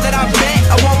coming down that I bet.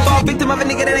 I won't fall victim of a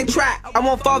nigga that ain't try. I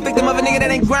won't fall victim of a nigga that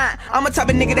ain't grind. I'm a type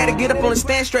of nigga that'll get up on the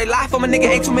stand straight. Life on a nigga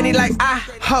ain't too many like I.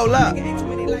 Hold up.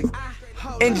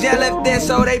 In jail left there,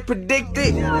 so they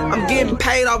predicted. I'm getting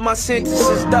paid off my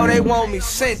sentences, though they want me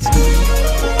sentenced.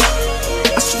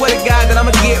 I swear to God that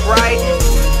I'ma get right.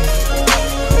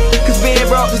 Cause being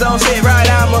broke just don't sit right,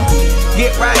 I'ma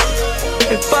get right.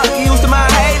 And fuck you to my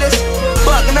haters,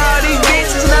 fucking all these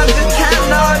bitches, and I'm just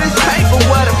counting all this paper.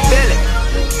 What a feeling.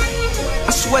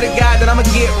 I swear to God that I'ma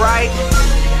get right.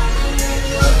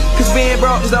 Cause being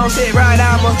broke just don't sit right,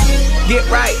 I'ma get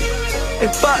right.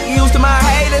 And fuck you to my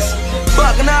haters,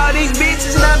 fucking all these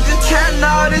bitches, and I'm just counting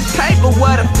all this paper.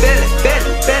 What a feeling.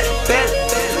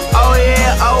 Oh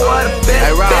yeah, oh what a feeling.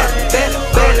 Hey Rob,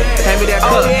 hand me that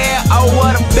cup. Oh yeah, oh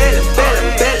what a feeling.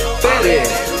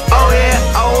 Oh yeah,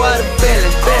 oh what a feeling.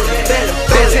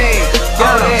 15,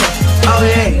 oh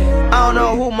yeah. I don't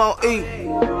know who more eat,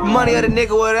 money or the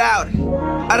nigga without it.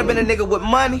 I'd have been a nigga with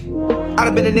money, I'd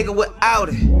have been a nigga without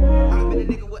it.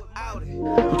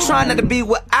 I'm trying not to be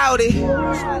without it,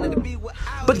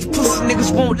 but these pussy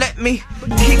niggas won't let me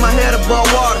keep my head above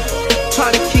water,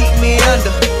 trying to keep me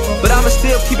under. But I'ma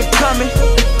still keep it coming,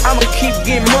 I'ma keep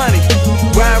getting money.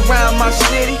 Ride around my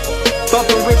city,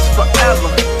 bumping rich forever,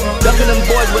 ducking them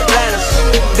boys with ladders.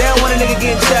 They don't want a nigga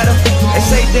getting cheddar. They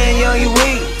say, damn young, you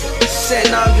weak. Said,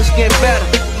 nah, I'm just getting better.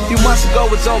 A few months ago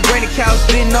was on granny couch,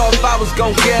 didn't know if I was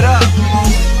gon' get up,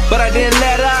 but I didn't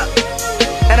let up,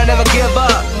 and I never give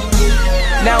up.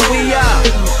 Now we up,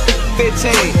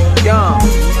 15, young.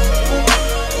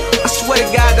 I swear to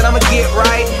God that I'ma get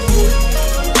right.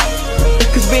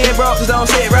 Cause being broke just don't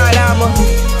sit right, I'ma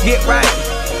get right.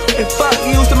 And fuck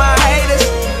you to my haters,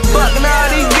 fucking all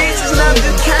these bitches, and I'm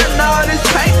just counting all this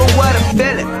paper. What a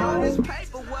feeling.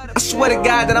 I swear to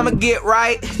God that I'ma get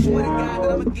right.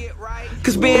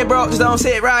 Cause being broke just don't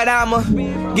sit right, I'ma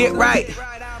get right.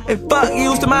 And fuck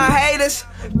you to my haters,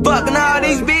 fucking all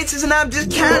these bitches, and I'm just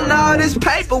counting all this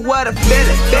paper. What a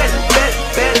feeling.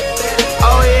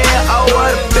 Oh yeah, oh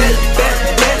what a feeling.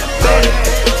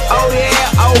 Oh yeah,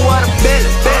 oh what a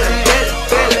feeling.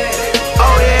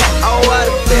 Oh yeah, oh what a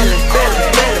feeling.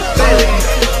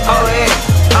 Oh yeah,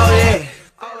 oh yeah.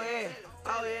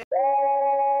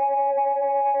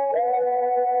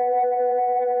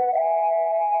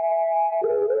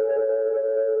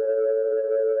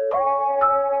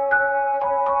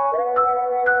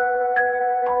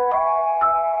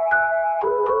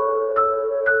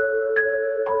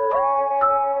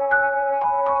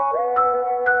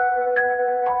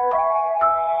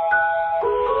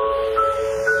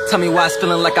 Tell me why it's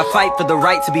feeling like I fight for the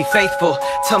right to be faithful.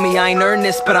 Tell me I ain't earned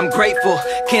this, but I'm grateful.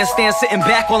 Can't stand sitting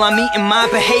back while I'm eating mine,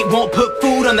 but hate won't put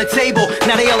food on the table.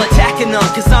 Now they all attacking them,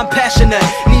 cause I'm passionate.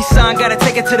 Nissan gotta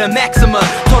take it to the maxima.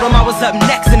 Told them I was up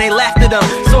next and they laughed at them,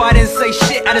 so I didn't say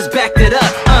shit, I just backed it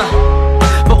up.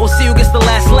 But we'll see who gets the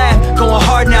last laugh. Going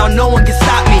hard now, no one can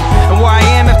stop me. And where I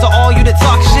am after all you to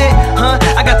talk shit,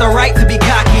 I got the right to be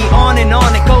cocky. On and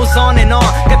on, it goes on and on.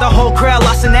 Got the whole crowd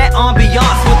lost in that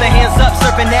ambiance, with the hands up,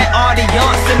 surfing that audience.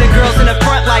 And the girls in the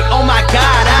front like, oh my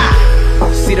God,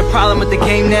 See the problem with the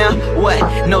game now? What?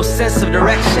 No sense of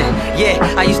direction. Yeah,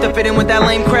 I used to fit in with that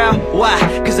lame crowd. Why?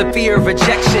 Cause of fear of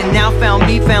rejection. Now found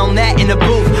me, found that in the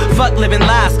booth. Fuck living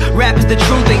lies, rap is the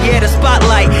truth. And yeah, the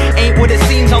spotlight ain't what it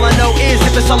seems. All I know is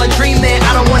if it's all a dream, then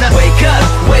I don't wanna wake up,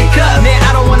 man,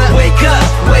 I don't wanna wake up,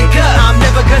 I'm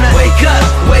never gonna wake up,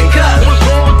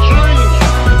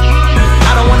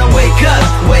 I don't wanna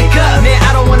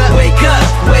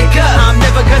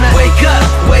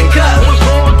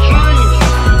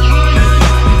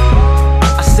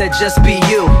just be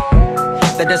you.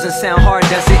 That doesn't sound hard,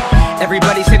 does it?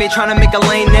 Everybody say they tryna make a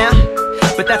lane now,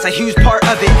 but that's a huge part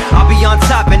of it. I'll be on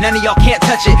top and none of y'all can't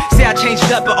touch it. Say I changed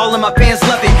up, but all of my fans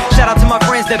love it. Shout out to my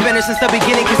friends that been here since the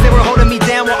beginning, cause they were holding me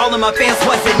down while all of my fans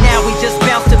wasn't. Now we just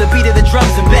bounce to the beat of the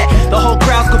drums and bet the whole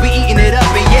crowd's gonna be eating it up.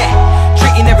 And yeah,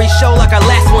 treating every show like our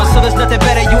last one, so there's nothing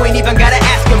better, you ain't even gotta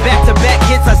ask them. Back to back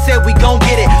hits, I said we gon'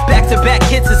 get it. Back to back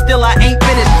hits and still I ain't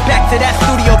finished. Back to that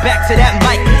studio, back to that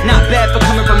mic. Not bad for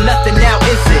coming from nothing now,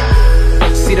 is it?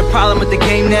 See the problem with the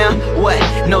game now? What?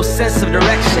 No sense of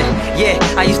direction. Yeah,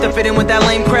 I used to fit in with that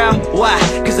lame crowd. Why?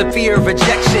 Cause of fear of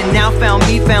rejection. Now found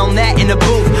me, found that in the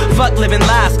booth. Fuck living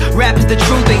lies, rap is the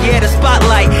truth. And yeah, the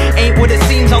spotlight ain't what it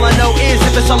seems. All I know is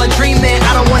if it's all a dream, man,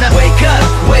 I don't wanna wake up,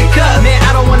 man,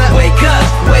 I don't wanna wake up,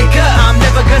 I'm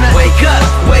never gonna wake up,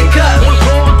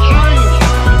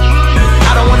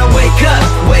 I don't wanna wake up,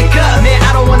 man,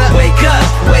 I don't wanna wake up,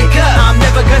 I'm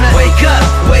never gonna wake up,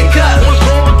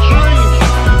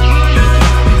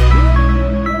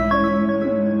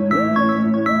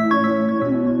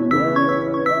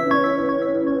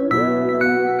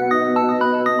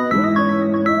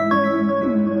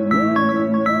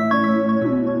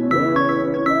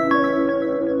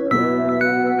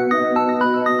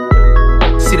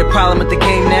 See the problem with the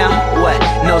game now? What?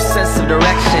 No sense of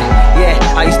direction. Yeah,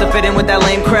 I used to fit in with that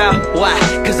lame crowd. Why?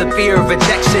 Cause of fear of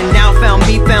rejection. Now found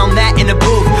me, found that in the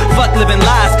booth. Fuck living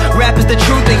lies, rap is the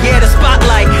truth. And yeah, the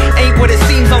spotlight ain't what it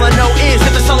seems. All I know is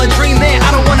if it's all a dream, man,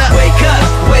 I don't wanna wake up,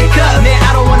 man,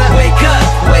 I don't wanna wake up,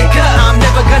 I'm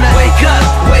never gonna wake up,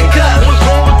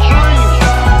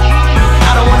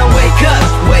 I don't wanna wake up,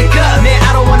 man,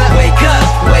 I don't wanna wake up,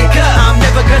 I'm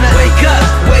never gonna wake up,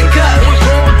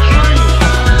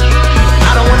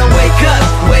 I don't wanna wake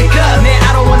up, man,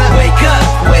 I don't wanna wake up,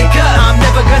 I'm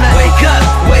never gonna wake up,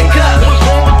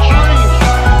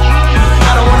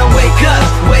 I don't wanna wake up,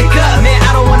 man,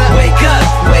 I don't wanna wake up,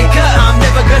 I'm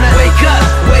never gonna wake up,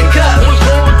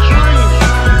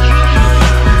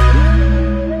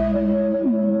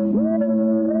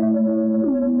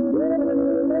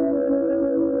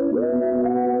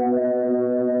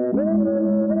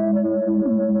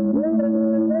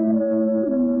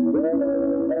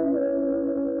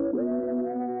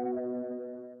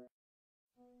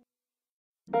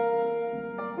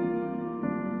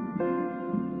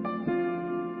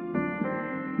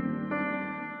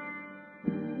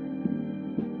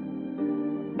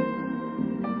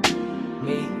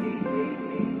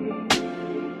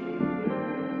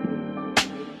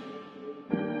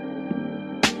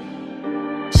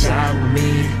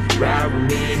 Ride with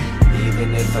me,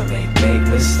 even if I make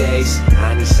mistakes.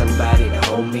 I need somebody to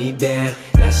hold me down.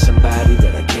 That's somebody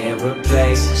that I can't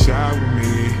replace. Shine with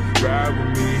me, ride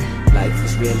with me. Life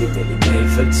is really made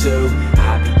for two.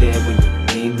 I'll be there when you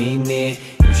need me near.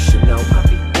 You should know I'll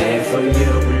be there for you.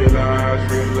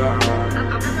 Realize,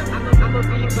 I'ma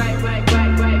be right,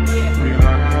 yeah.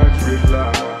 realize, I'ma be right, yeah.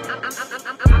 realize.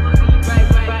 I'ma be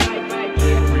right,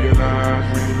 yeah.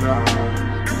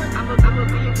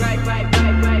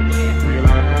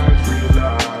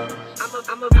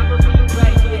 I'ma be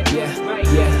right here.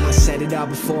 Yeah, I said it all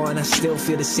before and I still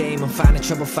feel the same. I'm finding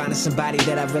trouble finding somebody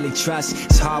that I really trust.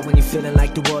 It's hard when you're feeling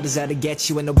like the world is out to get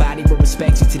you, and nobody will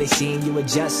respect you till they seen you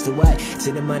adjust. To what?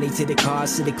 To the money, to the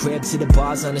cars, to the crib, to the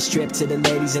bars on the strip, to the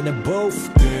ladies in the booth.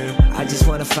 I just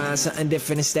wanna find something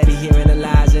different instead of hearing the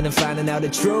lies and then finding out the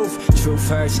truth. Truth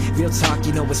hurts, real talk,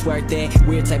 you know it's worth it.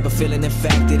 Weird type of feeling, in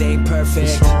fact, it ain't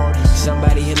perfect.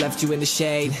 Somebody had left you in the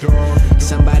shade,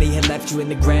 somebody had left you in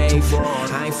the grave.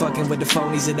 I ain't fucking with the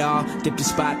phonies at all. Dip the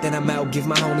spot, then I'm out, give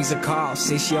my homies a call.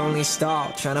 Say she only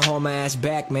installed, tryna hold my ass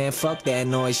back, man, fuck that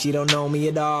noise, she don't know me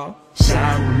at all.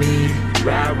 Shine with me,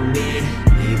 ride with me.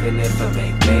 Even if I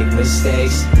make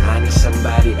mistakes, I need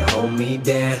somebody to hold me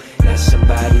down. That's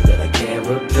somebody that I can't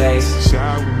replace.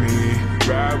 Shine with me,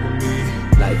 ride with me.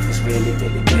 Life was really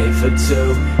made for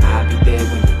two. I'll be there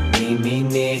when you need me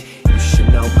near. You should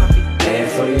know I'll be there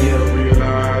for you.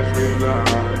 Realize.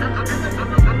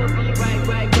 I'ma be right,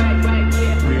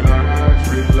 yeah. Realize. I'ma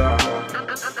be right, yeah. Realize.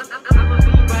 I'ma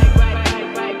be right,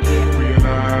 yeah.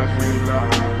 Realize.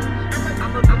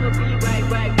 I'ma be right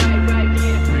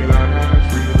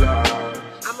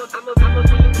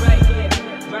here.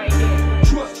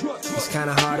 It's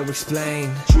kinda hard to explain.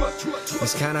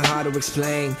 It's kinda hard to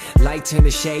explain. Light turned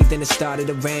to shade, then it started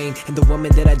to rain. And the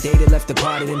woman that I dated left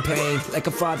departed in pain. Like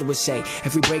a father would say,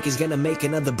 every break is gonna make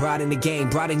another bride in the game.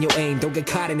 Broaden your aim, don't get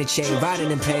caught in the chain. Riding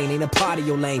in pain ain't a part of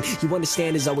your lane. You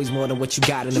understand there's always more than what you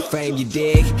got in the frame, you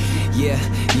dig? Yeah,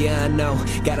 I know.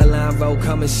 Got a line road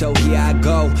coming, so here I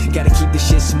go. Gotta keep the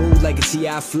shit smooth like a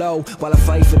T.I. flow, while I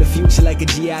fight for the future like a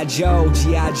G.I. Joe.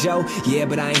 G.I. Joe? Yeah,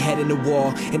 but I ain't heading to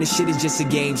war. And this shit is just a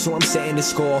game, so I'm setting the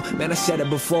score. Man, I said it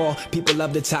before. People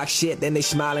love to talk shit, then they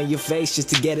smile in your face just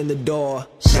to get in the door.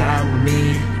 Shine with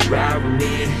me, ride with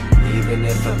me. Even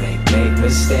if I make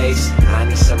mistakes, I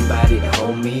need somebody to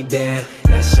hold me down.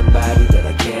 That's somebody that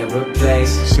I can't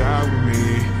replace. Shine with me,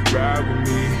 ride with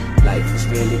me. Life is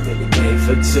really made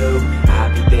for two. I'll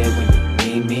be there when you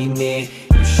need me near.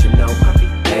 You should know I'll be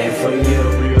there for you.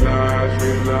 Realize,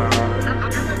 realize.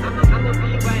 I'ma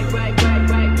be right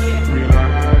here.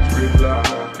 Realize,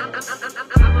 realize.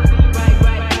 I'ma be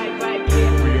right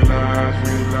here. Realize,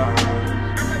 realize.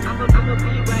 I'ma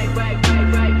be right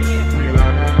here.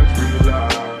 Realize,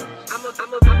 realize.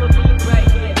 I'ma be right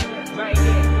here.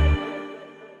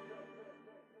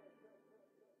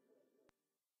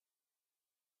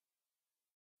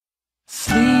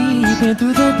 Sleeping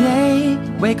through the day,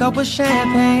 wake up with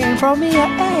champagne. Throw me a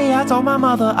A, I told my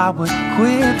mother I would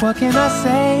quit. What can I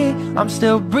say? I'm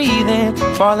still breathing,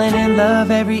 falling in love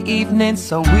every evening.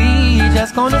 So we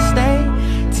just gonna stay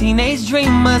teenage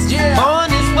dreamers, on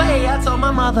this way. I told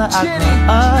my mother I grew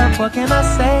up. What can I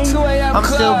say? I'm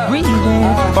still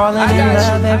breathing, falling in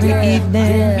love every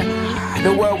evening.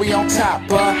 The world we on top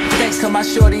of. Thanks to my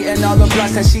shorty and all the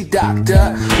blunts that she docked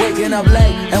up. Waking up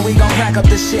late and we gon' crack up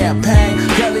the champagne.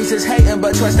 Girlies is hating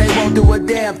but trust they won't do a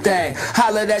damn thing.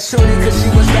 Holla that shorty cause she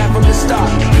was bad from the start.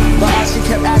 But all she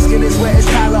kept asking is where is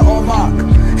Tyler or Mark.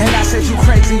 And I said you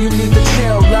crazy, you need to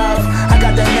chill, love. I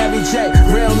got that Mary J,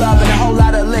 real love and a whole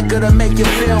lot of liquor to make you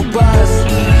feel buzz.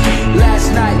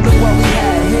 Last night, look what we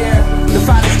had here. The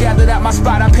finest gathered at my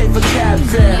spot, I paid for cab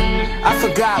fare. I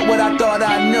forgot what I thought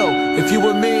I knew. If you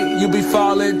were me, you'd be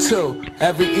falling too.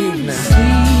 Every evening.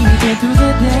 Sleeping through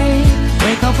the day,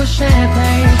 wake up with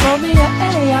champagne. Throw me an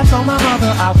A, I told my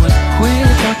mother I would quit.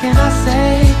 What can I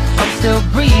say? I'm still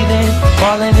breathing,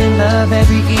 falling in love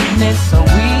every evening. So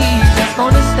we just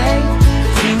gonna stay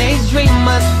teenage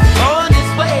dreamers, on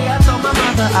this way. I told my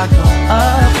mother I go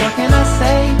up. What can I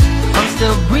say? I'm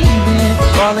still breathing,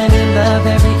 falling in love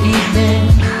every evening.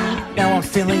 Now I'm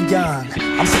feeling young,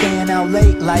 I'm staying out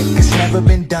late like it's never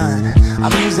been done.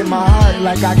 I'm using my heart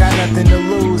like I got nothing to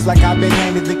lose, like I've been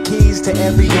handed the keys to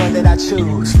every door that I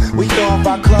choose. We throw off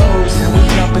our clothes and we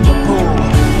jump in the pool,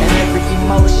 and every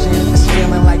emotion is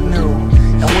feeling like new.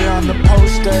 And we're on the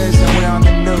posters and we're on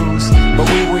the news, but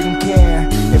we wouldn't care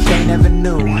if they never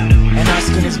knew. And our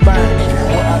skin is burning,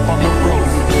 we're up on the roof.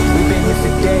 We've been here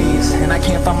for days and I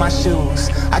can't find my shoes.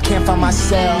 I can't find my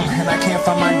cell and I can't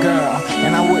find my girl.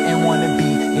 And I wouldn't want to be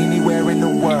anywhere in the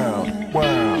world.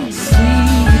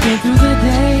 Sleeping through the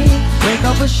day, wake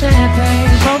up with champagne.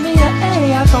 Throw me an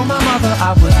A, I told my mother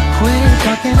I would quit.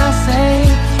 What can I say?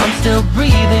 I'm still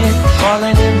breathing,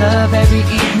 falling in love every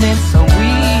evening. So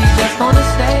we just gonna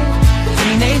stay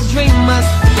teenage dreamers,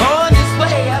 on this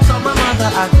way. I told my mother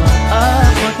I grew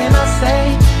up. What can I say?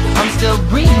 I'm still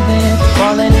breathing,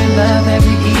 falling in love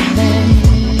every evening.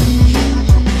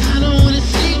 I don't wanna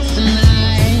sleep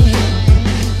tonight.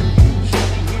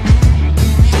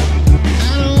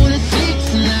 I don't wanna sleep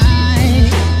tonight.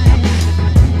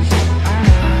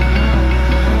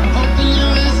 Open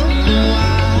your eyes, open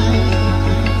wide.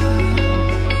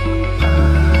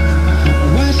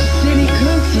 Watch the city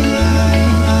come to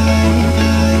life.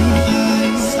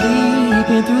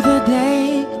 Sleeping through the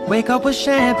day, wake up with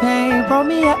champagne. Brought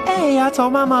me an A, I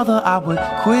told my mother I would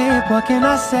quit. What can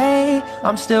I say?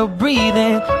 I'm still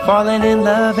breathing, falling in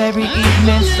love every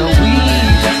evening. So we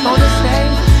just gonna stay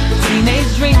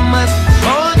teenage dreamers,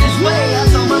 on this way. I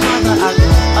told my mother I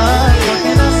grew up. What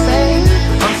can I say?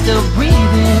 I'm still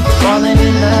breathing, falling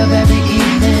in love every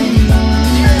evening.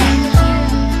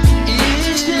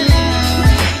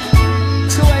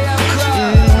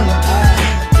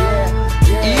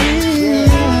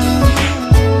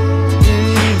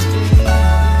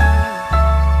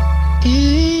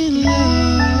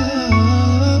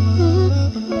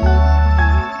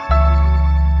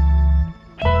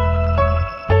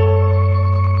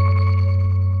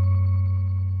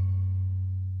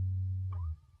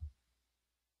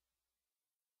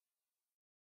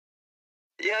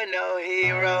 You're no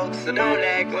hero, so don't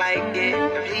act like it.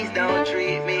 And please don't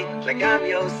treat me like I'm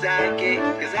your sidekick.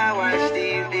 Cause I watch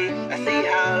TV, I see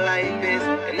how life is,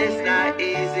 and it's not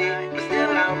easy. But still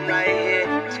I'm right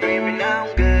here, screaming I'm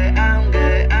good, I'm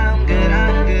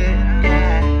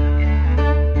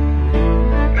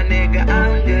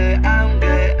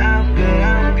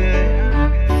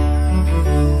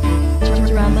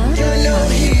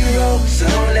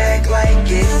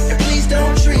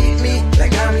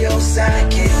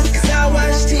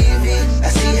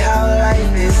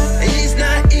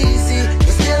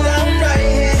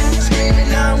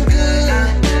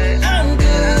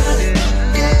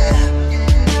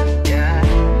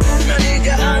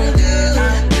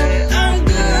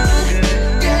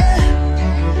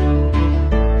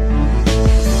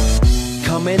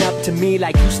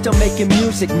like, you still making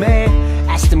music, man?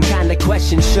 Ask them kind of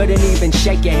questions, shouldn't even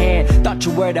shake your hand. Thought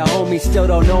you were the homie, still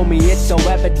don't know me, it's so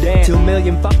evident. 2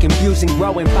 million fucking views and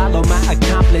growing, follow my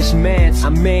accomplishments. I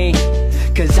mean,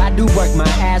 cause I do work my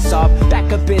ass off.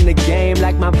 Back up in the game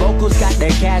like my vocals got their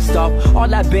cast off.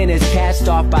 All I've been is cast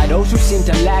off by those who seem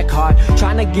to lack heart.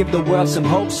 Trying to give the world some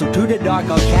hope, so to the dark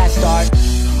I'll cast art.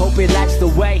 Hope it lights the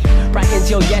way, bright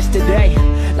until yesterday.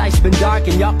 Life's been dark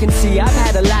and y'all can see I've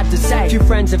had a lot to say. Few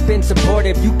friends have been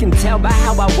supportive, you can tell by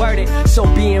how I word it. So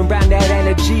being around that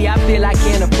energy, I feel I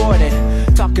can't afford it.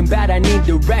 Talking about I need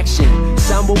direction,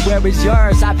 son, well, where is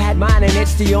yours? I've had mine and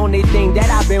it's the only thing that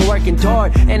I've been working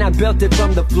toward. And I built it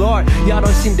from the floor, y'all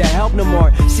don't seem to help no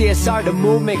more. CSR the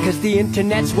movement, cause the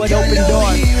internet's what opened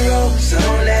doors. You're no hero, so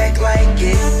don't act like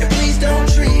it. And please don't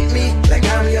treat me like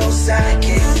I'm your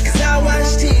sidekick. Cause I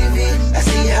watch TV, I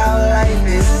see how life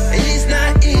is. And it's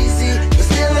not easy, but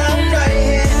still I'm right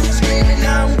here, screaming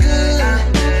I'm good,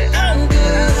 I'm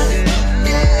good,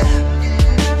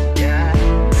 yeah.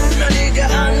 My nigga,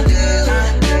 I'm good,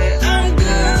 I'm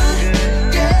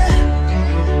good, yeah.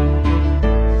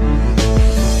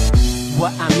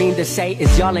 What I mean to say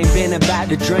is y'all ain't been about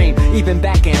the dream. Even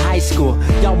back in high school,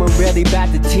 y'all weren't really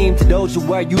about the team. To those who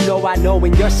were, you know I know,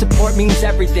 and your support means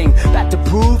everything. About to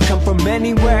prove, come from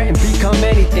anywhere and become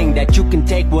anything. That you can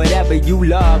take whatever you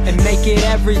love and make it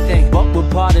everything. But we're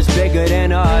part is bigger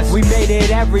than us, we made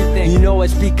it everything. You know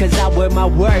it's because I wear my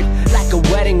word like a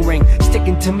wedding ring.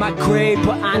 Sticking to my creed,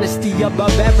 put honesty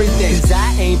above everything. Cause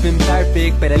I ain't been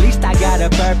perfect, but at least I got a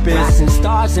purpose. Rising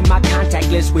stars in my contact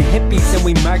list with hippies and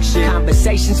we murk shit.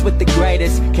 Conversations with the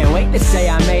greatest, can't wait to say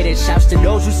I made it. Shouts to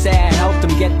those who say I helped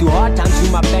them get through hard times,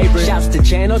 you my favorite. Shouts to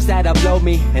channels that upload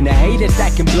me and the haters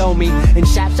that can blow me. And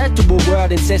shouts out to a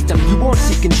world and system you won't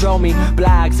see control me.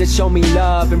 Blogs that show me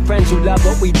love and friends who love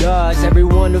what we does.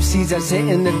 Everyone who sees us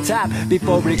hitting the top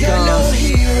before it comes. You're no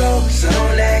hero, so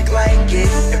don't act like it.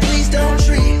 And please don't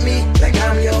treat me like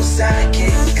I'm your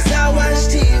sidekick. Cause I watch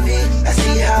TV, I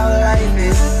see how life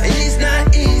is. And it's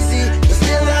not easy, but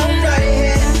still I'm right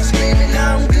here, screaming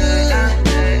I'm good,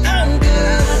 I'm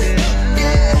good,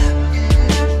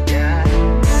 yeah.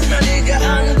 My nigga,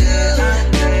 I'm good,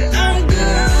 I'm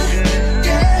good,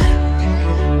 yeah.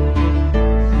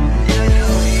 You're no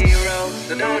hero,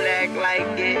 so don't act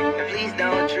like it. And please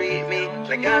don't treat me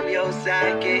like I'm your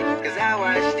sidekick. Cause I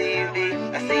watch TV,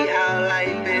 I see how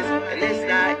life is. And it's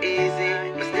not easy,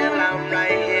 but still I'm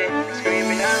right here,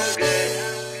 screaming I'm good.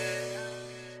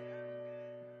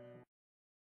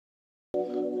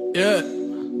 Yeah.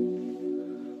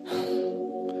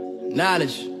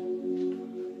 Knowledge.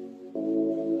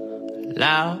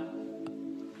 Loud.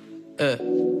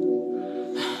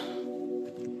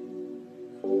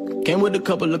 Came with a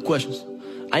couple of questions.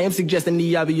 I am suggesting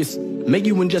the obvious. Make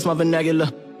you ingest my vernacular.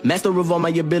 Master of all my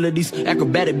abilities.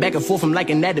 Acrobatic back and forth, I'm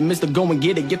liking that. And Mr. Go and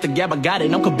get it, get the gab, I got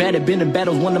it. I'm combative, been in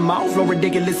battles, won them all. Flow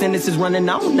ridiculous, sentences running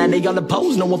on. Now they all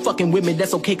opposed, no one fucking with me.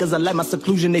 That's okay, cause I like my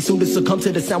seclusion. They soon to succumb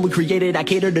to the sound we created. I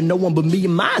cater to no one but me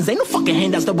and mine. Ain't no fucking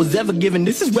handouts that was ever given.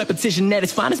 This is repetition at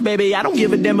its finest, baby. I don't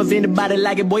give a damn if anybody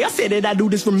like it. Boy, I said it, I do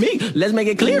this for me. Let's make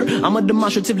it clear, I'm a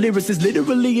demonstrative lyricist.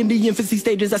 Literally in the infancy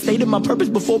stages, I stated my purpose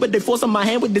before, but they force on my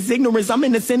hand with this ignorance. I'm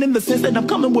innocent in the sense that I'm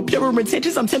coming with purer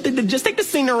intentions. I'm tempted to just take the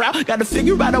scenery out. Gotta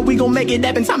figure out how we gon' make it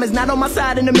happen. Time is not on my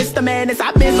side in the midst of madness.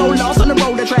 I've been so lost on the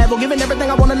road to travel, giving everything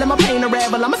I wanna, let my pain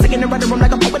unravel. I'm a sick in the writing room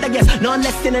like a poet, I guess. None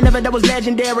less than ever, that was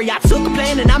legendary. I took a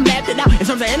plan and I mapped it out. In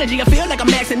terms of energy, I feel like I'm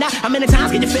maxing out. How many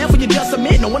times can you fail for you just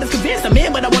submit? No one is convinced I'm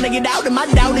in, but I wanna get out, and my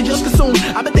doubt is just consumed.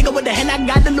 I've been thinking what the hell I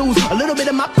got to lose. A little bit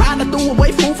of my pride I threw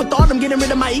away, food for thought. I'm getting rid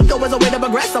of my ego as a way to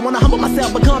progress. I wanna humble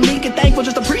myself, become meek and thankful.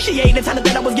 Just appreciate the talent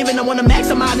that I was given. I wanna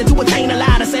maximize it to attain a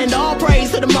lot. I send all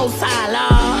praise to the Most High,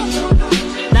 Lord.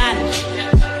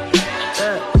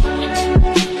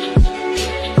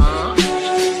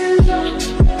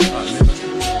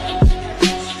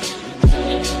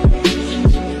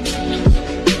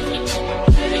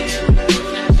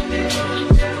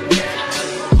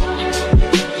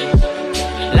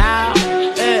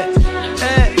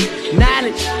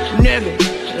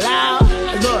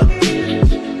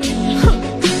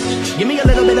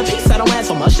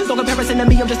 Just no comparison to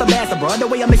me, I'm just a bastard, bro. The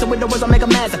way I mix it with the words, I make a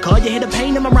massacre. You hear the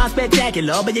pain in my rhyme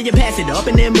spectacular, but yeah, you pass it up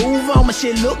and then move on. My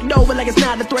shit looked over like it's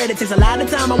not a threat. It takes a lot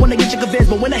of time, I wanna get you convinced,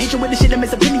 but when I hit you with the shit, I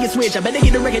miss a opinion switch. I better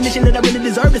get the recognition that I really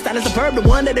deserve. The style is superb, the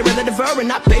one that they rather defer and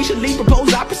not patiently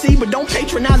propose. I proceed, but don't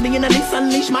patronize me and at least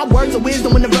unleash my words of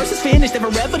wisdom when the verse is finished. They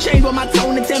forever change with my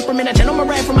tone and temperament. I channel my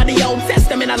rap from out the Old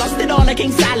Testament. I lost it all like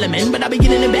King Solomon, but I be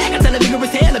getting it back. I tell a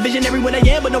vigorous tale, a visionary what I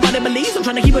am, but nobody believes. I'm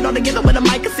trying to keep it all together with a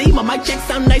mic. I see my mic check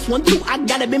sound nice. nice one too. I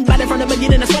got it, been by it from the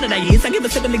beginning, I swear that I is. I give a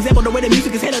simple example, the way the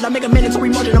music is headed. I make a mandatory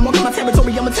margin, I'm on my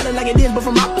territory, I'ma tell it like it is. But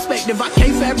from my perspective, I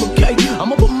can't fabricate.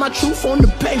 I'ma put my truth on the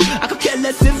page. I could care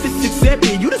less if it's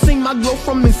accepted. You done seen my growth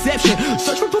from inception.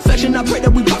 Search for perfection, I pray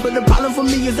that we pop it. The problem for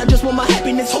me is I just want my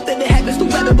happiness. Hope that it happens through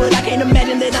weather, but I can't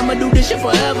imagine that I'ma do this shit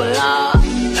forever, Lord.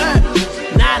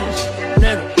 Knowledge,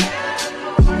 nigga.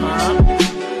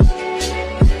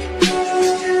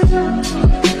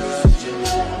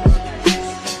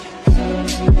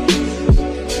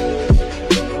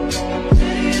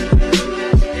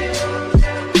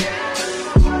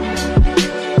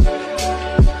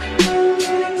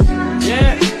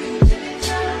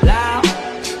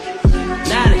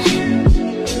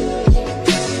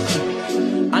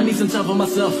 For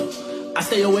myself, I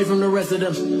stay away from the rest of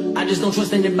them. I just don't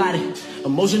trust anybody.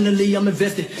 Emotionally, I'm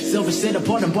invested. Selfish, set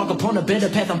apart, and walk upon a better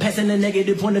path. I'm passing a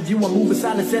negative point of view. I'm moving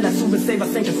silent, said I soothe and save. I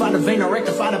sanctify the vein, I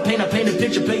rectify the pain. I paint a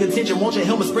picture, pay attention. Won't you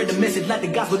help me spread the message like the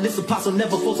gospel? This apostle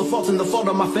never falls or faults in the fault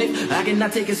of my faith. I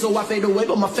cannot take it, so I fade away.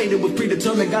 But my fate, it was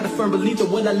predetermined. Got a firm belief that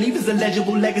what I leave is a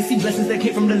legible legacy. Blessings that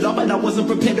came from the law, but I wasn't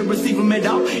prepared to receive them at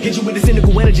all. Hit you with a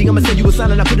cynical energy. I'ma send you a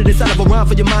sign and I put it inside of a rhyme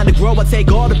for your mind to grow. I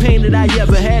take all the pain that I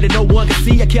ever had and no one can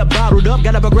see. I kept bottled up,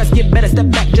 gotta progress, get better, step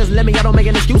back. Just let me, I don't make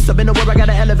an excuse. I've been to where I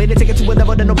gotta elevate it, take it to a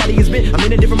level that nobody has been. I'm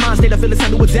in a different mind state, I feel it's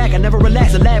time to attack. I never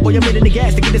relax, a lad, boy, I'm hitting the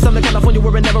gas. To get to Southern California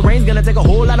where it never rains. Gonna take a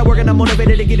whole lot of work and I'm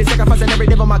motivated to get it, sacrificing every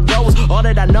day for my goals. All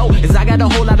that I know is I got a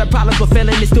whole lot of problems, but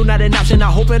failing is still not an option.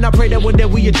 I hope and I pray that one day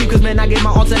we achieve, cause man, I gave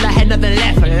my all till I had nothing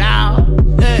left. Loud,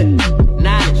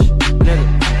 knowledge,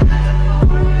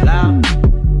 nigga. Loud.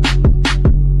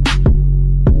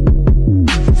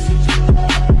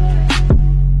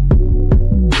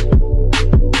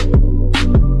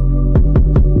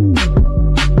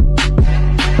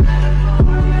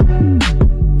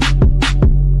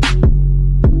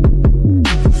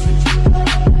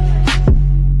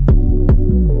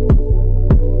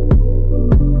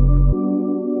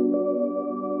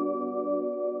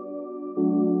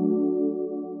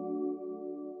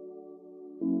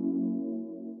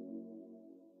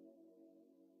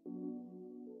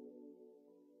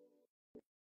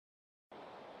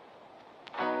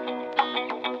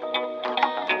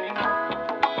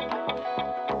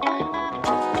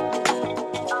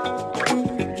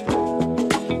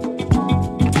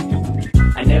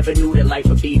 Never knew that life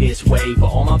would be this way. For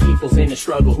all my peoples in the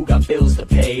struggle who got bills to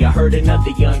pay. I heard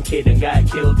another young kid and got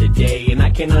killed today. And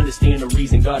I can understand the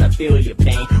reason, God, I feel your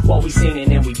pain. While we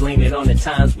sinning and we blame it on the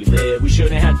times we live. We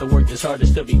shouldn't have to work this hard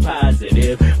just to be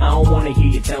positive. I don't want to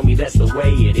hear you tell me that's the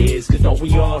way it is. Cause don't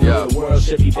we all know the world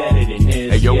should be better than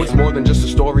this. Hey yo, it's more than just a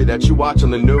story that you watch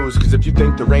on the news. Cause if you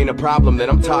think there ain't a problem,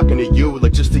 then I'm talking to you.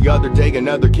 Like just the other day,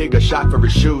 another kid got shot for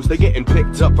his shoes. They getting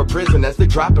picked up for prison as they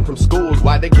dropping from schools.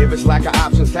 Why they give us lack of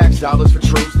options, tax dollars for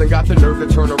troops. They got the nerve to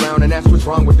turn around and ask what's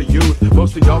wrong with the youth.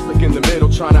 Most of y'all stuck in the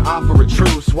middle trying to offer a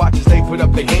truce. Watch as they put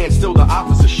up their hands, still the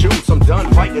officer shoots. I'm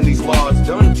done fighting these laws,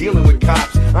 done dealing with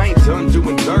cops. I ain't done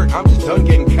doing dirt, I'm just done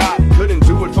getting caught. Couldn't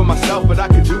do it for myself, but I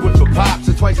could do it for pops.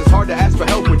 It's twice as hard to ask for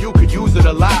help when you could use it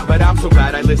a lot. But I'm so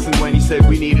glad I listened when he said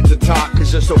we needed to talk.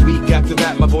 Cause just a week after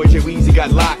that, my boy Jay Weezy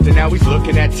got locked. And now he's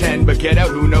looking at 10, but get out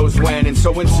who knows when. And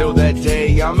so until that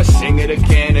day, I'ma sing it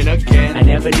again and again. I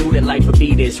never knew that life would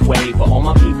be this way. For all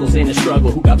my peoples in the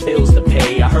struggle who got bills to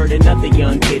pay. I heard another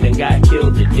young kid and got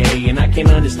killed today. And I can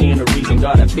understand the reason,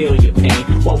 God, I feel your pain.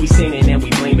 While we sinning and we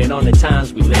blame it on the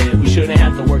times we live. We shouldn't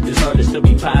have to work this hard just to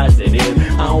be positive.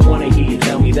 I don't wanna hear you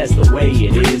tell me that's the way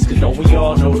it is. Cause don't we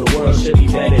all know the world should be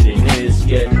better than this.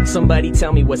 Yeah, somebody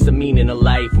tell me what's the meaning of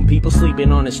life. When people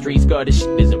sleeping on the streets, God, this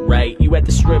shit isn't right. You at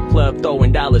the strip club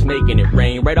throwing dollars, making it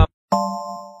rain. Right off.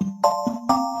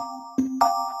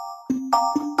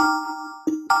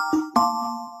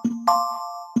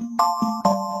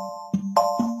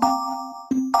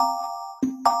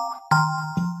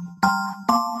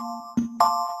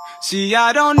 See,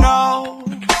 I don't know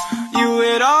you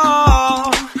at all,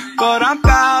 but I'm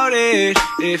bout it.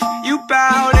 If you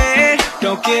bout it,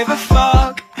 don't give a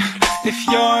fuck if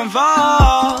you're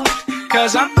involved.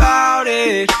 Cause I'm bout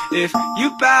it. If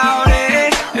you bout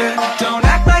it, yeah. Don't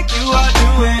act like you are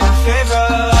doing a favor,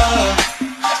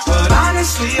 but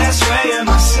honestly I swear you're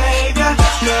my savior,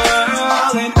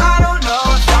 girl. And I don't know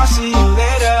if I'll see you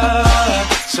later.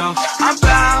 So I'm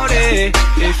bout it.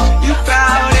 If you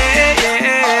bout it,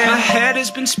 yeah. My head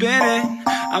has been spinning,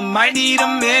 I might need a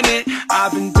minute.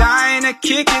 I've been dying to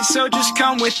kick it, so just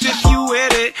come with if you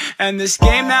with it. And this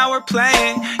game that we're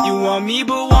playing, you want me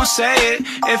but won't say it.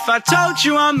 If I told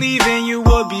you I'm leaving, you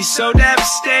would be so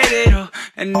devastated. Oh,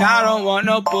 and I don't want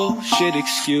no bullshit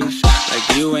excuse,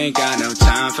 like you ain't got no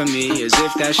time for me, as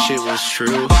if that shit was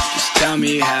true. Just tell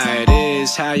me how it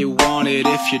is, how you want it.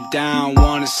 If you're down,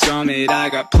 want a summit, I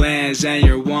got plans and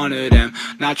you're one of them.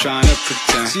 Not trying to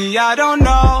pretend. See, I don't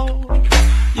know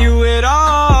you at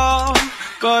all,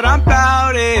 but I'm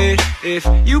bout it. If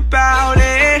you bout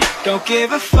it, don't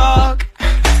give a fuck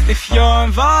if you're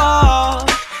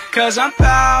involved, cause I'm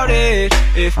bout it.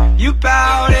 If you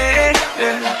bout it,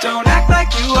 yeah. Don't act like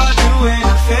you are doing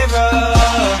a favor,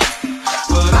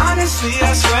 but honestly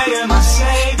I swear you're my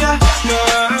savior,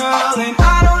 girl. And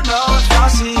I don't know if I'll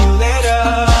see you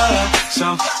later,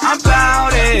 so I'm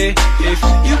bout it. If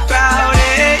you bout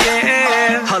it,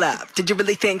 yeah. Hold up, did you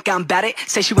really think I'm bout it?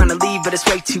 Say she wanna leave, but it's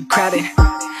way too crowded.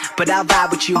 But I'll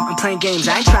vibe with you, I'm playing games,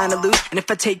 I ain't trying to lose. And if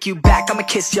I take you back, I'ma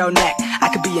kiss your neck. I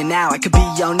could be your now, I could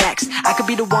be your next. I could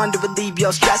be the one to relieve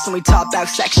your stress. When we talk about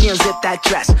sex, she unzip that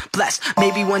dress. Bless,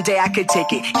 maybe one day I could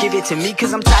take it. Give it to me,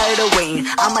 cause I'm tired of waiting.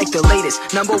 I'm like the latest,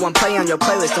 #1 play on your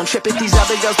playlist. Don't trip if these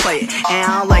other girls play it.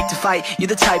 And I don't like to fight, you're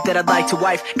the type that I'd like to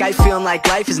wife. Guy feeling like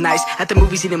life is nice, at the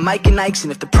movies eating Mike and Ike's.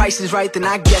 And if the price is right, then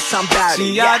I guess I'm bout it.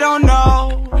 See, yeah. I don't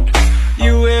know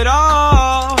you at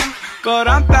all, but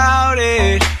I'm bout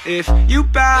it. If you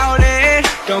bout it,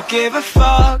 don't give a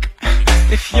fuck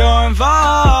if you're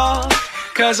involved,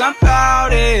 cause I'm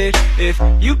bout it. If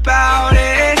you bout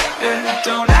it, yeah.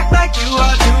 Don't act like you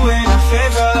are doing a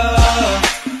favor,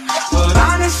 but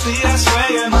honestly I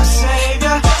swear you're my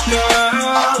savior,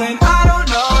 girl. And I don't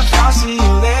know if I'll see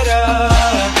you later,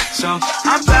 so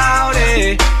I'm bout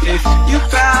it. If you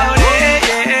bout it,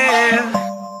 yeah.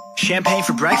 Champagne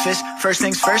for breakfast, first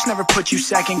things first, never put you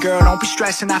second. Girl, don't be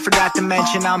stressing, I forgot to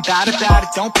mention I'm bout it,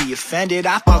 don't be offended.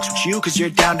 I fucks with you cause you're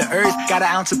down to earth. Got an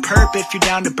ounce of perp if you're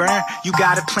down to burn. You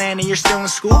got a plan and you're still in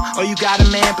school, or you got a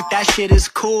man but that shit is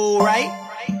cool, right?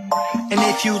 And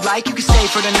if you like, you can stay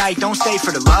for the night. Don't stay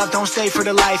for the love, don't stay for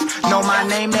the life. Know my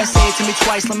name, then say it to me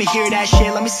twice. Let me hear that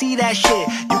shit, let me see that shit.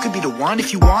 You could be the one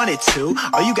if you wanted to,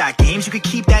 or you got games, you could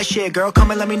keep that shit. Girl, come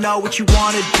and let me know what you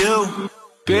wanna do.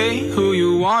 Be who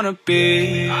you wanna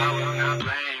be, I will not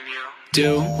blame you.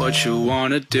 Do what you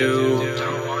wanna do,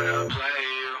 don't wanna play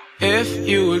you. If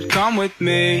you would come with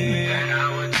me, then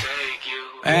I would take you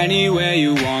anywhere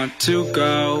you want to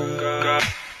go.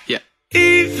 Yeah.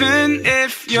 Even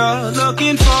if you're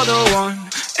looking for the one,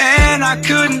 and I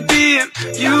couldn't be him,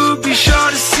 you'd be sure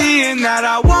to see in that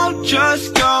I won't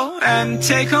just go and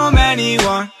take home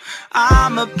anyone.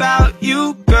 I'm about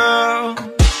you, girl.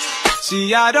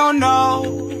 See, I don't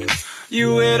know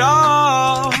you at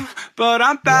all, but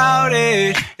I'm bout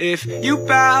it. If you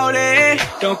bout it,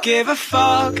 don't give a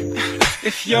fuck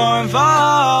if you're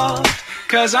involved,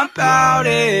 cause I'm bout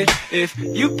it. If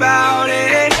you bout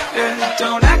it, yeah.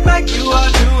 Don't act like you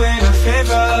are doing a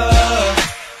favor,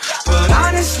 but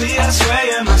honestly I swear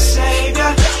you're my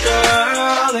savior,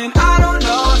 girl. And I don't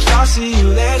know if I'll see you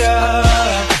later,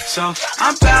 so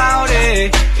I'm bout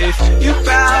it. If you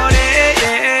bout it,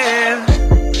 yeah.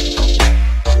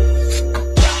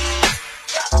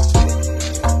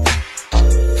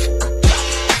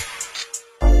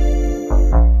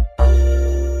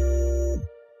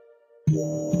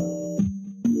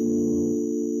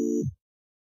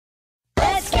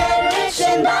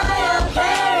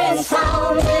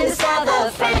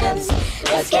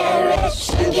 Let's get rich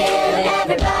and give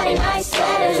everybody nice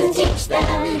sweaters and teach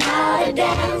them how to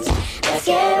dance. Let's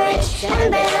get rich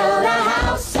and build a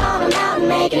house on a mountain,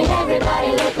 making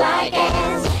everybody look like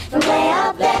ants. From way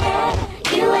up there,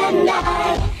 you and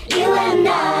I, you and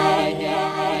I.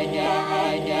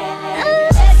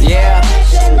 Yeah.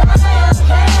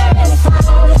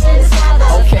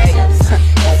 Okay.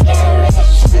 Let's get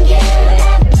rich and give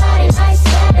everybody nice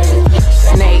sweaters and teach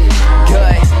them. Snake,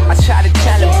 good. I try to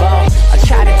tell him, Bo. I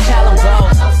try to tell him, Bo.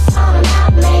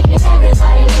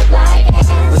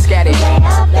 Let's get it.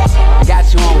 I got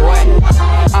you on what?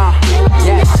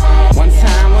 Yes. One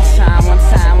time.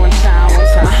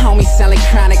 My homie selling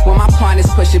chronic while my partner's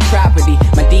pushing property.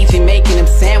 My DJ making him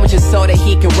sandwiches so that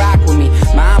he can rock with me.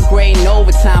 Mom grading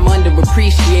overtime,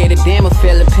 underappreciated. Damn, I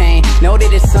feel the pain. Know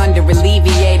that it's under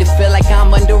alleviated. Feel like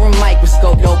I'm under a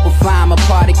microscope. Dopify my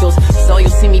particles. So you'll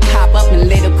see me pop up in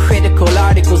little critical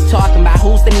articles talking about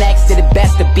who's the next to the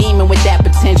best of beaming with that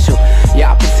potential.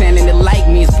 Y'all pretending to like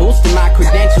me is boosting my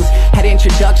credentials. Had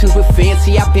introductions with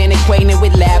fancy, I've been acquainted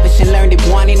with lavish, and learned that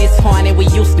wanting is haunted. We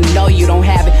used to know you don't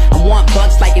have it. I want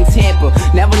bucks like in Tampa,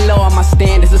 never lower my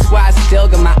standards. That's why I still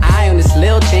got my eye on this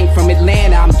little thing from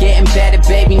Atlanta. I'm getting better,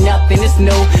 baby, nothing is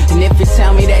new. And if you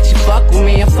tell me that you fuck with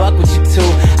me, I fuck with you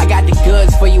too. I got the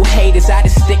goods for you haters, I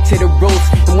just stick to the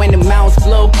roots. And when the mountains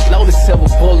blow, blow the silver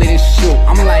bullet and shoot.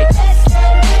 I'm like,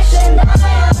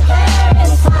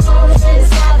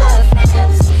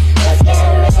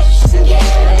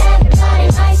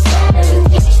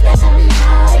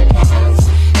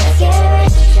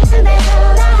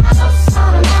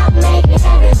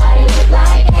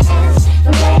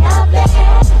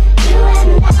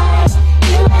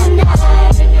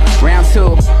 round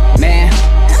two, man.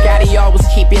 Gotta always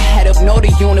keep your head up, know the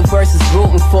universe is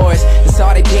rooting for us. It's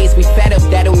all the days we fed up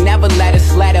that'll never let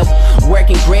us let up.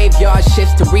 Working graveyard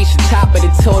shifts to reach the top of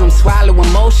the totem. Swallow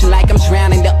emotion like I'm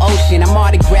drowning the ocean. I'm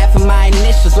autographing my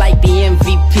initials like the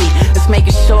MVP. Let's make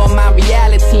it sure my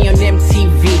reality on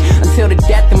MTV. Until the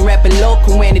death I'm rapping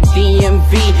local in the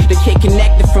DMV. The kid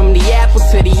connected from the Apple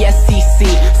to the SEC.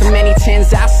 So many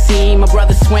tens I see, my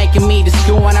brother swanking me, just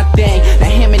doing our thing. Now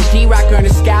him and D-Rock earned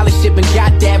a scholarship and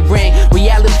got that ring. We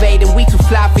elevated, we too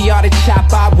fly for y'all to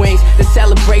chop our wings. The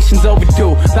celebration's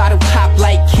overdue, bottle pop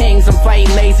like kings. I'm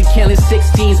fighting lazy, killing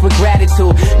 16s with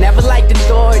gratitude. Never liked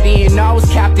authority and always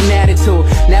kept an attitude.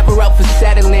 Never up for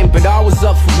settling, but always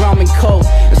up for rum and coke.